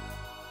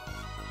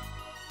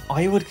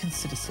I would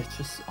consider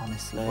citrus,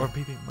 honestly. Or a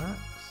PB Max?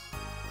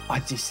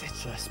 I'd do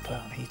citrus, put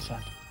on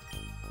Heatran.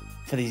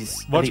 for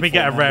these. Watch me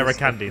get a rarer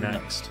candy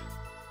next.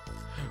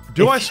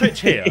 Do I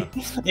switch here?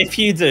 If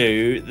you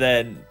do,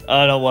 then I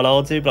don't know what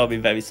I'll do, but I'll be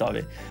very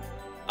sorry.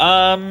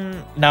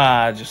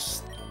 Nah,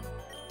 just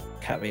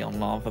carry on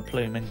lava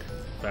pluming.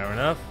 Fair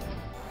enough.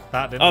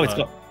 That didn't Oh, work. it's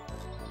got...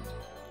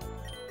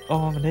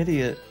 Oh, I'm an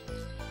idiot.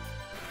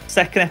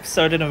 Second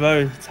episode in a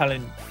row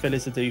telling Phil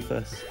is a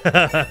doofus.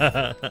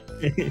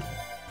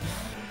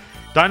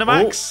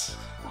 Dynamax?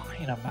 Oh,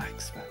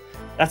 Dynamax, man.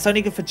 That's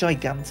only good for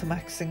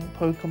Gigantamaxing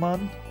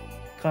Pokemon.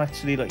 Can't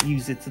actually like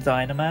use it to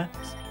Dynamax.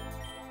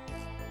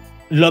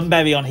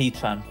 Lumberry on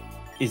Heatran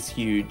is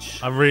huge.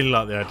 I really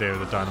like the idea of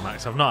the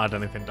Dynamax. I've not had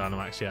anything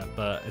Dynamax yet,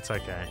 but it's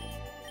okay.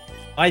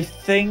 I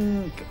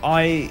think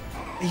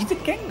you did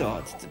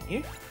Gengar, didn't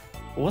you?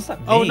 Or was that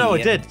me? Oh no,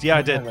 I did. Yeah,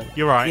 I did.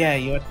 You're right. Yeah,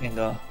 you had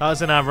Gengar. That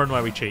was in our run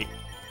where we cheated.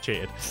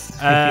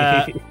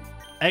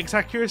 X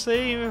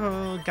accuracy,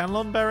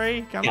 Ganlon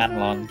berry,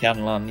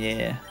 Ganlon,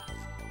 yeah.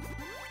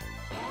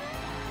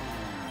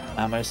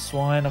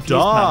 Mamoswine. I've used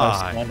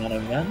Die. Mamoswine on a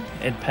run.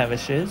 It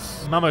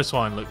perishes.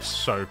 Mamoswine looks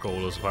so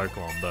cool as a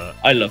Pokemon, but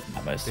I love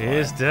Mamoswine. it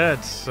is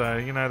dead, so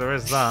you know there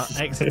is that.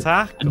 X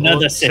attack.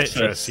 Another or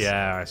citrus.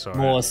 Yeah, I saw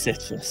More it.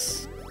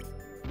 citrus.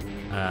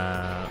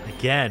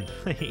 Again,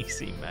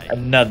 easy mate.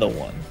 Another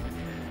one.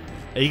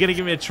 Are you gonna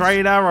give me a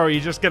trainer, or are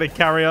you just gonna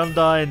carry on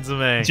dying to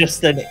me?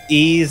 Just an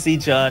easy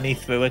journey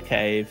through a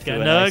cave. Get a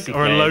through an Nurg icy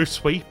or a cave. low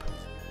sweep.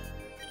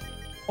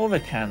 Or a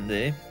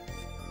candy.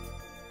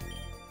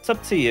 It's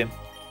up to you.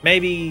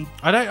 Maybe.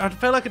 I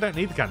feel like I don't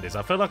need the candies.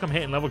 I feel like I'm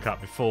hitting level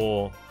cap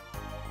before,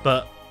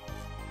 but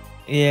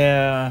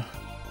Yeah.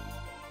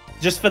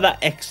 Just for that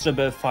extra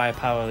bit of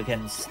firepower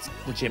against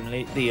the gym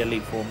lead, the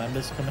Elite Four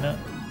members coming up.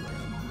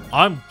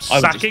 I'm I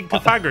would sacking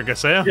just-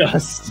 Pythagoras here.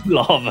 Just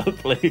lava,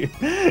 please.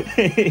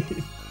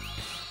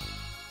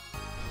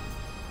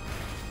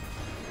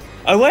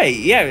 Oh wait,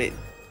 yeah,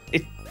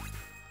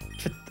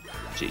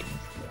 genius.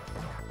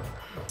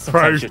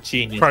 Sometimes you're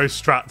genius. Pro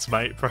strats,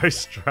 mate. Pro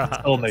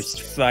strats.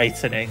 Almost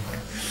frightening.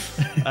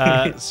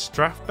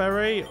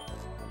 Strathberry.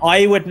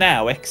 I would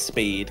now X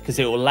speed because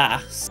it will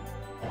last.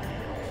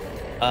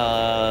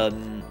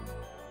 The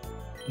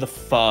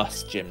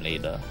first gym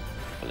leader,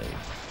 I believe.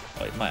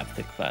 Oh, it might have to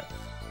pick that.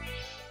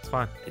 It's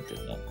fine. It did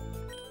not.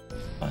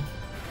 Fine.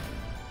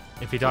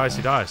 If he dies,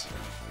 he dies.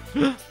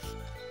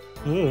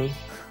 Ooh.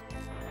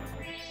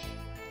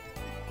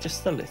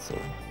 Just a little.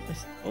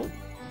 Oh.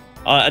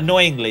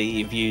 Annoyingly,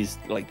 you've used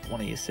like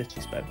one of your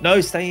citrus berries.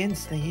 No, stay in,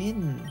 stay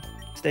in.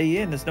 Stay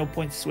in. There's no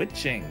point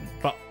switching.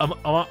 But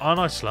aren't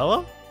I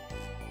slower?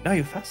 No,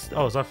 you're faster.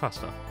 Oh, was I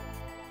faster?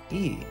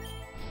 Yeah.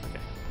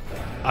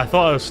 I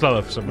thought I was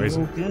slower for some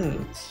reason. Oh,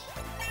 good.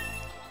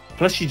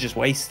 Plus, you just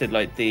wasted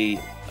like the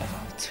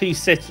 2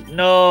 citrus.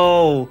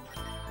 No!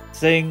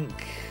 Zinc.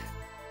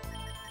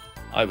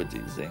 I would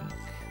do zinc.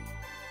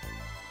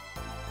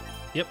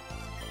 Yep.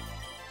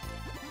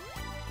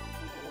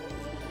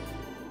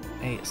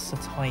 It's a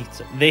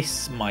tight.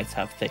 This might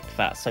have thick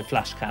fat, so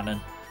flash cannon.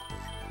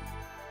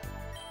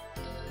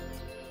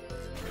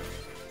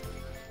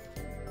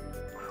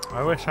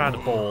 I wish I had a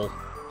ball.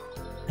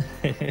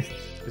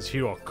 Because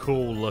you are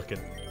cool looking.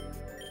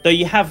 Though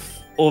you have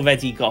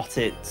already got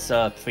its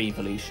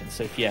pre-evolution,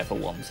 so if you ever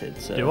wanted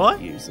to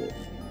use it.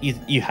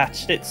 You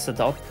hatched it,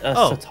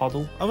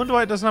 Satoddle. I wonder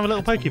why it doesn't have a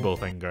little Pokeball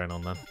thing going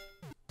on then.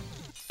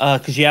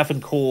 Because you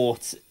haven't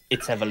caught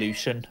its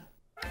evolution.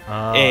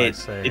 Oh, I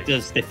see. It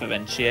does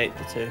differentiate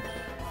the two.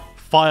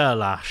 Fire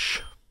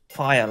Lash.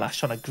 Fire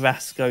Lash on a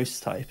grass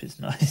ghost type is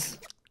nice.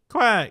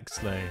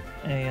 Quaxley.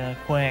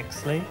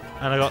 Quaxley.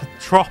 And I got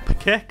Trop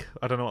Kick.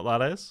 I don't know what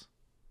that is.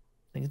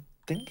 I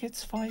think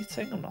it's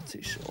fighting. I'm not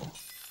too sure.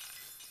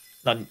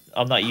 I'm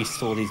not used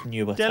to all these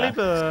new attacks.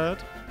 Delibird.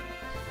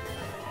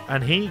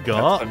 And he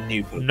got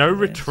No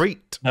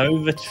Retreat. No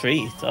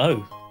Retreat.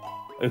 Oh,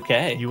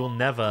 okay. You will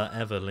never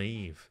ever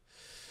leave.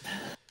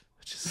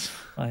 Which is...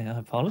 I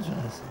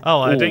apologize. Oh,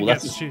 I didn't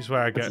get to choose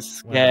where I go.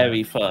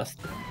 Scary first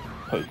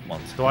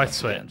Pokemon. Do I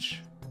switch?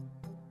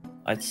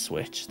 I'd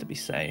switch to be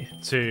safe.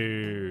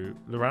 To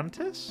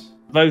Lurantis?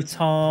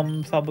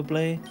 Votarm,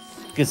 probably.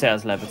 Because it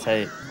has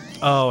Levitate.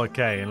 Oh,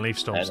 okay. And Leaf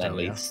Storm And still, then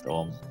Leaf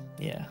Storm.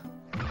 Yeah.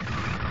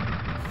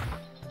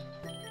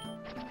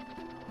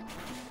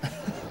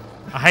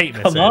 I hate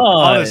missing. Come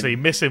on. Honestly,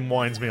 missing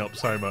winds me up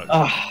so much.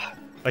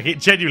 Like, it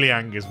genuinely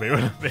angers me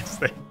when I miss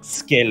things.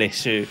 Skill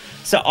issue.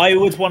 So I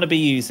would want to be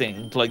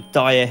using, like,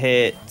 Dire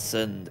Hits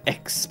and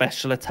X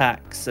Special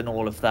Attacks and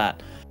all of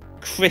that.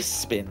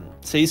 Crispin.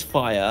 So he's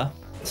fire.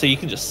 So you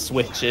can just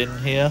switch in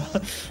here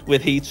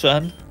with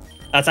Heatran.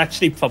 That's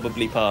actually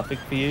probably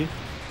perfect for you.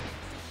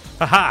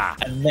 Haha!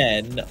 And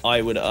then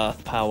I would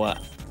Earth Power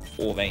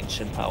or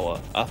Ancient Power.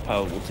 Earth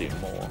Power will do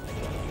more.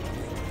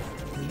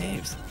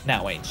 Leaves.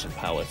 Now Ancient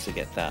Power to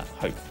get that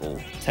hopeful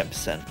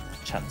 10%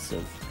 chance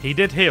of... He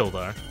did heal,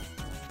 though.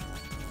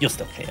 You're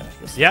still KO.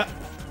 Yep.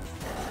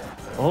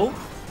 Oh.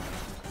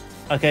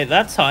 Okay,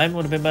 that time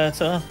would have been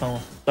better.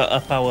 Oh, but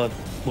Earth Power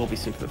will be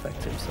super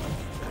effective, so...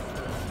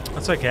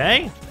 That's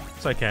okay.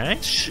 It's okay.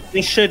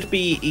 It should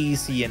be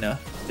easy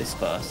enough, this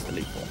first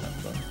Elite Four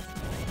member.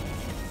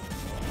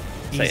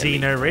 say Easy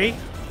elite. no re.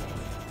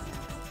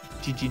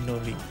 GG no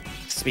re.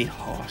 Just be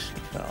harsh,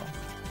 Phil.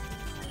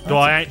 Do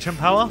I ancient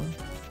power?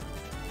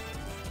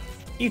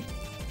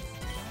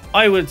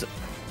 I would.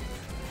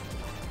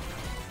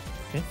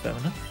 Okay, fair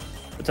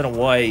enough. I don't know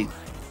why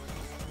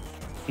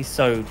he's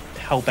so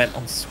hell bent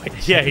on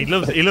switch. Yeah, he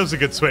loves a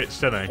good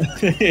switch, doesn't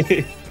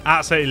he?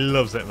 Absolutely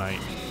loves it, mate.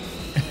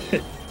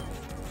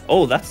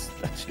 Oh, that's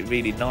actually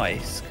really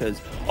nice because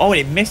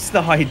it missed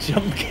the high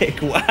jump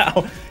kick.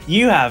 Wow,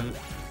 you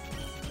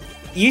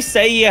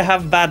say you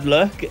have bad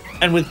luck,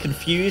 and with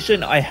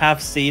confusion, I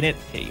have seen it.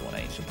 Here, you want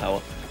ancient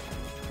power.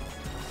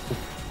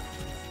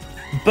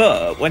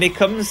 But when it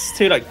comes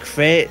to like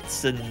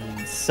crits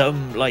and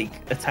some like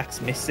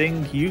attacks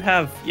missing, you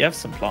have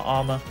some plot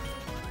armor.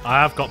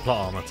 I have got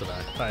plot armor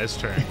today. That is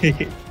true.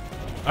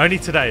 Only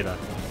today though.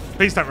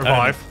 Please don't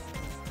revive.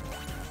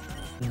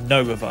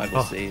 No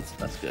revival seeds.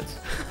 That's good.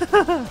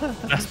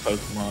 That's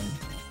Pokemon.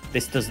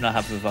 This does not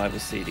have revival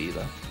seed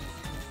either.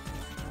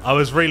 I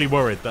was really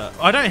worried that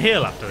I don't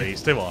heal after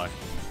these, do I?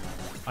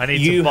 I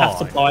need You to buy. have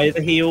to buy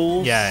the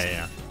heals.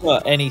 Yeah.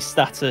 But any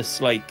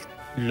status like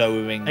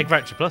lowering Egg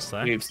Vector Plus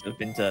though. moves that have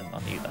been done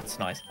on you, that's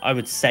nice. I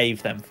would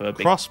save them for a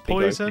big Cross big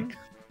poison. opening.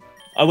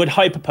 I would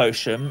hyper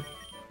potion,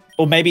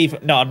 or maybe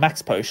even I'd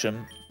max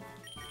potion.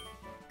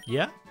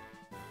 Yeah.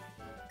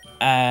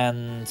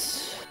 And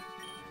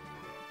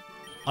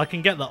I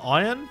can get the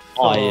iron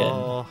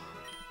for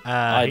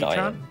I'd Heatran.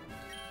 iron.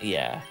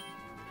 Yeah.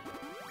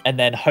 And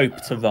then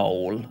hope to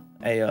roll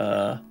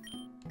a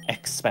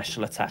X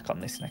special attack on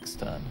this next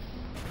turn.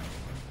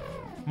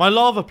 My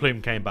lava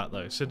plume came back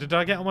though, so did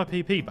I get all my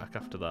PP back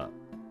after that?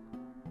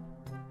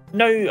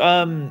 No,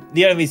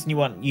 the only reason you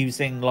weren't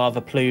using lava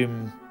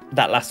plume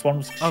that last one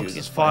was because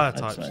it's fire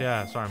types.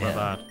 Yeah, sorry, my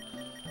bad.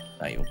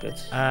 No, you're good.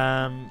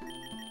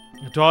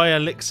 Do I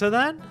elixir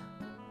then?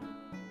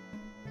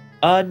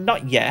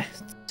 Not yet.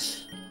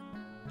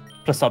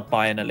 Plus, I'd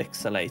buy an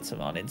elixir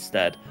later on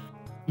instead.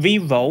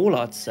 Reroll,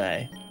 I'd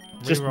say.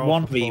 Just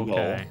one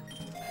reroll.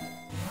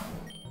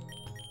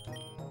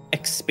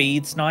 X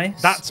speed's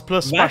nice. That's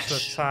plus special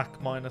attack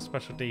minus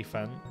special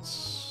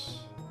defense.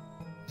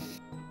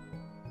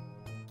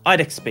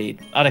 I'd X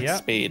speed.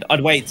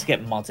 I'd wait to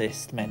get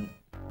modest, man.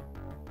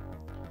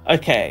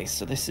 Okay,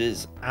 so this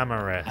is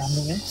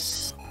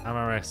Amarys.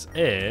 Amarys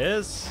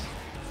is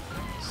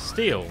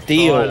steel.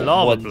 Steel,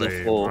 lava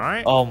wonderful. Bloom,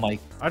 right? Oh my!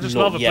 I just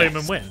lava plume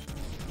and win.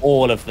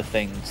 All of the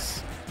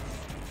things,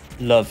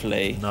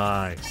 lovely.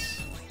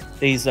 Nice.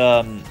 These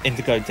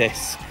Indigo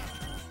Disc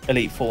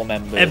Elite Four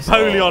members.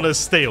 Empoleon as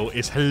steel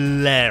is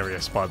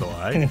hilarious, by the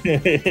way.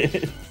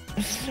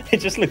 It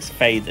just looks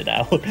faded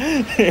out.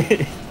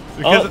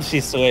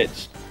 She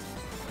switched.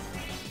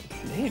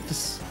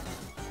 Lives.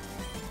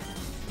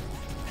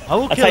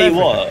 I'll tell you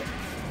what.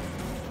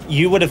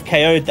 You would have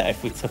KO'd that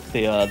if we took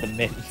the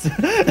mint.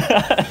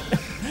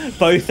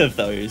 Both of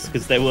those,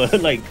 because they were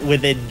like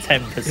within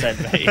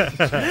 10% range.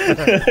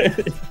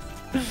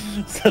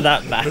 So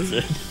that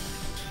mattered.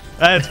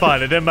 It's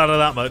fine. It didn't matter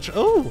that much.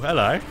 Oh,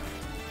 hello.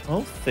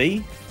 Oh,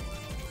 Thief.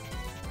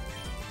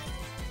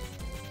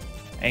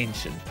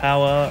 Ancient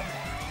Power.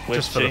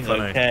 Just for the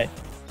funny. Okay.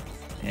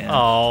 Yeah.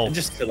 Oh. And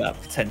just for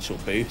that potential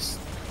boost.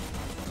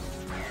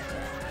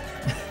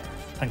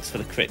 Thanks for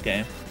the crit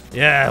game.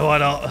 Yeah, why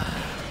not?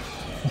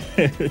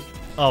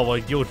 Oh, well,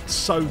 you're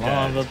so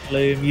dead. Lava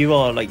Bloom, you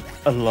are like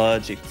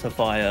allergic to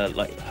fire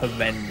like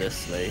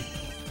horrendously.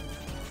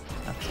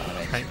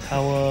 Ancient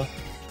Power.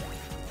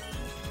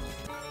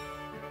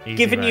 Easy,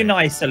 Giving mate. you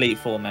nice Elite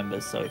Four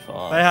members so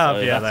far. They have,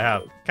 so yeah, they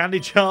have. Candy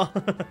Jar.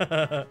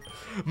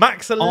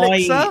 Max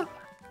Elixir.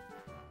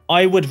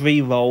 I would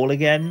re-roll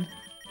again.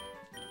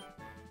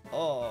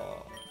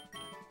 Oh.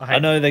 I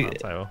know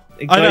that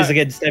it goes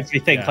against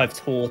everything I've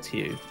taught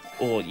you,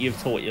 or you've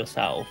taught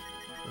yourself.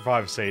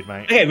 Revive Seed,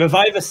 mate. Okay,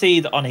 Revive a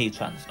Seed on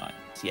Heatran's nice.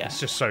 Yeah. It's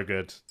just so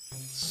good.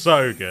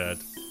 So good.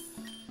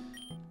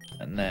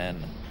 And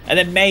then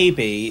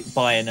maybe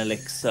buy an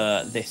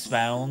elixir this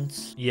round.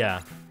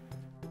 Yeah.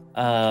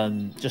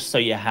 Just so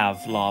you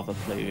have lava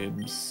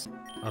plumes.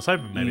 I was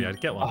hoping maybe I'd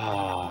get one.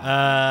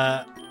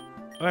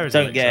 Where is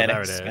Don't it? get There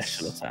an it is.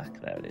 special attack.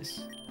 There it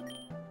is.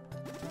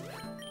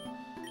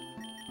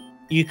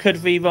 You could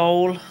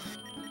re-roll.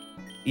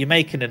 You're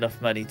making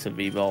enough money to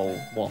re-roll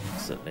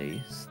once at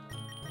least.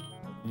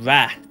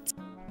 Rat.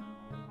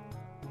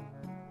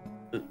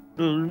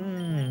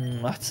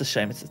 That's a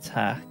shame it's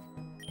attack.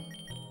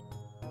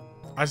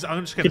 I'm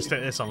just going to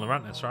stick this on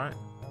Eternatus, right?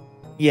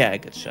 Yeah,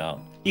 good shot.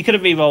 You could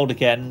have re-rolled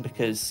again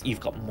because you've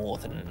got more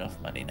than enough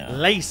money now.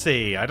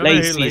 Lacey. I don't know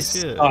who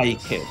Lacey is.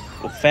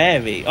 Psychic. Or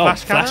Fairy. Oh,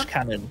 Flash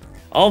Cannon.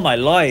 Oh, my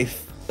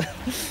life.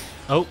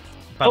 Oh,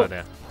 bad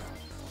idea.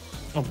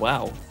 Oh,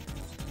 wow.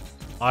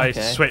 I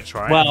switch,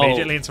 right? Well,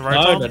 immediately into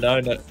Rotom?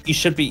 No. You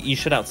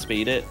should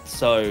outspeed it.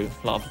 So,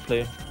 Lava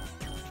Plume.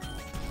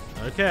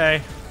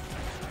 Okay.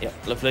 Yeah,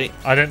 lovely.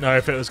 I didn't know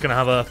if it was going to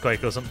have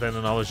Earthquake or something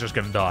and I was just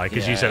going to die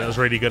because you said it was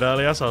really good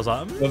earlier, so I was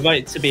like... We're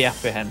right to be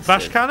apprehensive.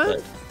 Flash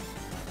Cannon?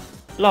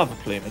 Lava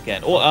Plume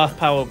again. Or Earth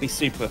Power will be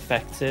super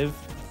effective.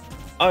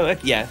 Oh,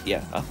 yeah,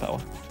 Earth Power.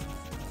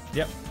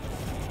 Yep.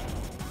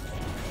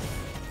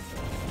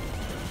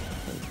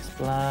 Focus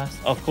Blast.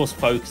 Oh, of course,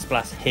 Focus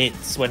Blast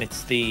hits when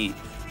it's the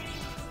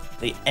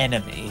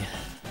enemy.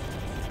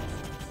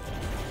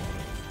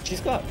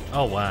 She's got.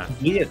 Oh wow.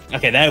 Weird.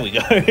 Okay, there we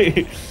go.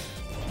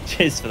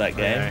 Cheers for that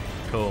game. Okay,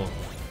 cool.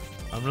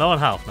 I'm low on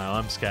health now.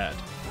 I'm scared.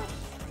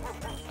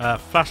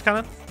 Flash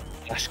cannon.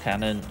 Flash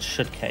cannon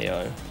should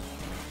KO.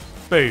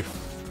 Boof.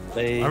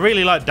 I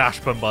really like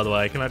Dash Pump, by the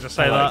way. Can I just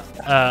say that?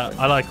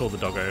 I like all the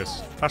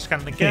doggos. Flash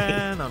cannon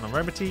again on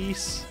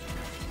Aromatisse.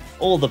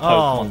 All the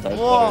Pokemon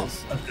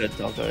doggos are good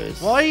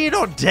doggos. Why are you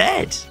not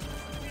dead?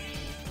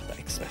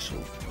 Like special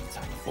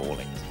attack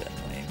falling is a bit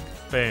annoying.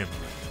 Boom.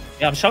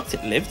 Yeah, I'm shocked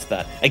it lived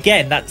that.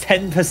 Again, that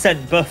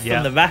 10% buff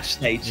from the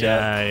rash nature.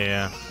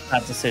 Yeah.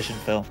 Bad decision,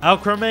 Phil.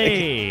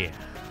 Alchemy. Okay.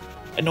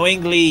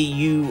 Annoyingly,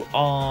 you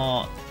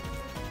are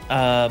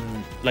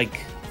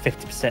like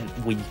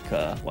 50%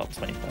 weaker. Well,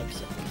 25%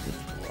 weaker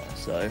than you are,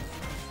 so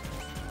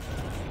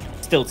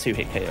still 2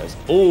 hit KOs.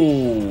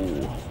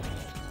 Oh.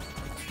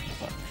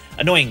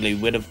 Annoyingly,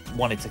 we'd have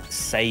wanted to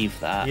save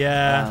that.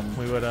 Yeah,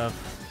 we would have.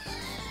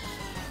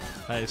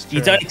 That is true.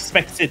 You don't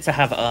expect it to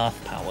have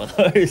earth power,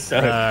 though,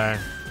 so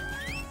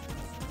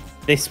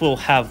this will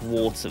have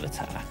water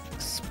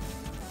attacks.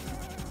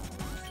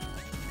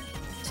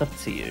 It's up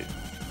to you.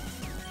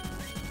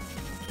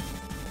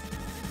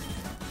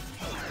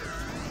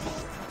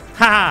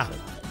 Ha!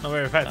 Not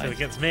very effective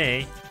against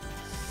me.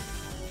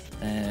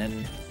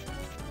 And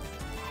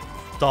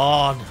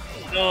Dawn.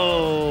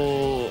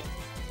 no.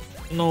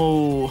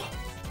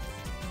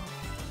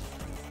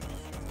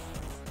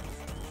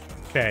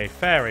 Okay,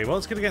 Fairy.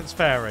 What's good against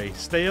Fairy?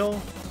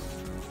 Steel?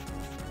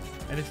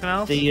 Anything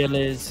else? Steel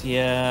is,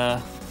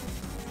 yeah.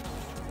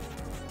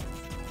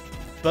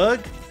 Bug?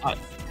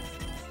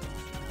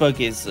 Bug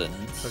isn't.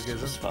 Bug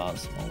isn't. As far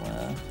as I'm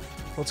aware.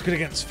 What's good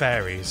against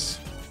fairies?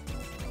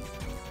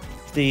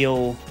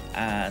 Steel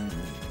and.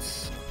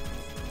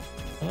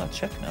 Oh, I'll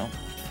check now.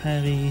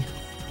 Fairy.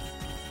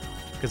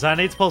 Because I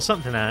need to pull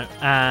something out,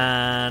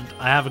 and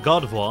I have a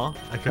Gardevoir,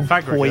 a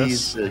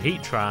Confagragus, a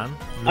Heatran.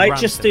 I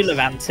just do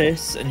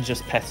Levantis and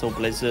just Petal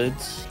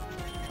Blizzards.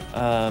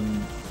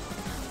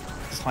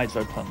 Just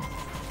Hydro Pump.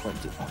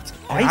 Won't do that.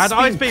 I had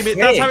Ice Beam.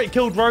 That's how it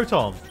killed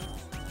Rotom.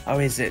 Oh,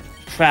 is it?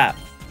 Crap.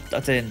 I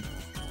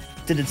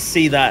didn't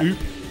see that. Oop.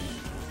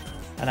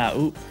 And now,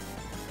 oop.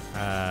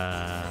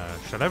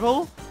 Shadow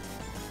Ball?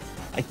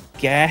 I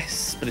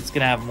guess, but it's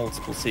going to have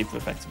multiple super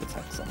effective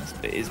attacks on this,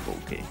 but it is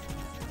bulky.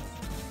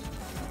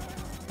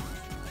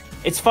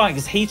 It's fine,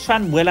 because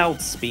Heatran will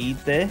outspeed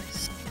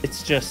this.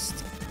 It's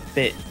just a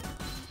bit...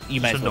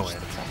 You may as well just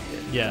attack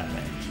it. Yeah.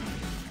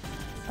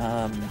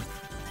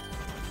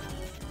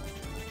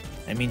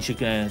 It means you're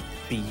going to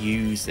be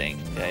using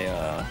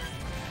a...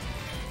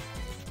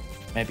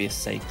 maybe a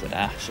Sacred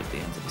Ash at the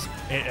end of this.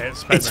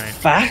 It's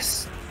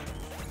fast?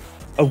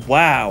 Oh,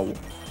 wow.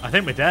 I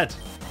think we're dead.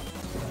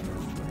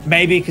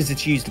 Maybe because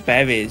it's used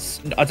berries.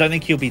 I don't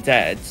think you'll be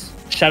dead.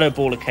 Shadow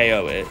Ball or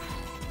KO it.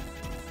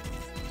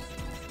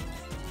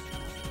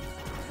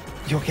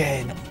 You're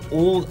getting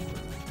all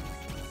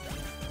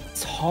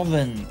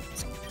torrent.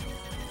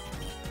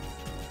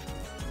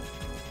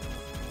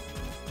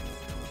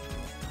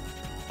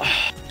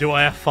 Do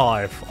I have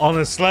 5?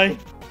 Honestly?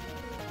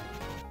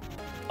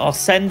 I'll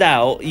send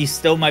out. You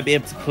still might be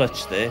able to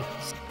clutch this.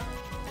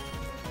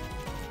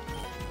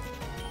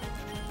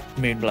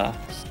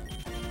 Moonblast.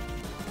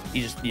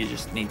 You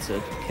just need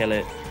to kill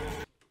it.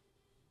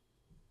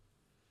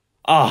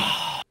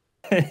 Ah.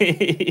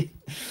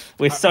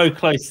 We're so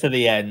close to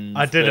the end.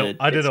 I didn't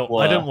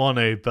want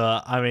to,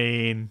 but I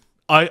mean,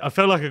 I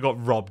feel like I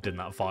got robbed in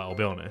that fight, I'll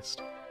be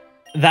honest.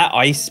 That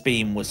Ice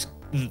Beam was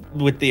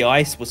with the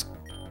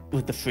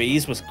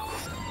freeze was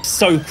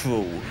so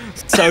cruel.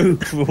 So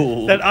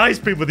cruel. That Ice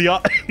Beam with the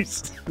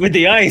ice. With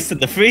the ice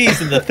and the freeze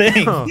and the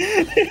thing.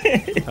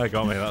 That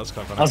got me, that was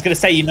quite funny. I was gonna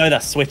say, you know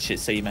that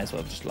switches, so you may as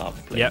well just laugh.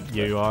 Yep,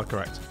 you are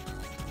correct.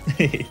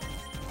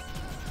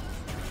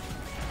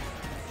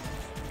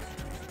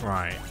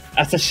 Right.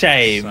 That's a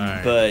shame,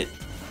 but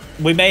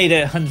we made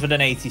it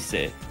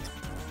 186.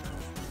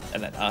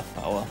 And then Earth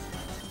Power.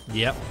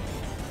 Yep.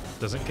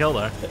 Doesn't kill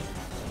though.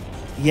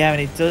 Yeah,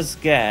 and it does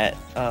get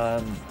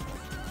oh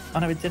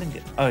no, it didn't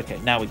get. Oh,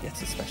 okay, now we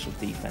get a special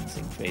defense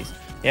increase.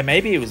 Yeah,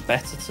 maybe it was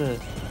better to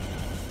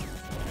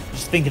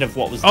just thinking of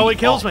what was. Oh, it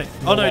kills me.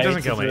 Oh no, it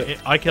doesn't kill me.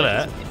 I kill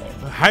it.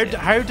 How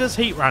does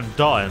Heatran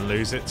die and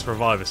lose its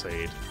Reviver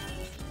Seed?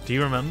 Do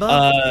you remember?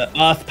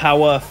 Earth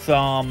Power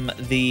from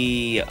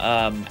the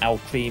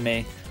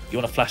Alcremie. You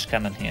want a Flash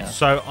Cannon here?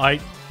 So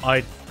I'm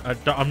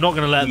not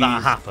going to let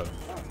that happen.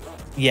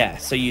 Yeah,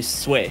 so you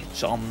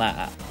switch on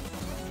that.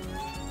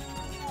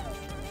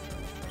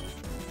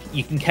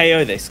 You can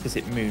KO this because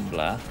it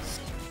Moonblasts.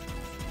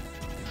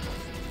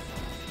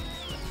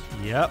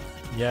 Yep.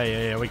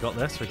 Yeah. We got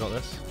this.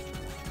 Yeah.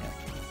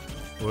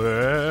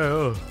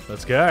 Whoa.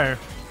 Let's go.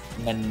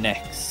 And then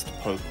next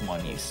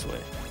Pokemon you switch.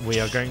 We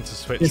are going to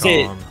switch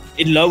on.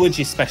 It lowered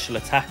your special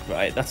attack,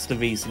 right? That's the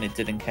reason it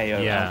didn't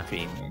KO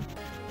Alcremie.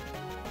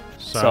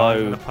 So I'm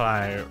going to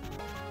play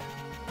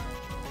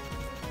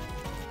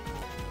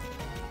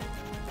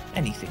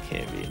anything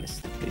here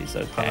realistically is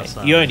okay.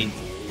 Understand.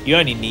 You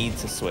only need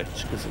to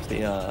switch because of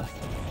the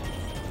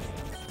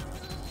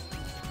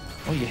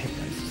Oh, your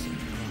hypnosis.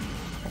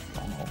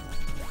 Oh.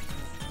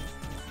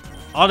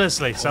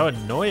 Honestly, so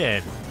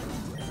annoying.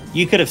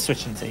 You could have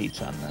switched into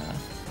Heatran there.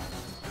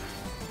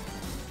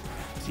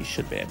 So you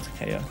should be able to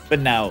KO.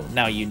 But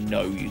now you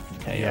know you can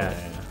KO. Yeah.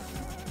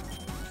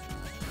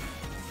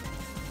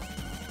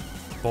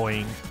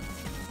 Boing.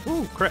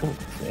 Ooh, crit. Oh,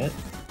 crit.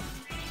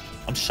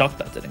 I'm shocked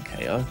that didn't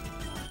KO.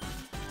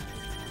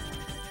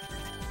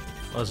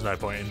 There's no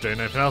point in doing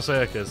anything else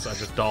here because I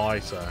just die,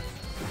 so.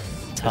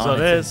 That's what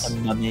it Target is.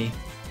 and money.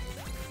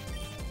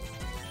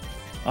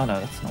 Oh no,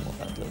 that's not what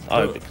that does.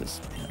 Oh, because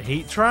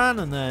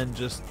Heatran and then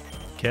just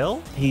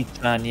kill?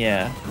 Heatran,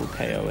 yeah, will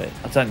KO it.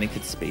 I don't think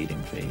it's speed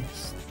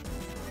increase.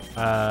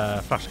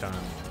 Flash cannon.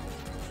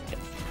 Yeah.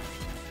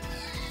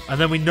 And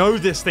then we know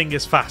this thing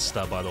is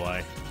faster, by the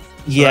way.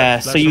 Yeah,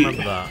 so so you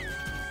remember that.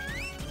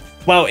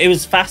 Well, it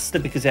was faster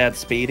because it had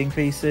speed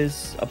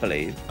increases, I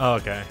believe. Oh,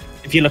 okay.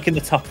 If you look in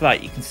the top right,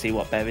 you can see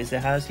what berries it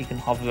has. You can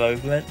hover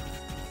over it.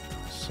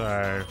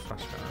 So,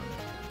 flash cannon.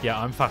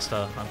 Yeah, I'm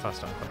faster. I'm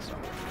faster.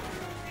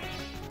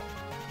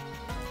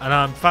 And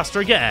I'm faster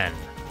again.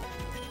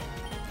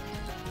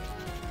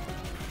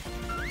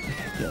 Okay,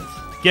 good.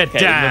 Get okay,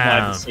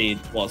 down. Revive seed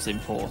was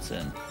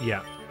important.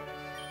 Yeah.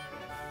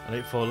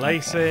 Elite Four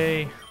Lacey.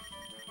 Okay.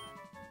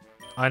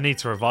 I need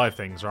to revive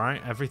things,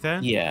 right?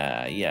 Everything?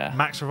 Yeah.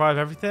 Max revive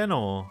everything,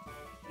 or?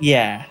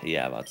 Yeah,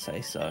 I'd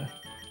say so.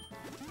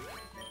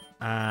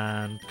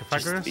 And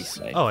Pythagoras? Just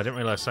to be safe. Oh, I didn't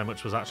realise so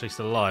much was actually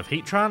still alive.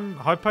 Heatran,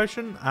 High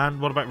Potion, and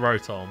what about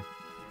Rotom?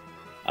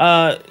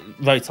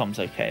 Rotom's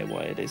okay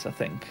what it is, I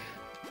think.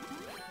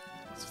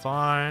 It's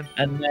fine.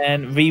 And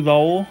then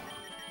reroll.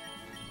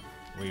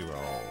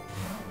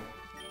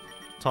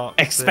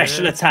 Toxic.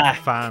 Special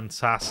attack.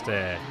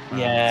 Fantastic.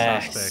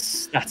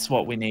 Yes, that's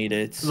what we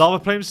needed. Lava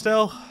Plume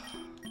still?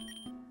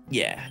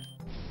 Yeah.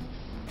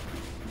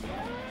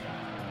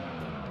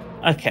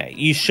 Okay,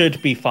 you should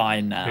be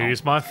fine now.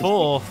 Who's my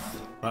fourth?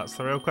 That's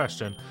the real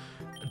question.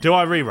 Do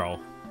I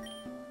reroll?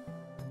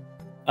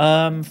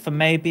 For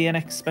maybe an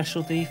X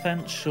special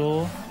defense,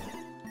 sure.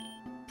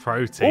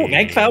 Protein. Oh,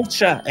 egg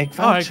voucher. Oh, egg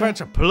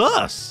voucher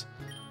plus.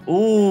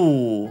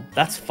 Ooh,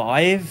 that's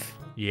 5.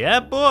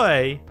 Yeah,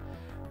 boy.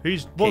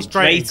 What's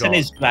Drayton got?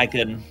 Is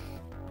dragon.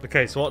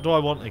 Okay, so what do I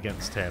want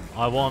against him?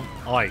 I want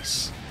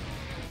ice.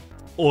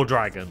 Or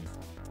dragon.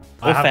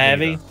 Or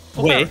fairy.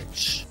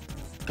 Which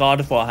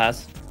Gardevoir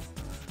has.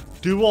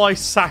 Do I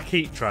sack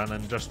Heatran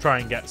and just try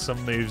and get some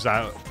moves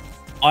out?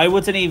 I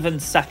wouldn't even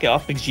sack it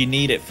off because you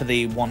need it for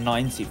the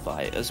 190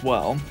 fight as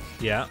well.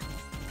 Yeah.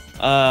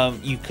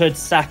 You could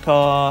sack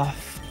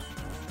off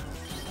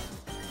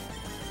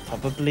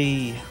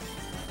probably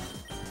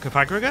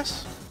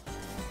Pythagoras?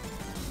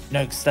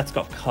 No, because that's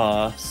got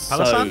Curse.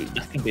 Palisand? So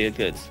that can be a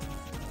good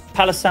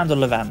Palisand or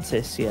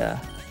Levantis, yeah.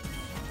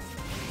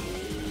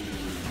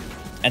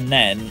 And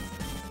then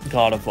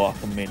Gardevoir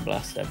can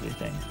Moonblast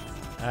everything.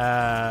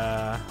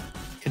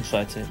 Can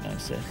try to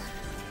Hypnosis.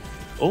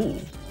 Oh.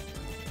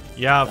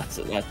 Yeah. That's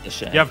a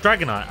shame. You have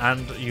Dragonite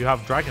and you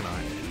have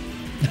Dragonite.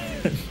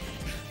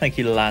 Thank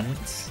you,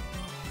 Lance.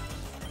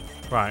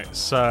 Right,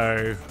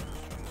 so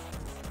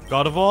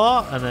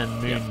Gardevoir and then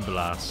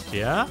Moonblast,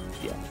 yeah?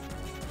 Yeah.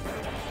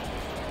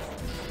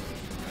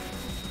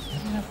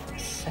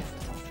 It's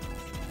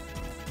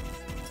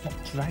not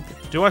Dragon.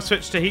 Do I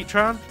switch to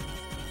Heatran?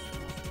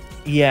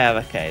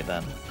 Yeah, okay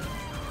then.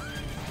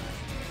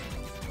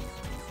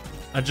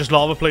 And just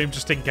Lava Plume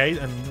just in case,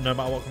 and no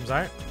matter what comes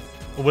out?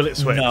 Or will it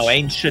switch? No,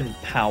 Ancient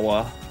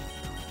Power.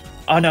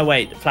 Oh no,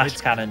 wait, Flash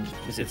Cannon.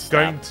 Is it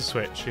going to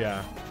switch?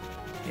 Yeah.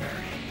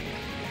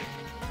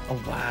 Oh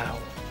wow.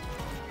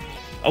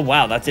 Oh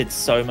wow, that did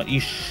so much. You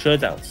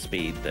should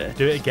outspeed this.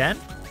 Do it again?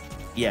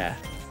 Yeah.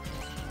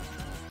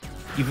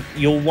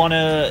 You'll want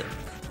to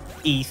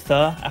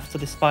Ether after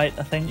this fight,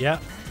 I think. Yeah.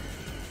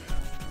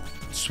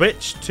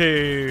 Switch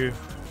to.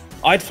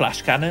 I'd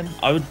Flash Cannon.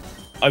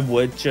 I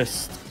would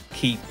just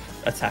keep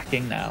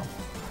attacking now.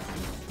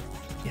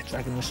 Yeah,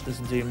 Dragon Rush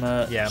doesn't do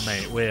much. Yeah,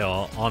 mate, we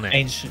are on it.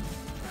 Ancient.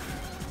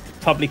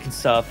 Probably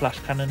conserve Flash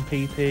Cannon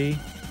PP.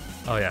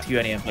 Oh yeah. You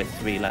only have like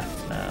 3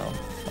 left now.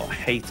 Oh, I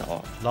hate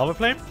Lava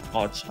Flame?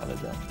 Odd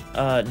Chalice.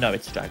 No,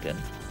 it's Dragon.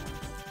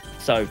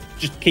 So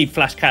just keep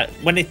Flash Cannon.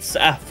 When it's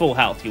at full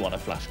health, you want a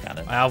Flash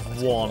Cannon. I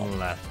have 1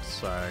 left,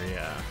 so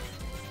yeah.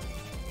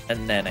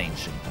 And then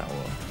Ancient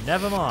Power.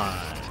 Never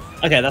mind.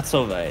 Okay, that's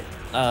alright.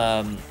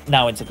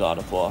 Now into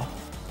Gardevoir.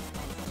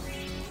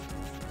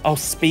 Oh,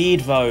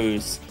 Speed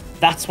Rose.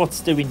 That's what's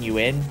doing you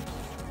in.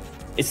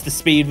 It's the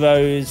Speed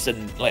Rose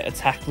and like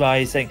attack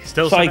rising.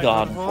 Still try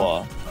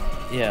Gardevoir.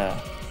 Yeah.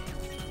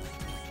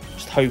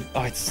 Just hope.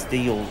 Oh, it's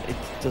Steel. It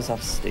does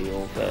have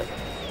Steel, but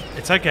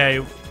it's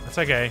okay. It's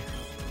okay.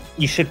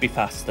 You should be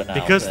faster now.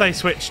 Because they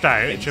switched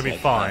out, it should be like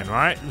fine,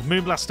 right?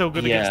 Moonblast's still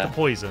good against the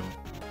poison.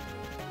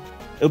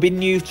 It'll be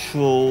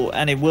neutral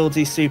and it will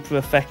do super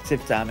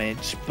effective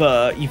damage,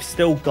 but you've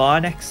still got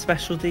an X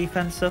special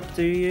defense up,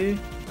 do you?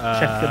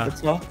 Check at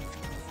the top.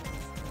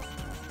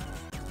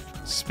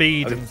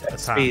 Speed and attack.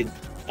 Speed.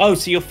 Oh,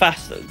 so you're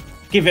faster.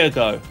 Give it a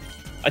go.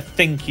 I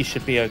think you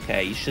should be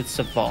okay. You should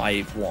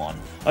survive one.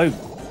 Oh,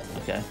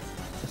 okay.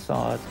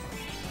 Facade.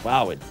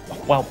 Wow,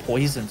 well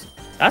poisoned.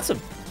 That's a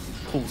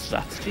cool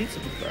strategy to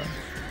be fair.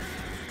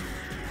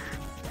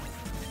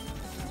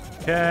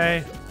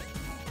 Okay.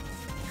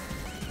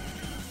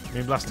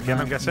 Moonblast again,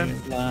 I'm guessing.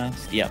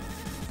 Moonblast. Yep.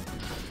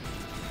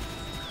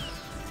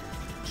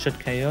 Should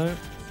KO.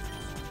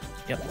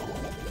 Yep.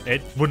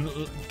 It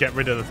wouldn't get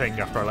rid of the thing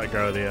after I let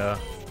go of the.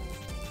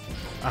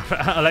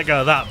 I let go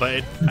of that, but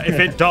if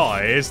it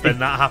dies, then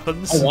that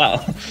happens. Oh wow.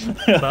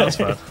 That's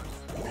fun.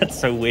 That's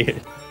so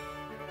weird.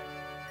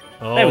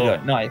 Oh. There we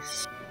go.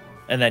 Nice.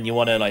 And then you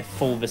want to like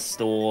full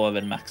restore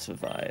and max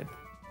revive.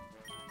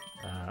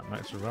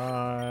 Max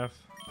revive.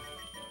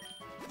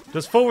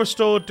 Does full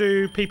restore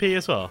do PP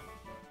as well?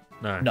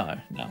 No. No.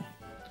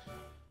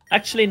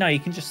 Actually, no. You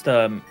can just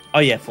Oh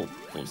yeah, full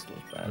restore.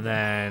 And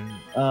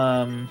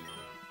then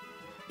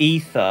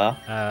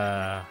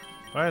Ether.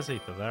 Where's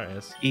Ether? There it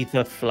is.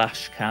 Ether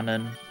flash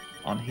cannon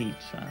on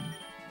Heatran.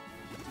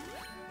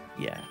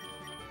 Yeah.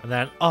 And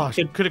then I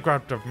could have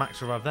grabbed a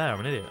max revive there. I'm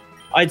an idiot.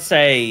 I'd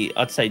say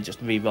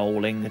just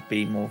re-rolling would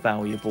be more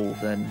valuable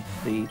than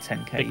the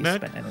 10k Big you nerd?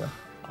 spent anyway.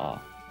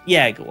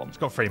 Yeah, go on. It's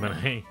got 3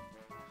 money.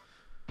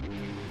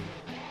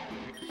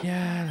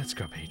 Yeah, let's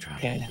go Heatran.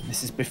 Okay,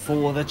 this is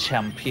before the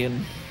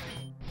champion,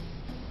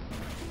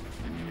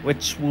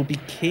 which will be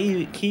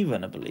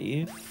Kieran, I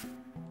believe.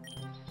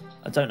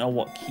 I don't know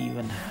what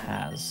Kieran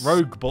has.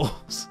 Rogue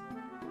balls.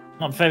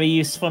 Not very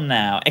useful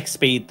now.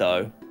 X-Speed,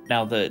 though.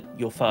 Now that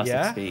your first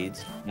X-Speed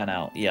ran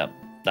out. Yep,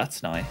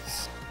 that's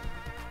nice.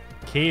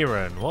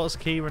 Kieran. What has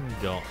Kieran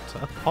got?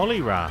 A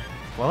Poliwrath.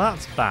 Well,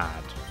 that's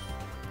bad.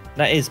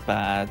 That is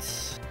bad.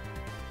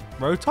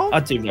 Rotom?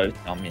 I'd do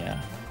Rotom, yeah.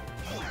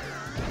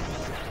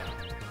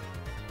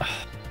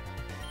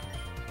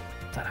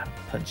 That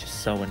punch is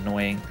so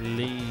annoying.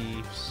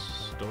 Leaf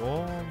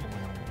Storm?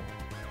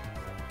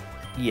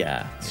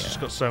 Yeah. It's just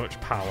got so much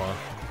power.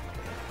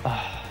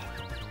 But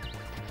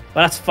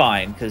that's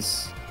fine,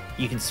 because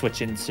you can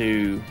switch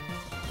into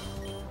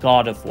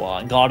Gardevoir,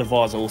 and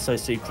Gardevoir is also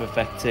super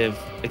effective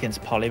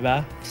against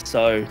Poliwrath,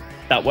 so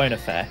that won't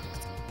affect.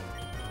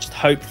 Just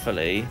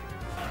hopefully...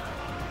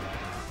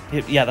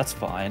 Yeah, that's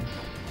fine.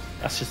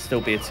 That should still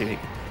be a 2-hit...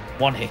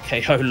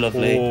 1-hit KO,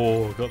 lovely.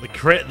 Oh, got the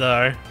crit,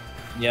 though.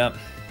 Yep.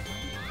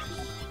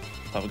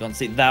 But we're going to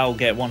see that'll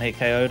get 1-hit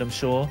KO'd, I'm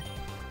sure.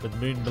 With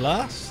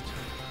Moonblast?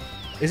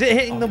 Is it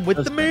hitting them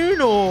with the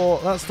moon, or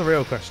that's the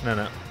real question,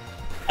 isn't it?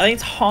 I think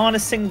it's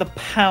harnessing the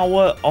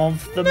power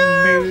of the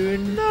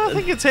moon. No, I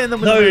think it's hitting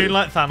them with the moon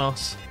like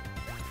Thanos.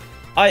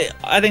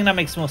 I think that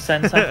makes more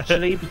sense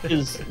actually,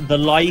 because the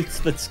light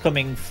that's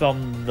coming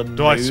from the moon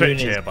Do I switch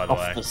is here, by the off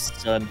way? the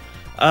sun.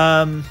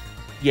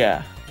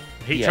 Yeah.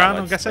 Heatran,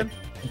 I'm guessing?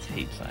 It's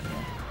Heatran,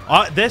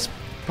 yeah. This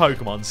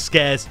Pokemon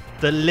scares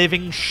the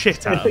living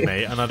shit out of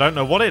me, and I don't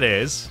know what it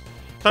is.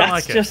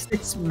 That's just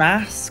its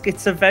mask.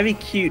 It's a very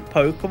cute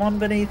Pokemon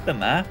beneath the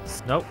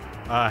mask. Nope,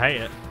 I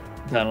hate it.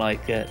 Don't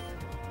like it.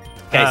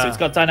 Okay, so it's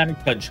got Dynamic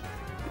Punch,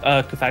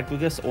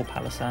 Cofagrigus or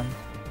Palossand.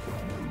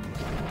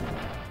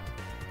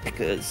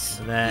 Because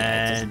And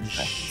then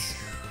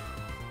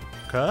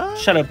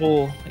Shadow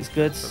Ball is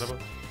good.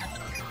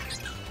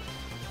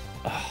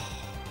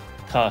 Oh,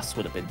 Curse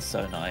would have been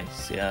so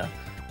nice, yeah.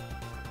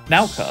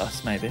 Now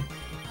Curse, maybe.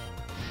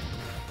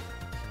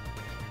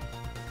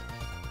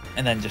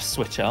 And then just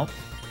switch out.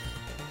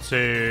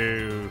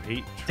 To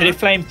Heat. Did it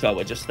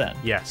Flamethrower just then?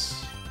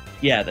 Yes.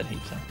 Yeah, then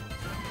Heatran.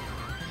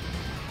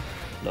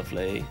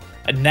 Lovely.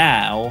 And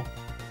now,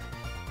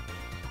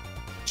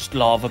 just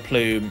Lava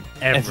Plume,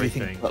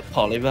 everything but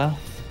Poliwrath.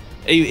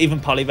 Even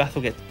Poliwrath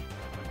will get...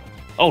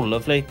 Oh,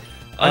 lovely.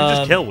 I can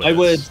just kill with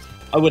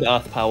I would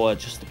Earth Power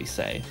just to be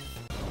safe.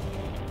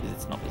 Because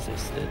it's not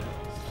resisted.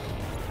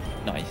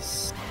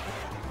 Nice.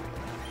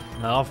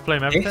 No, I'll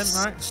flame everything,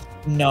 right?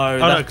 No,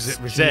 no, because it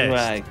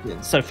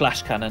resists. So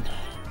Flash Cannon.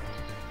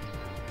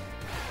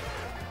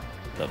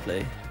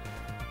 Lovely.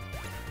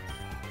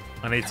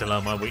 I need to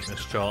learn my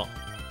weakness chart.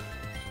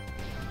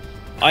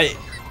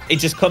 It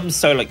just comes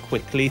so like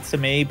quickly to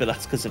me, but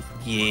that's because of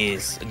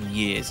years and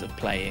years of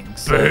playing.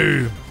 So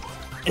Boom!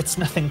 it's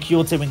nothing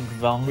you're doing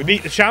wrong. We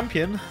beat the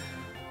champion.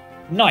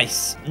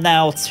 Nice.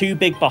 Now 2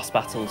 big boss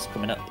battles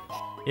coming up.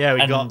 Yeah,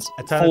 we got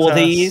Eternatus for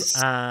these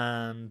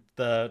and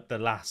the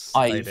last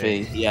Ivy.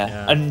 lady.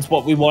 Yeah. And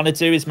what we want to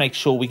do is make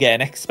sure we get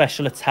an X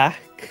special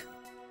attack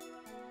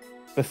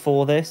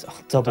before this.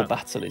 Oh, double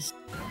battle is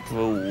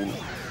cruel.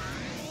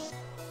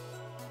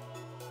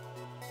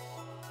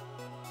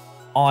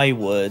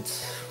 I'd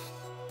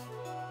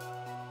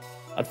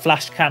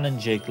Flash Cannon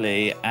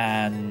Jiggly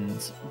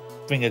and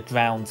bring a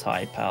ground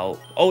type out.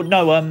 Oh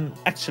no,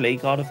 actually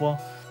Gardevoir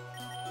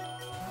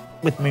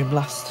with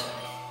Moonblast.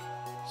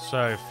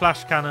 So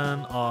Flash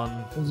Cannon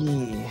on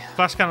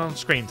Flash Cannon on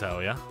Screen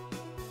Tail, yeah?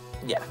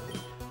 Yeah.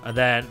 And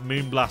then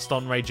Moonblast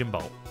on Raging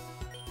Bolt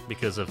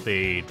because of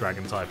the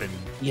dragon type in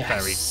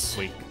very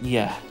weak.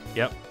 Yeah.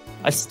 Yep.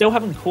 I still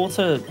haven't caught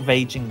a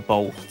Raging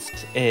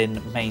Bolt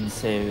in main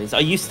series. I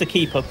used to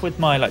keep up with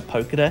my like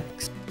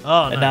Pokédex,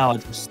 and now I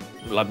just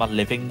like my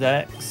living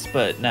dex,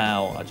 but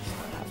now I just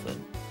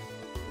haven't.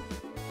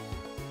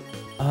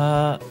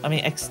 I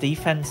mean, X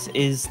defense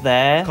is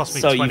there. Cost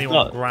me so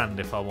 21 grand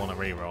if I want to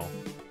reroll.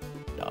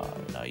 No,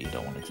 you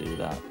don't want to do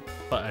that.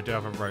 But I do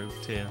have a rogue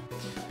tier.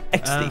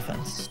 X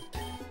defense.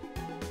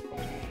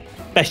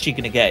 Best you're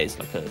gonna get is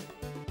like a.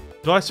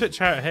 Do I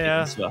switch out here?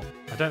 I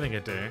don't think I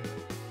do.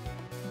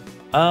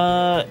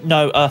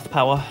 No. Earth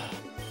power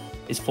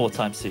is 4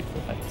 times super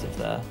effective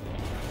there.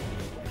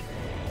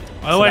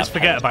 I always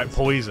forget about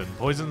poison.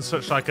 Poison's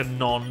such like a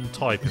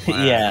non-type.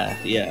 Yeah.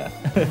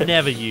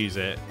 Never use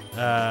it.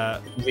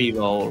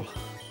 Reroll.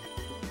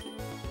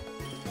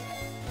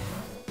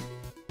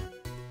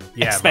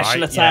 Yeah,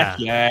 special attack.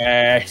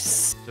 Yeah.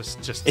 Yes.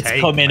 Just. It's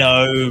coming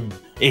home.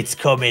 It's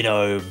coming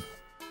home.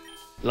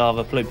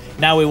 Lava plume.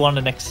 Now we want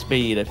an X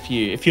speed if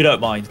you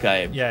don't mind,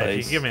 game. Yeah,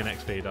 please. if you give me an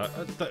X speed.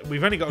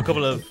 We've only got a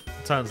couple of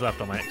turns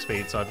left on my X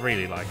speed, so I'd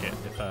really like it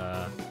if.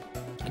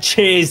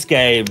 Cheers,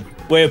 game.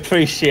 We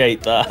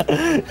appreciate that.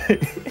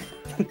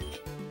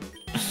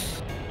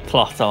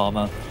 Plot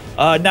armor.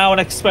 Now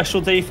an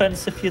special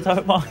defense, if you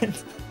don't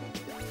mind.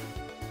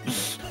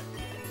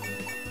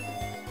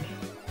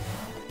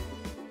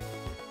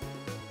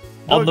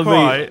 on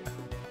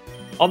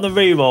the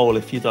reroll,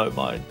 if you don't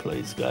mind,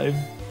 please, game.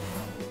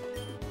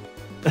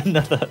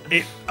 Another.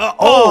 Egg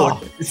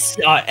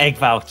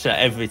voucher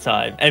every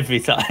time. So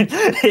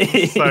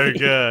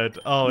good.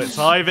 Oh, it's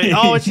Ivy.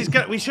 Oh,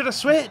 and we should have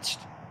switched.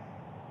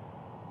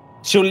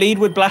 She'll lead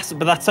with Blast,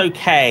 but that's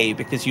okay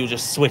because you'll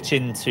just switch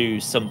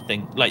into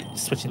something like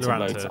switch into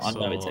Rotom. I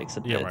know it takes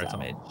a bit of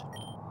damage.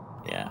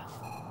 Yeah.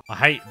 I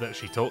hate that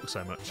she talks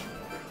so much.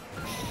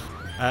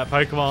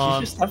 Pokemon.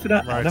 She's just having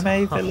an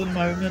anime villain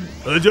moment.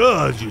 Let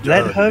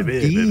her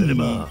be.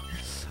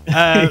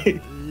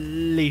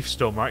 Leaf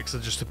Storm, right?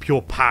 Because just the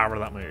pure power of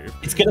that move.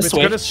 It's gonna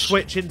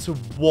switch into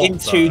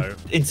what?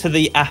 Into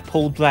the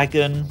Apple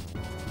Dragon.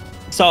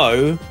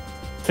 So,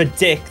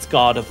 predict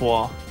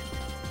Gardevoir.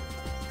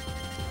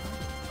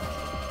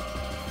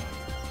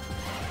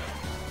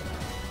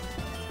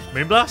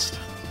 Moonblast?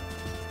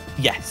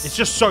 Yes. It's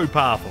just so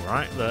powerful,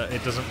 right? That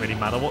it doesn't really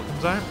matter what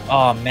comes out.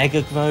 Oh,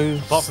 Mega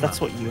Growth. That's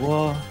what you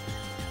are.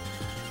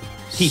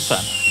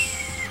 Heatran.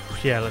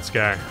 Yeah, let's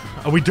go.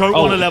 We don't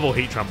want to level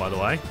Heatran, by the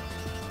way.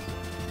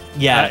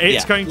 Yeah,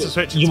 it's going to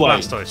switch into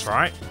Blastoise,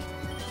 right?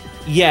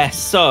 Yeah,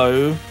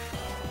 so...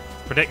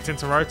 Predict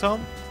into Rotom?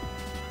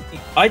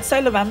 I'd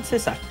say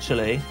Levantis,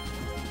 actually.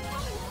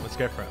 Let's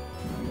go for it.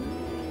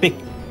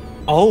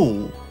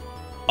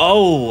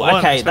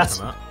 Okay,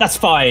 that's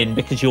fine,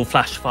 because you'll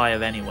Flash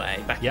Fire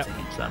anyway, back into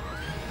Heatran.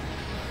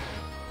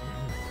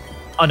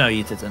 Oh, no,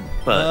 you didn't,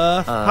 but...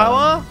 Earth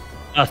Power?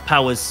 Earth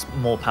Power's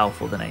more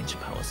powerful than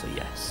Ancient Power, so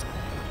yes.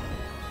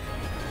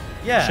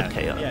 Yeah. Should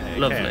KO. Yeah,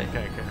 lovely.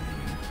 Okay.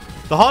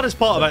 The hardest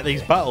part about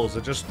these battles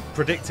are just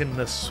predicting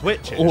the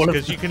switches. All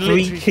of you can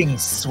freaking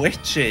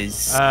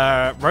switches.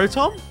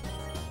 Rotom?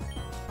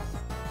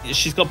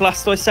 She's got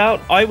Blastoise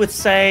out. I would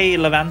say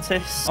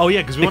Levantis. Oh,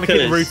 yeah, because we want to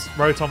keep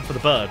Rotom for the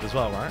bird as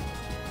well, right?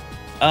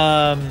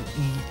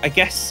 I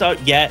guess so,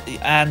 yeah.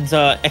 And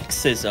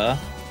X-Scissor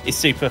is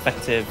super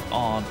effective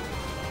on...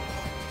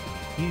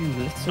 You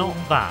little...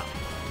 Not that.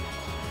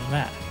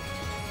 That.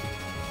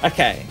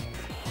 Okay.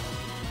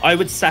 I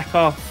would sack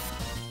off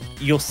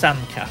your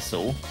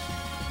Sandcastle.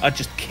 I'd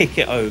just kick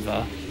it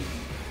over.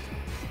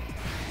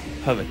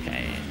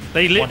 Hurricane.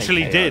 They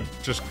literally did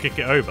just kick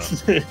it over.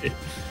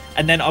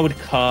 And then I would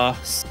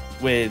cast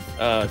with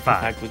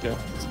Pythagoras.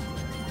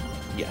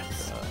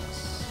 Yes.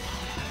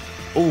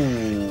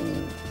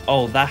 Ooh.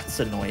 Oh, that's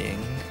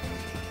annoying.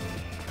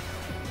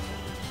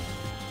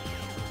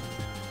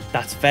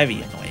 That's very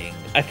annoying.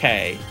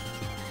 Okay.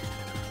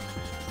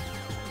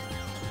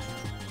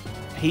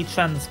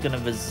 Heatran's gonna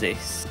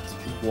resist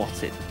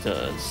what it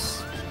does.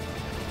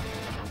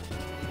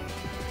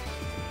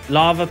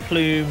 Lava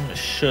Plume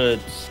should...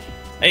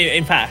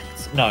 In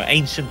fact, no,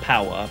 Ancient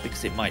Power,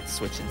 because it might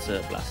switch into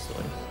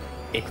Blastoise.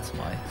 It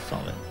might.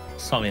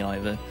 Sorry,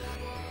 Ivan.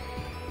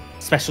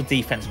 Special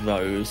Defense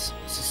Rose.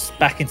 So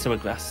back into a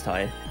Grass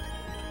type.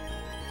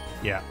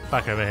 Yeah,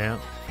 back over here.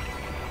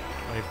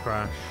 Wave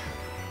Crash.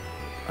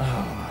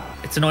 Oh,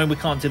 it's annoying we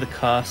can't do the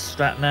Curse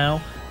strat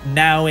now.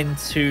 Now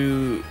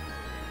into...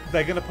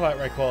 They're going to play out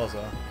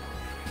Rayquaza.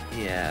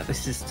 Yeah,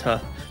 this is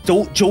tough.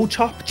 Jaw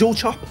Chop.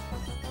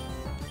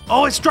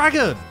 Oh, it's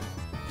Dragon!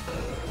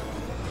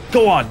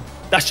 Go on.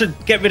 That should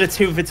get rid of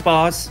 2 of its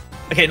bars.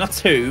 Okay, not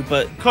 2,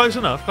 but... Close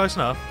enough.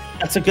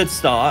 That's a good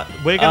start.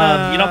 We're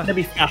gonna... You're not going to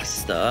be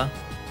faster.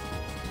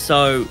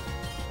 So,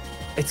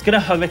 it's going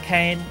to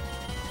Hurricane.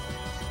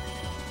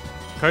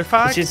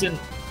 Kofag? Which isn't...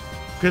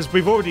 Because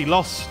we've already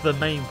lost the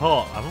main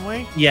part, haven't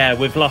we? Yeah,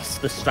 we've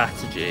lost the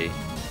strategy.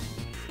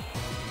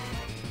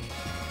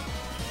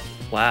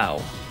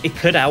 Wow. It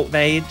could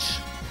Outrage.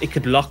 It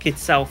could lock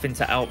itself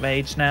into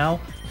Outrage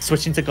now.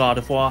 Switching to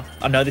Gardevoir.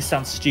 I know this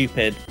sounds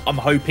stupid. I'm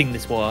hoping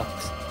this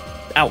works.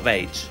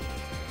 Outrage.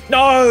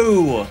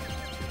 No!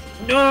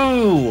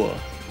 No!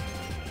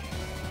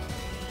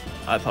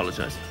 I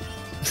apologize.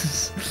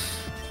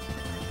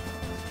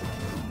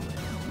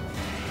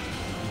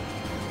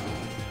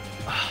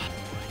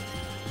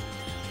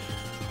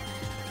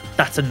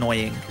 That's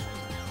annoying.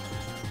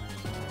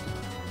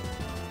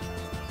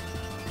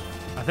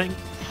 I think.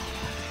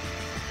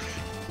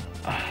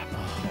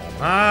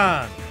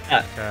 Man.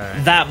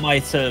 Okay. That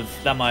might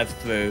have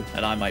through,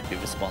 and I might be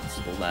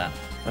responsible there.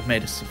 I've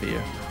made a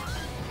severe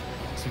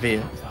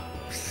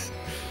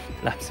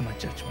lapse in my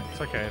judgment.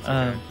 It's okay. It's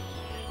okay.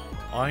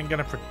 I'm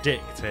gonna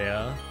predict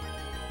here.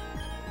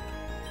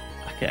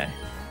 Okay.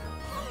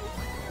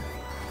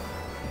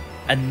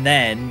 And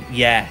then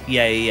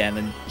and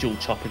then dual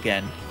chop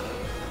again.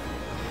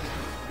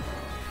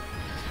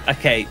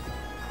 Okay,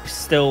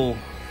 still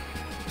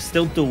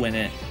doing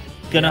it.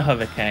 Gonna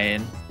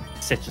hurricane.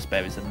 Citrus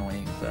berry's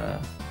annoying,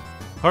 but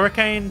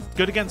Hurricane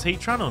good against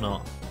Heatran or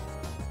not?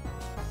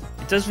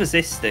 it does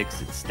resist it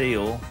 'cause it's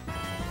steel.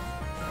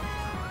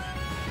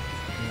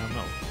 Yeah, I'm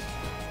not.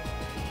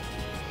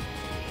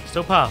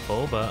 Still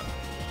powerful, but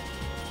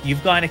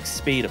You've got an X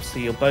speed up, so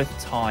you're both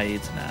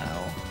tied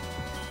now.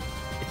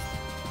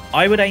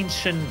 I would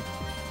ancient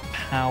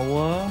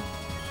power.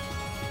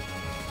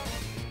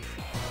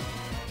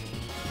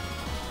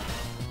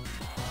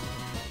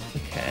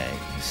 Okay,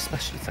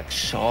 especially it's like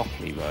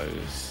sharply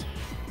rose.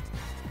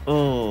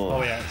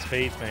 Oh yeah, it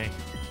speeds me.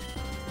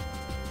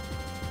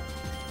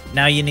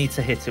 Now you need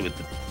to hit it with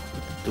the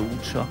dual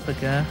chop, I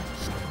guess.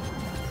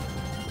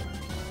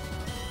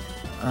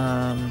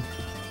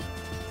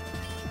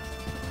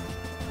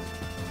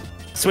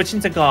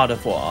 Switching to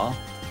Gardevoir,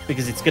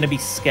 because it's going to be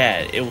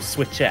scared. It will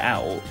switch it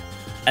out,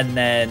 and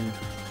then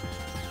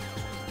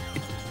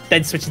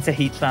switching to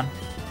Heatran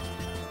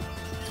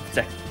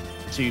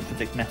to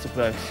predict Meta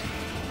Growth.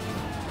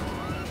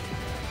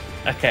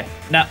 Okay,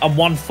 now I'm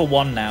 1 for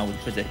 1 now with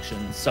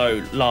predictions.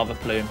 So Lava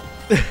Plume.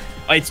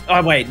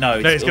 Wait, no.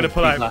 No, he's going to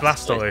pull out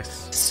Blastoise.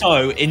 Blastoise.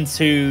 So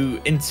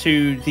into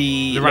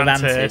the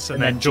Lurantis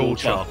and then dual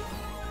chop.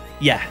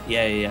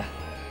 Yeah.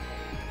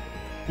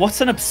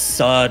 What an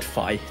absurd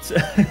fight.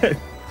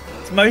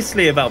 It's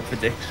mostly about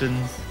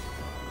predictions.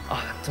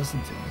 Oh, that doesn't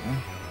do it.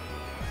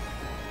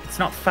 It's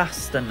not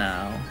faster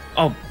now.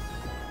 Oh.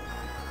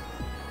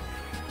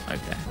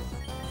 Okay.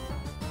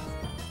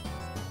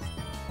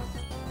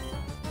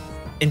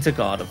 Into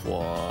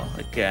Gardevoir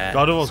again.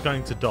 Gardevoir's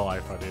going to die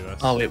if I do this.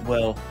 Oh, it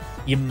will.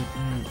 You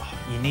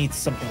need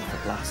something for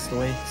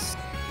Blastoise.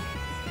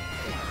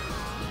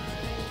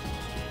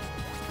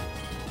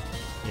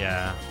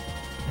 Yeah.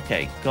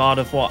 Okay,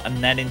 Gardevoir,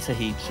 and then into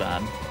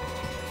Heatran.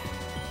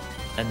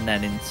 And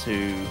then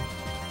into...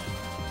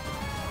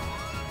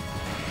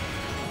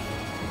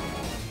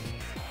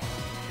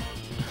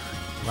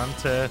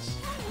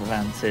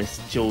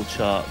 Lurantis, dual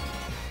chop.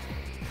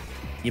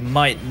 You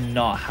might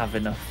not have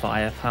enough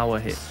firepower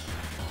here.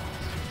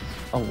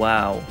 Oh,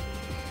 wow.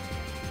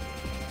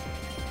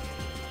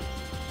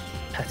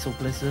 Petal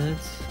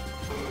Blizzards.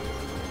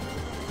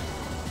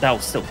 That will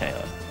still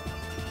KO.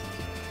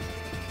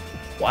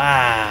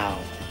 Wow.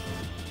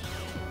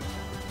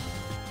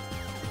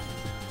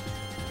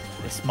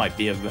 This might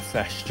be a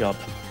refresh job.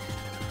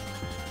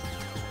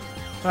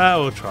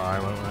 Well, we'll try,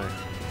 won't we?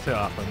 See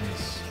what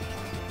happens.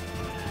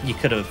 You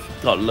could have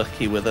got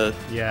lucky with a...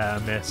 Yeah, a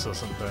miss or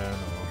something. Or...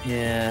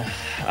 Yeah.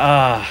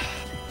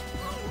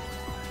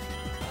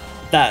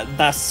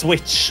 That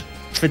switch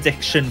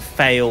prediction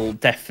fail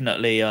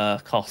definitely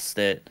cost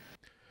it.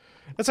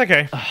 It's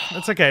okay.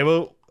 It's okay.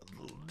 Well,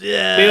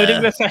 yeah. We already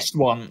refreshed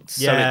once,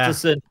 so Yeah. it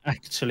doesn't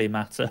actually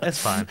matter. It's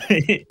fine.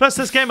 Plus,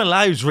 this game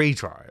allows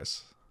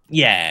retries.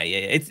 Yeah.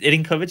 It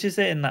encourages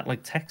it in that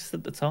like text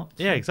at the top.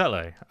 Yeah,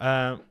 exactly.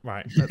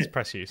 Right, let's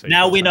press you. So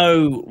Now we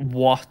know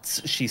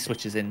what she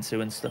switches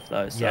into and stuff,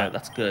 though, so Yeah.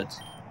 that's good.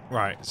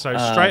 Right, so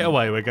straight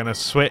away we're going to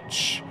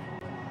switch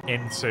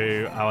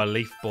into our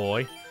Leaf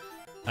Boy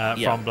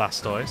from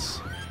Blastoise.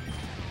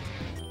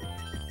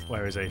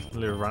 Where is he?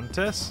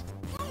 Lurantis.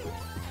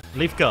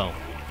 Leaf Girl.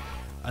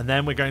 And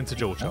then we're going to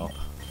Dual Chop.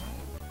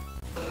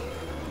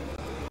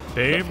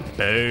 Boom,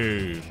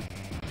 boom.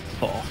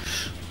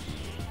 Bosh.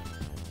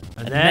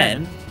 And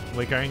then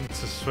we're going to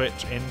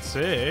switch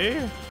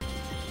into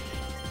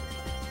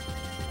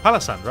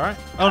Palisand, right?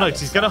 Oh no,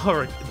 because he's going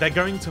to they're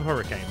going to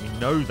Hurricane. We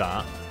know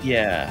that.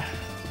 Yeah.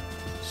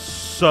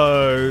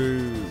 So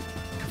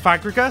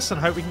Cofagrigus and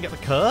hope we can get the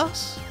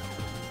curse.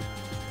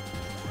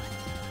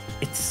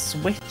 It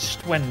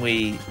switched when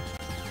we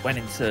went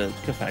into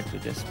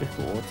Cofagrigus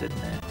before, didn't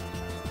it?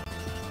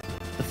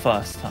 The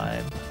first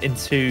time.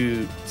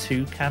 Into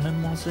 2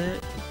 cannon, was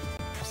it?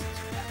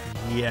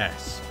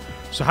 Yes.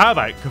 So how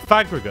about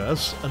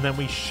Cofagrigus and then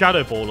we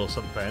Shadow Ball or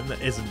something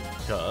that isn't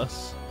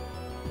curse,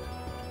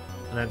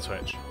 and then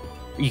switch.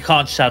 You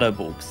can't Shadow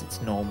Ball because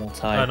it's normal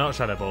type. No, not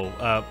Shadow Ball.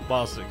 What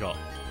else has it got?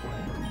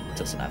 It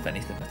doesn't have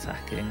anything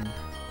attacking.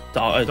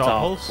 Dark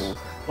Pulse? Ball.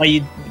 Well,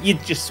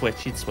 you'd just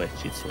switch. You'd switch.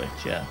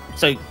 Yeah.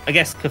 So I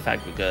guess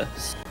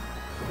Cofagrigus.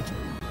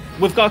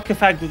 We've got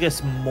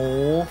Cofagrigus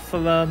more for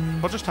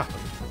What just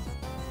happened?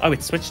 Oh,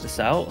 it switched us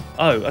out.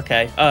 Oh,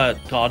 okay.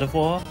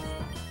 Gardevoir.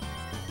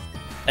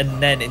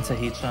 And then into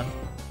Heatran.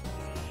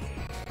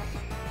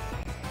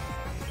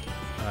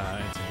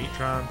 Into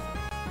Heatran.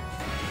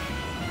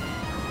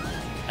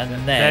 And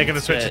then they're going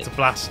to switch it to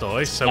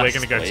Blastoise, so we're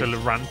going to go to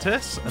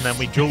Lurantis, and then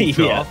we dual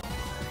chop.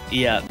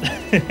 Yeah.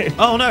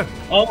 Oh no!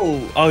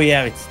 Oh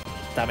yeah.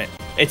 Damn it.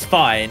 It's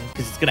fine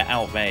because it's going to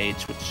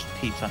outrage, which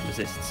Heatran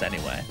resists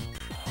anyway.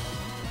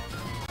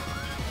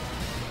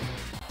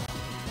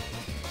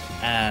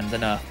 And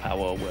an Earth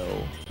Power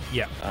will...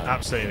 Yeah,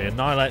 absolutely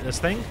annihilate this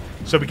thing.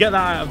 So we get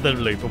that out of the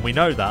loop, and we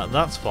know that, and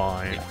that's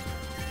fine. Yeah.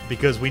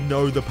 Because we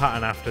know the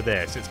pattern after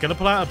this. It's going to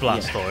pull out a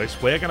Blastoise.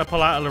 Yeah. We're going to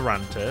pull out a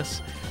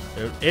Lurantis.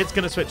 It's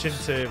going to switch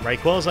into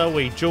Rayquaza.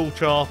 We dual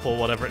chop, or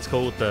whatever it's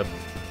called, the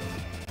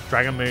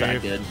Dragon move.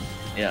 Dragon,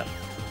 yeah.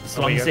 As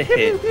long as it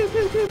hits.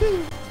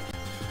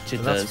 So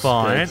that's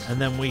fine. Good. And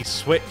then we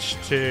switch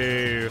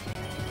to...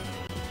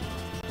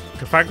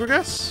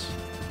 Cofagrigus?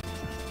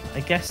 I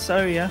guess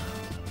so, yeah.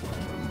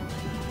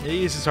 It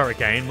uses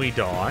Hurricane, we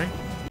die.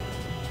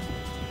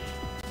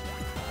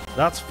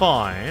 That's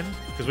fine,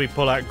 because we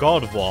pull out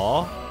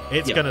Gardevoir.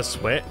 It's going to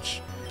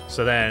switch.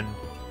 So then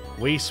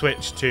we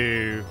switch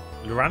to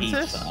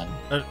Lurantis?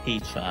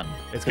 Heatran.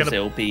 It's going to...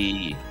 it'll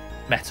be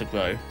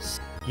Metagross.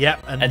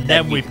 Yep, and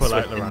then we pull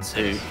out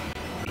Lurantis.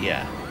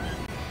 Yeah.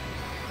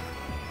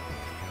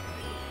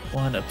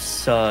 One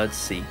absurd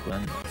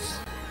sequence.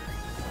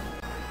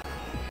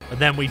 And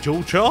then we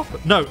dual chop.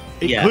 No,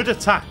 it could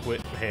attack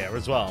with here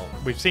as well.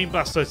 We've seen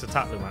Blastoise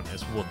attack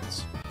Lurantis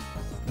once.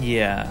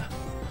 Yeah.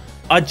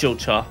 I'd dual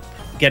chop,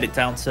 get it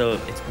down to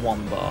it's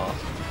 1 bar.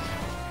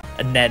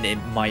 And then it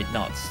might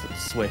not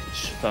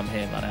switch from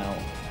here on out.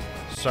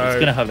 So it's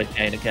going to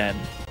Hurricane again.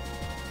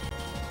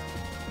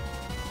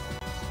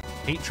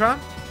 Heatran?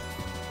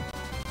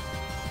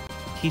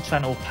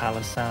 Heatran or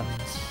Palossand.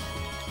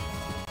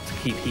 To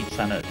keep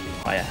Heatran at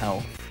higher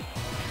health.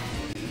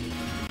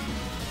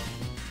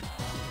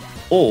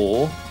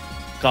 Or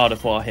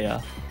Gardevoir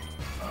here.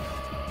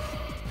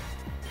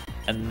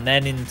 And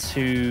then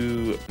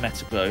into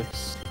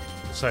Metagross.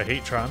 So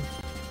Heatran.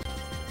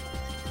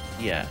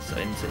 Yeah, so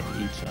into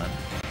Heatran.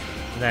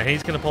 Now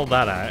he's going to pull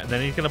that out, and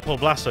then he's going to pull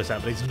Blastoise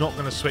out, but he's not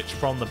going to switch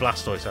from the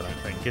Blastoise, I don't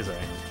think, is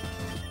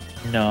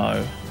he?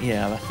 No.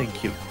 Yeah, I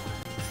think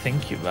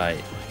you're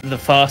right. The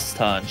first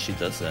turn she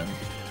doesn't.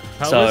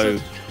 So,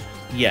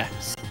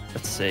 yes.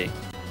 Let's see.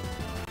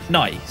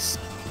 Nice.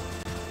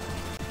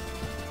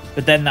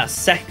 But then that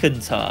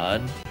second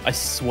turn, I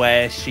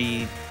swear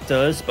she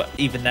does, but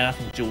even then I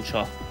think dual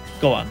chop.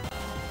 Go on.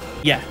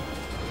 Yeah.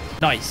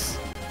 Nice.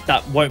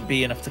 That won't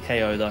be enough to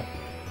KO though.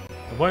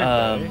 It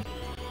won't be.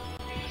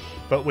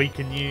 But we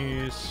can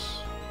use...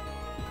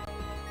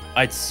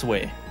 I'd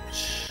switch.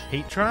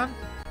 Heatran?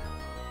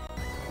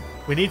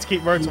 We need to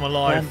keep Rotom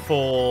alive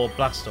for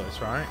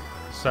Blastoise, right?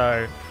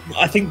 So...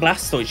 I think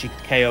Blastoise you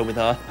can KO with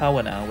Earth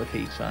Power now with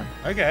Heatran.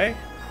 Okay.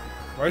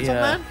 Rotom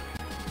then?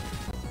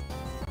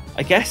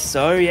 I guess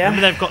so, yeah.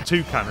 Remember they've got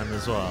 2 cannon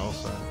as well,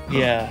 so...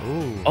 Yeah.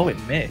 Ooh. Oh, it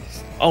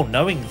missed. Oh,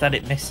 knowing that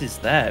it misses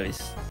there is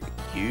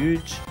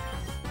huge.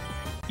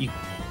 You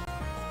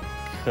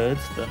could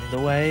Thunder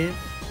Wave.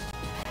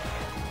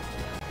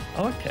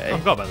 Oh, okay. I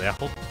forgot about the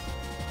apple.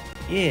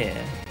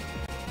 Yeah.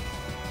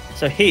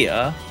 So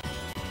here...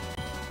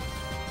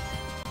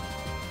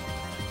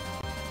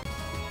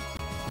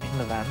 I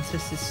mean,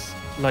 Levantis is,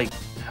 like,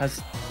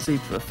 has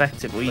super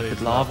effective, or you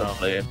could Lava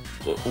Plume,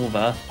 or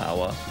Earth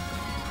Power.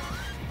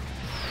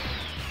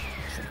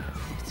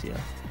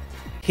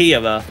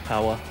 Here, Earth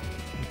Power.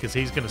 Because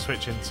he's going to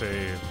switch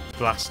into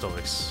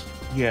Blastoise.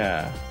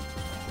 Yeah.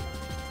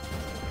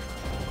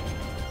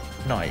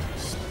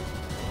 Nice.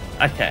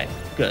 Okay,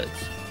 good.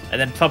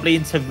 And then probably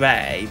into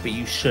Ray, but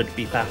you should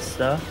be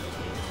faster.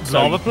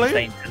 Lava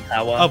Plume?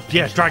 Oh,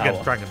 yeah, Dragon.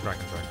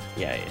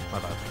 Yeah. My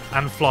bad.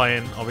 And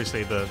flying,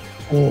 obviously, the...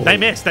 Oh. They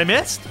missed! They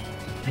missed!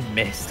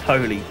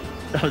 Holy.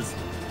 That was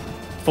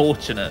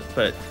fortunate,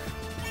 but...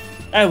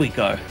 There we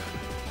go.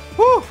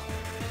 Woo!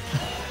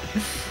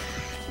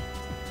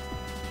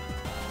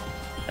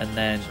 And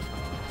then...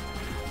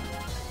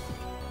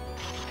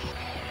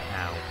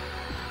 Ow.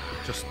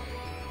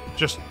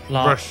 Just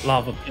rush.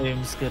 Lava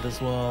Plume's good as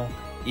well.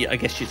 Yeah, I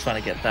guess you're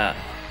trying to get that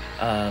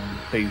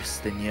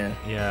boost in your...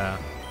 Yeah.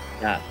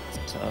 That,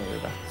 so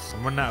that's...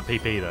 I'm running out of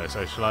PP though,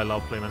 so shall I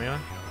Lava Plume anyway?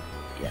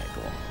 Yeah,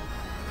 go on.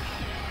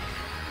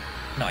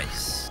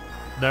 Nice.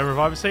 No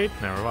Reviver Seed?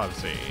 No Reviver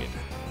Seed.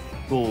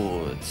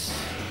 Good.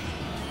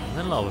 And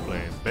then Lava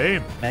Plume.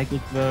 Boom. Mega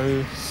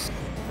Gross.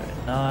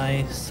 Very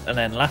nice. And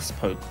then last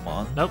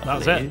Pokemon. Nope, that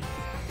was it.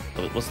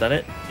 Was that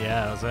it?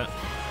 Yeah, that was it.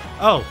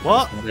 Oh,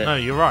 what? No,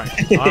 you're right.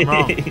 I'm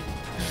wrong.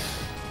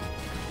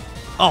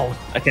 Oh,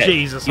 okay.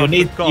 Jesus. You'll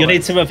need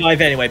to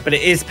revive anyway, but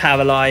it is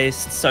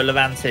paralyzed, so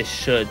Levantis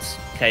should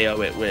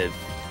KO it with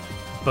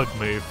Bug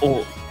Move.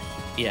 Or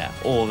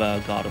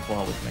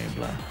Gardevoir with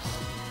Moonblast.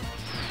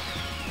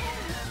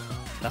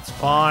 That's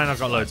fine. I've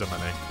got loads of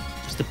money.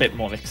 Just a bit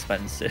more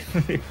expensive.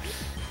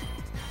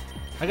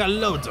 I got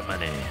loads of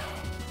money.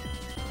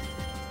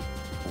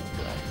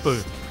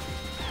 Boom.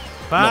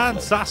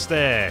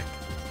 Fantastic.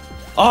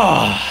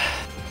 Oh.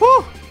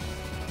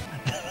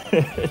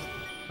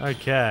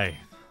 Okay.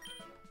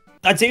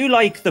 I do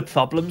like the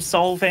problem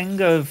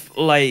solving of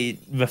like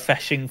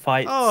refreshing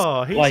fights.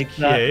 Oh, he's like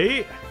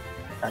cute.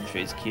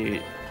 Andrew's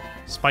cute.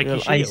 Spiky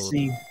shield.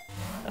 Icy.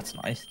 That's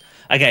nice.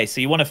 Okay, so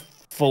you want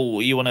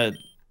to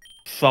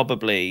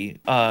probably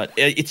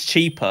it's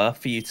cheaper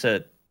for you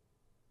to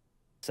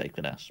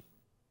Sacred Ash.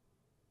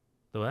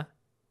 The where?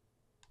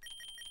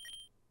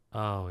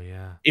 Oh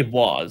yeah. It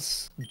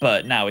was,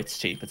 but now it's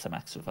cheaper to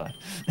max revive.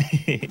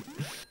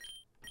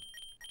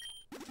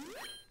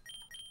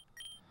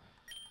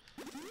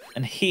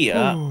 And here,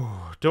 ooh,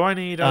 do I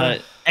need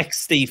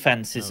X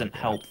defense isn't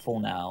helpful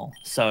now,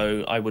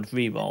 so I would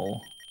reroll.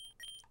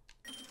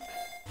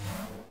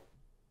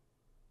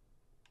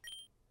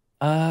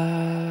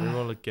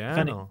 Reroll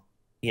again? Or?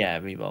 Yeah,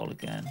 reroll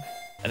again,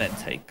 and then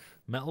take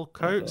metal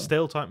coat,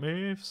 steel type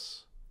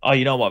moves. Oh,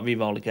 you know what?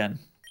 Reroll again.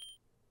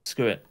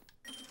 Screw it.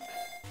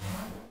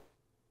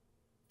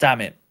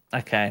 Damn it.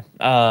 Okay.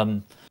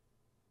 I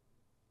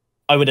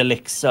would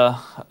elixir,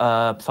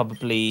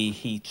 probably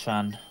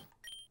Heatran.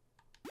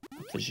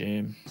 I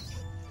presume.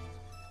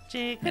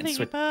 Yeah.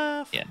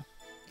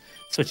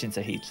 Switch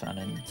into Heatran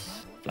and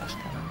Flash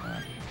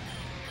Cannon.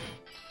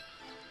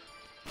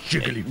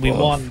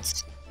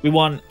 We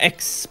want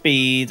X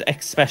speed,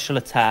 X special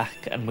attack,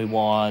 and we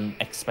want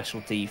X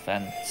special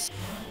defense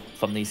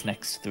from these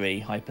next three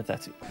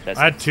hypothetical. I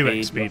had two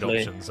X speed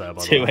options there,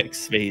 by the way. Two X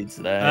speeds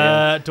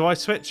there. Do I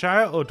switch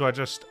out or do I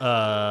just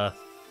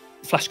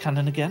Flash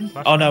Cannon again?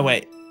 No,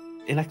 wait.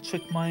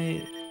 Electric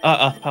my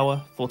Earth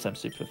Power, 4 times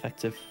super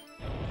effective.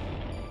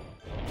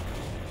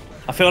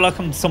 I feel like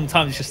I'm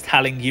sometimes just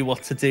telling you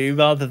what to do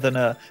rather than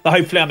but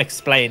hopefully I'm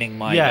explaining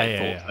my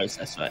thought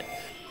process right.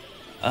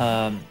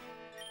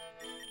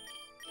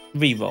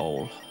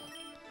 Reroll.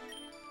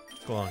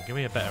 Go on, give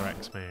me a better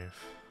X move.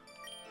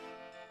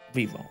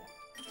 Reroll.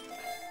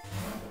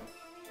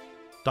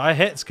 Die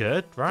hit's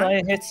good,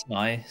 right? Die hit's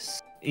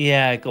nice.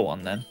 Yeah, go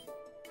on then.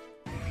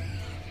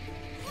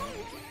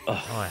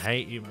 Oh, I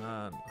hate you,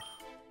 man.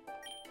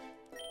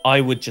 I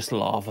would just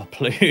Lava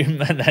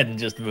Plume and then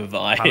just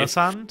revive.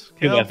 Palisand?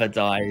 Whoever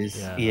dies.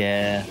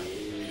 Yeah.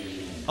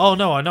 Oh,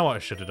 no, I know what I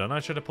should have done. I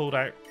should have pulled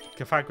out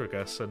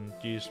Cofagrigus and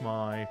used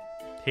my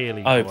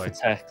Healy boy.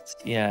 Protect.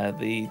 Yeah,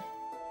 the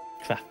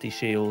crafty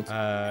shield.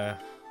 Yeah.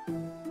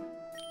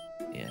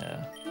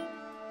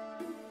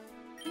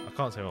 I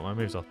can't say what my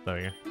moves are. There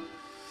we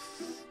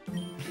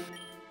go.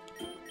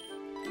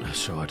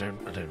 Sure, I don't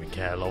even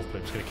care. Love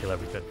Plume's gonna kill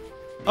everything.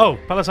 Oh,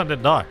 Palisand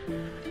didn't die.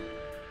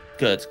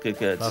 Good.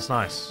 That's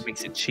nice.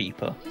 Makes it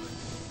cheaper.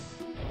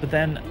 But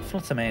then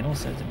Fluttermane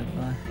also didn't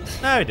die.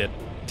 No, he did.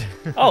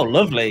 Oh,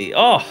 lovely.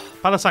 Oh,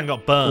 Palisand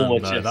got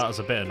burned. Though. That was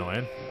a bit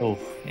annoying. Oh,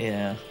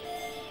 yeah.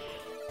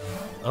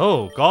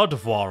 Oh, God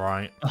of War,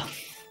 right?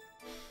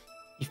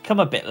 You've come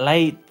a bit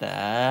late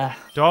there.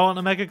 Do I want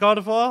to Mega God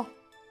of War?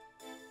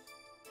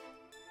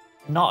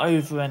 Not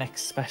over an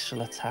X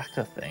special attack,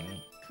 I think.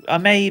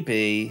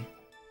 Maybe.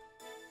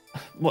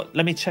 What?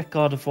 Let me check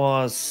God of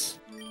War's.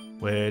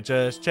 We're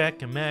just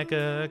checking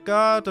Mega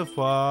God of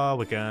War.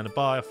 We're going to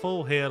buy a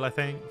full heal, I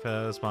think,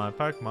 because my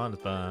Pokemon is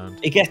burned.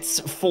 It gets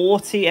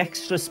 40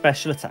 extra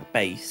special attack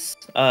base,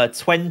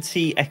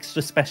 20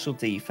 extra special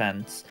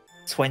defense,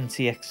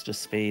 20 extra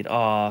speed.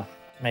 Oh,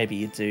 maybe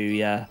you do,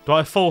 yeah. Do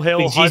I full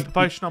heal Hyper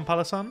Potion on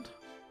Palisand?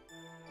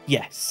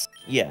 Yes,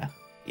 yeah.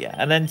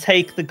 And then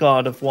take the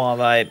God of War,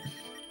 right?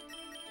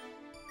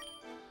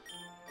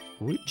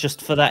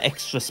 Just for that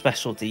extra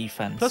special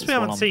defense. Plus, we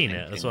haven't seen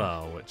it as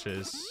well, which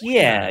is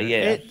yeah.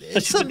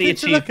 It's something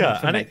to look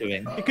at, and it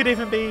could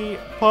even be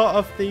part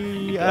of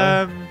the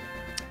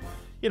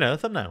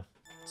thumbnail.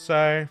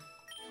 So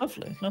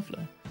lovely.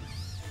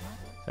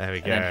 There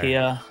we go. And then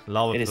here,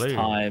 Lava it is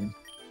time.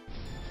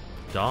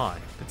 Die,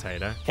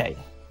 potato. Okay,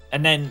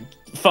 and then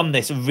from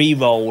this,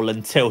 re-roll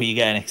until you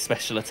get an X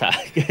special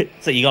attack.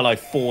 So you got like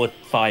 4 or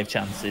 5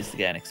 chances to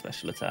get an X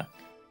special attack.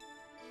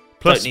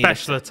 Plus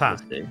special attack.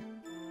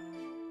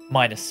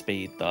 Minus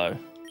speed, though.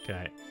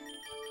 Okay.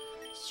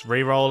 Just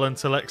re-roll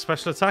until X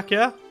special attack,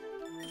 yeah?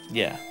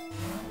 Yeah.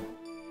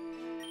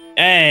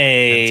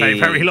 Hey! Didn't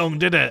take very long,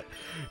 did it?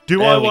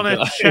 Do I want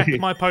to check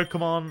my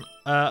Pokemon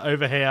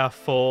over here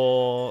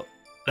for...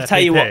 I'll tell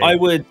you what, I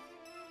would...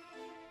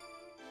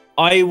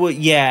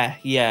 Yeah.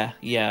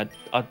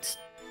 I'd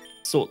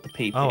sort the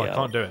PP Oh, I out.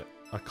 can't do it.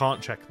 I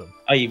can't check them.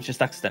 Oh, you've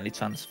just accidentally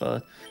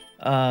transferred.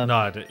 No,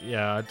 I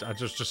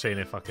just seeing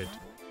if I could...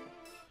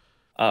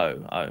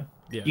 Oh.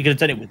 Yeah. You could have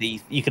done it with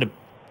these. You could have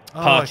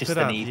purchased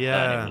an ETH.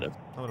 Yeah,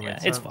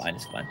 it's fine.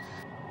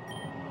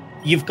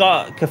 You've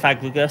got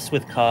Cofagrigus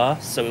with Car,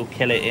 so it'll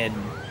kill it in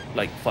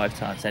like 5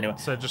 times anyway.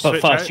 So just but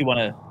switch first out? you want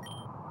to...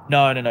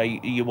 No.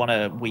 You want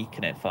to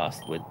weaken it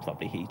first with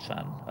probably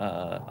Heatran.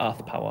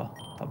 Earth Power,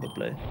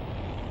 probably.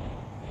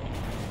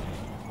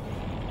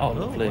 Oh,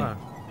 lovely. Wow.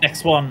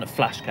 Next one,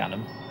 Flash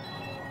Cannon.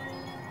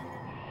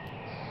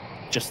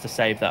 Just to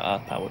save that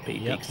Earth Power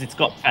PP, because it's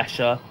got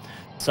pressure.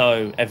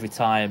 So every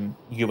time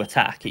you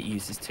attack, it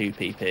uses 2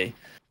 PP.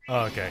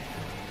 Oh, okay.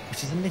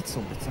 which is a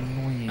little bit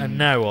annoying. And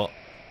now what?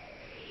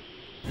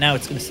 Now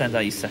it's going to send out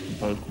your second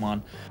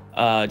Pokemon.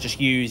 Just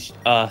use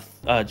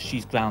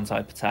ground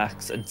type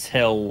attacks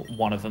until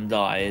one of them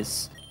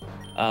dies,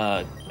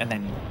 and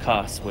then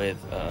cast with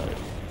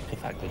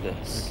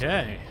Pythagoras.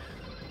 Okay.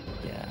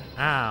 Yeah.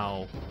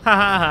 Ow. Ha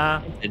ha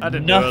ha. I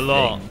didn't do a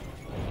lot.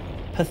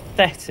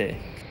 Pathetic.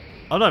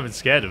 I'm not even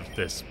scared of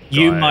this guy.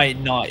 You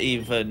might not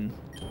even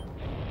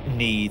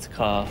need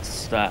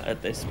cast that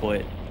at this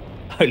point.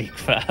 Holy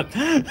crap.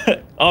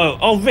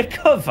 Oh,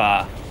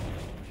 recover.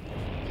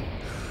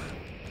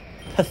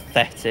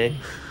 Pathetic.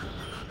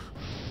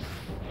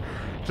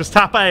 Just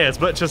tap A as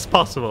much as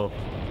possible.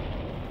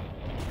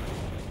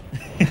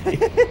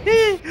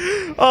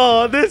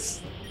 Oh,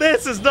 this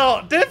is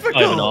not difficult.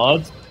 Not even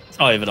odd. It's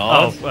not even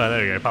odd. Oh, well,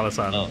 there we go.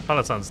 Palisand. Oh.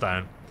 Palisand's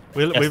down.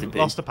 We've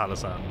lost a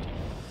Palisand.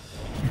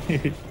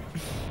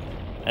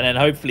 And then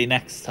hopefully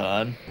next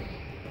turn,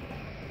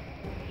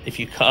 if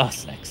you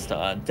cast next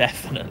turn,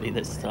 definitely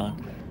this turn.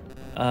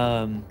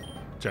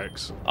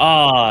 Jokes.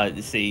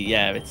 You see,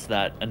 yeah, it's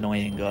that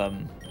annoying.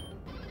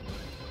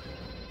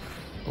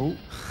 Oh,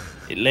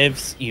 it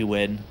lives. You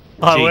win.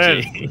 I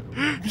GG. win.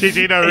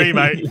 GG no re,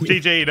 mate.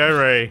 GG no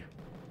re.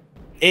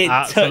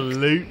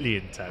 Absolutely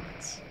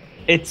intense.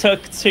 It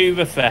took 2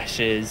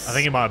 refreshes. I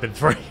think it might have been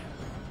 3.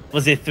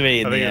 Was it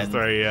 3 in the end? I think it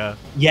was 3, yeah.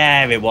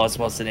 Yeah, it was,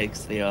 wasn't it?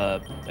 'Cause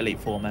the Elite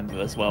Four member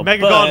as well.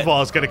 Mega God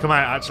was going to come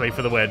out actually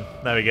for the win.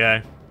 There we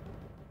go.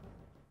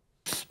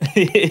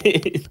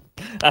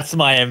 That's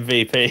my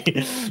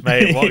MVP.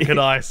 Mate, what can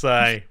I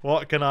say?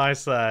 What can I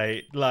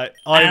say? Like,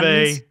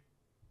 Ivy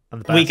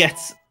and the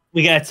best.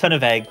 We get a ton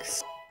of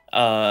eggs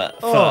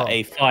for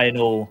a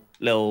final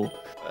little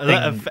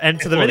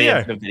enter the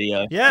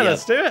video. Yeah,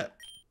 let's do it.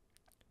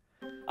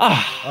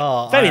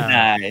 Very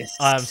nice.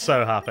 I am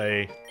so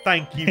happy.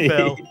 Thank you,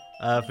 Phil,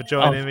 for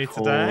joining me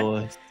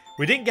today.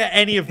 We didn't get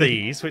any of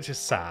these, which is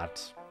sad.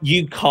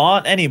 You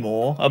can't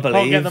anymore, I believe,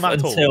 Can't get them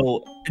at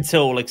all.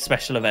 until like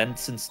special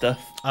events and stuff.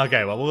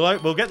 Okay, well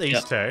we'll get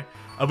these two.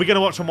 Are we going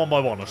to watch them one by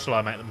one, or shall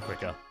I make them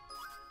quicker?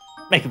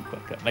 Make them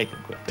quicker. Make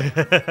them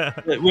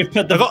quicker. We've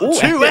put them. I've got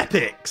 2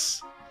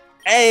 epics.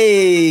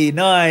 Hey,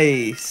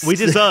 nice. We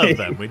deserve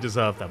them. We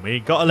deserve them. We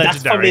got a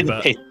legendary.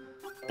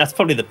 That's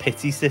probably the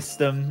pity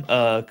system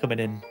coming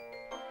in.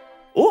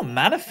 Oh,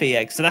 Manaphy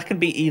egg. So that can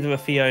be either a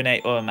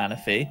Fionate or a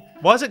Manaphy.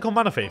 Why is it called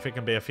Manaphy if it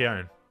can be a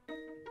Fione?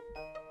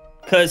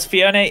 Because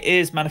Fionate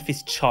is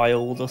Manaphy's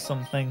child or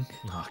something.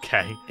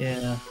 Okay.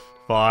 Yeah.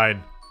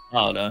 Fine.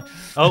 Oh, no.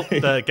 Oh,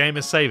 the game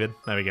is saving.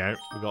 There we go.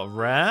 We got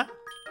rare.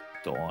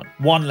 Go on.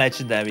 1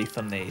 legendary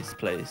from these,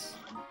 please.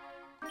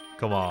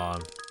 Come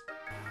on.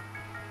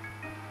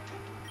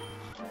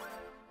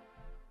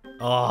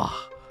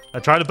 Oh, I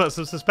tried to put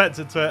some suspense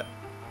into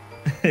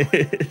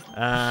it.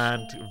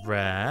 And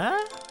rare.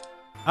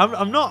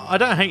 I'm not. I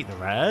don't hate the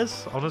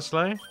rares,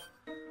 honestly.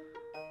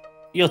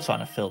 You're trying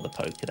to fill the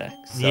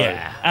Pokédex. So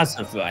yeah. As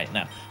of right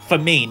now, for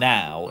me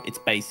now, it's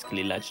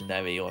basically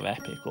legendary or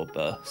epic or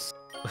burst.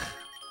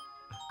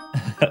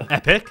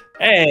 Epic.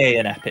 Hey,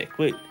 an epic.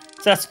 So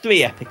that's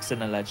 3 epics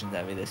and a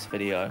legendary this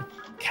video.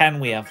 Can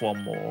we have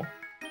 1 more?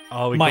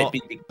 Oh, we got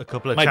a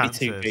couple of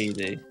chances. Might be too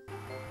greedy.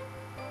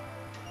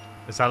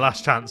 It's our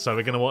last chance, so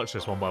we're going to watch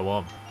this one by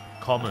one.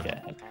 Common.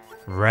 Okay.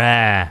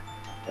 Rare.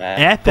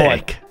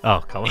 Epic.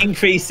 Oh, common.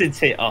 Increase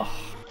into... Oh.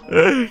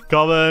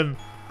 Common.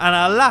 And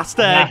our last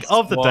egg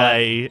of the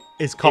day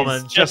is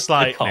common, just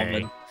like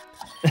me.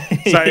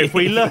 So if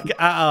we look at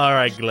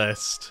our egg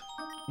list,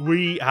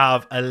 we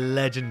have a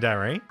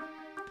legendary.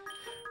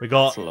 We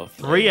got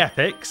 3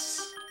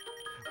 epics.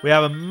 We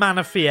have a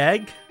Manaphy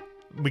egg.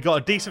 We got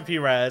a decent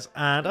few rares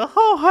and a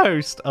whole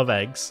host of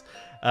eggs.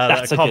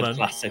 That's a good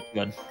classic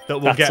run.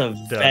 That's a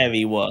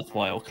very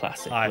worthwhile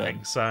classic run. I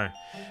think so.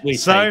 We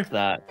take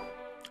that.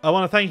 I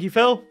want to thank you,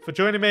 Phil, for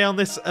joining me on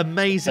this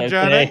amazing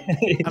journey.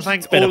 And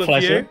thank all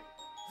of you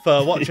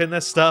for watching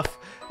this stuff.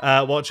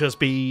 Watch us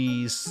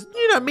be,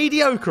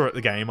 mediocre at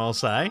the game, I'll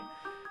say.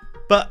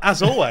 But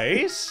as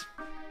always,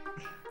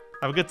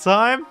 have a good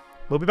time.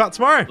 We'll be back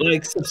tomorrow.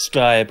 Like,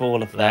 subscribe,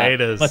 all of that.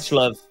 Laters. Much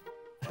love.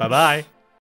 Bye-bye.